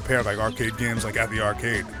repair like arcade games like at the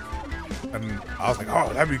arcade. And I was like,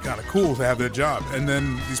 oh, that'd be kind of cool to have that job. And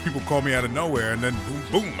then these people called me out of nowhere, and then boom,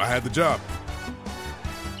 boom, I had the job.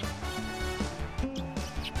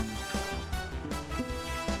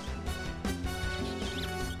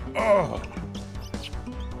 Oh.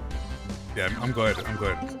 Yeah, I'm glad.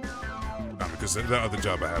 Because that other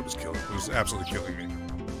job I had was killing. It was absolutely killing me.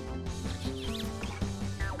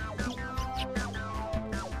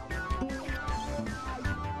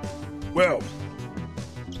 Well,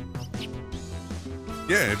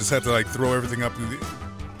 yeah, I just had to like throw everything up,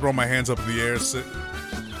 throw my hands up in the air,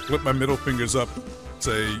 flip my middle fingers up,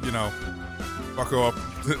 say, you know, fuck off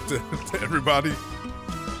to everybody,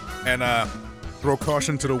 and throw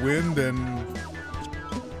caution to the wind, and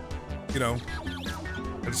you know,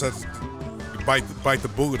 I just had to bite the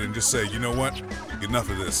bullet and just say, you know what, enough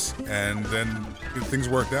of this, and then things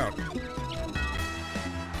worked out.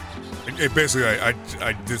 Basically,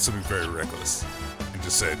 I did something very reckless and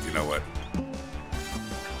just said, you know what,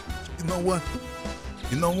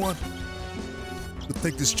 you'll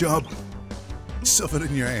take this job, shove it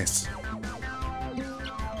in your ass.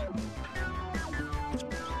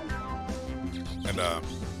 And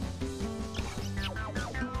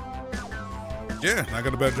yeah, I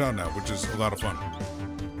got a better job now, which is a lot of fun.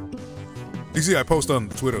 You see, I post on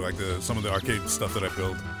Twitter like some of the arcade stuff that I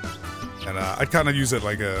build, and I kind of use it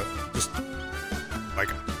like just like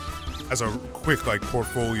as a quick like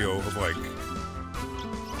portfolio of like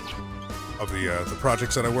the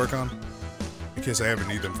projects that I work on, in case I ever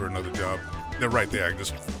need them for another job. They're right there. I can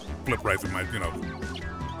just flip right through my, you know,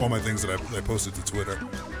 all my things that I posted to Twitter.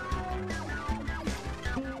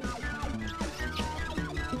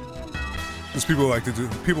 Because people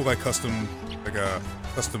like custom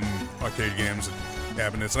arcade games and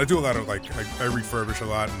cabinets. And I do a lot of like I refurbish a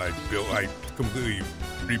lot, and I completely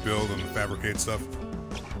rebuild and fabricate stuff.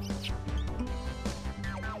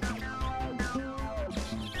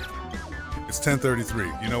 It's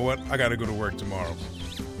 10:33. You know what? I gotta go to work tomorrow.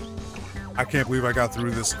 I can't believe I got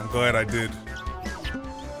through this. I'm glad I did.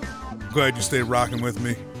 I'm glad you stayed rocking with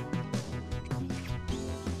me.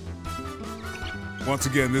 Once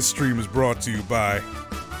again, this stream is brought to you by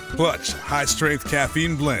Clutch High Strength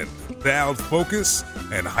Caffeine Blend, Valve Focus,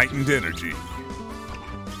 and Heightened Energy.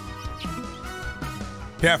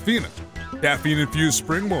 Caffeine infused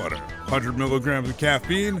spring water, 100 milligrams of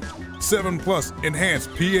caffeine, 7+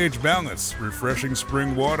 enhanced pH balance, refreshing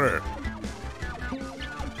spring water.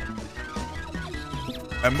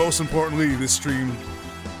 And most importantly, this stream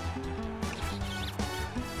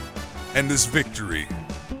and this victory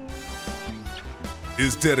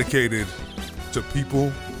is dedicated to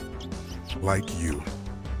people like you.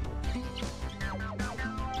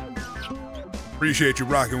 Appreciate you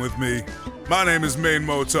rocking with me. My name is Main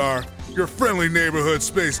Motar, your friendly neighborhood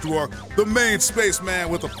space dwarf, the main spaceman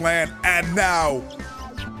with a plan, and now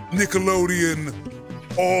Nickelodeon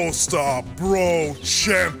All-Star Brawl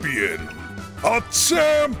Champion. A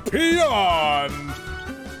champion!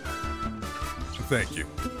 Thank you.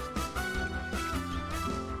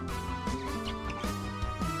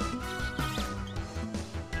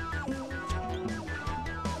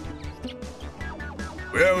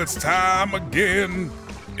 Well, it's time again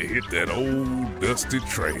to hit that old dusty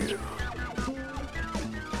trail.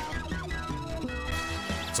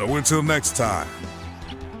 So until next time,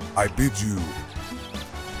 I bid you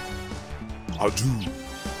adieu.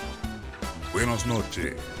 Buenos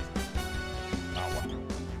noches.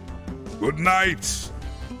 Good night.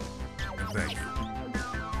 And thank you.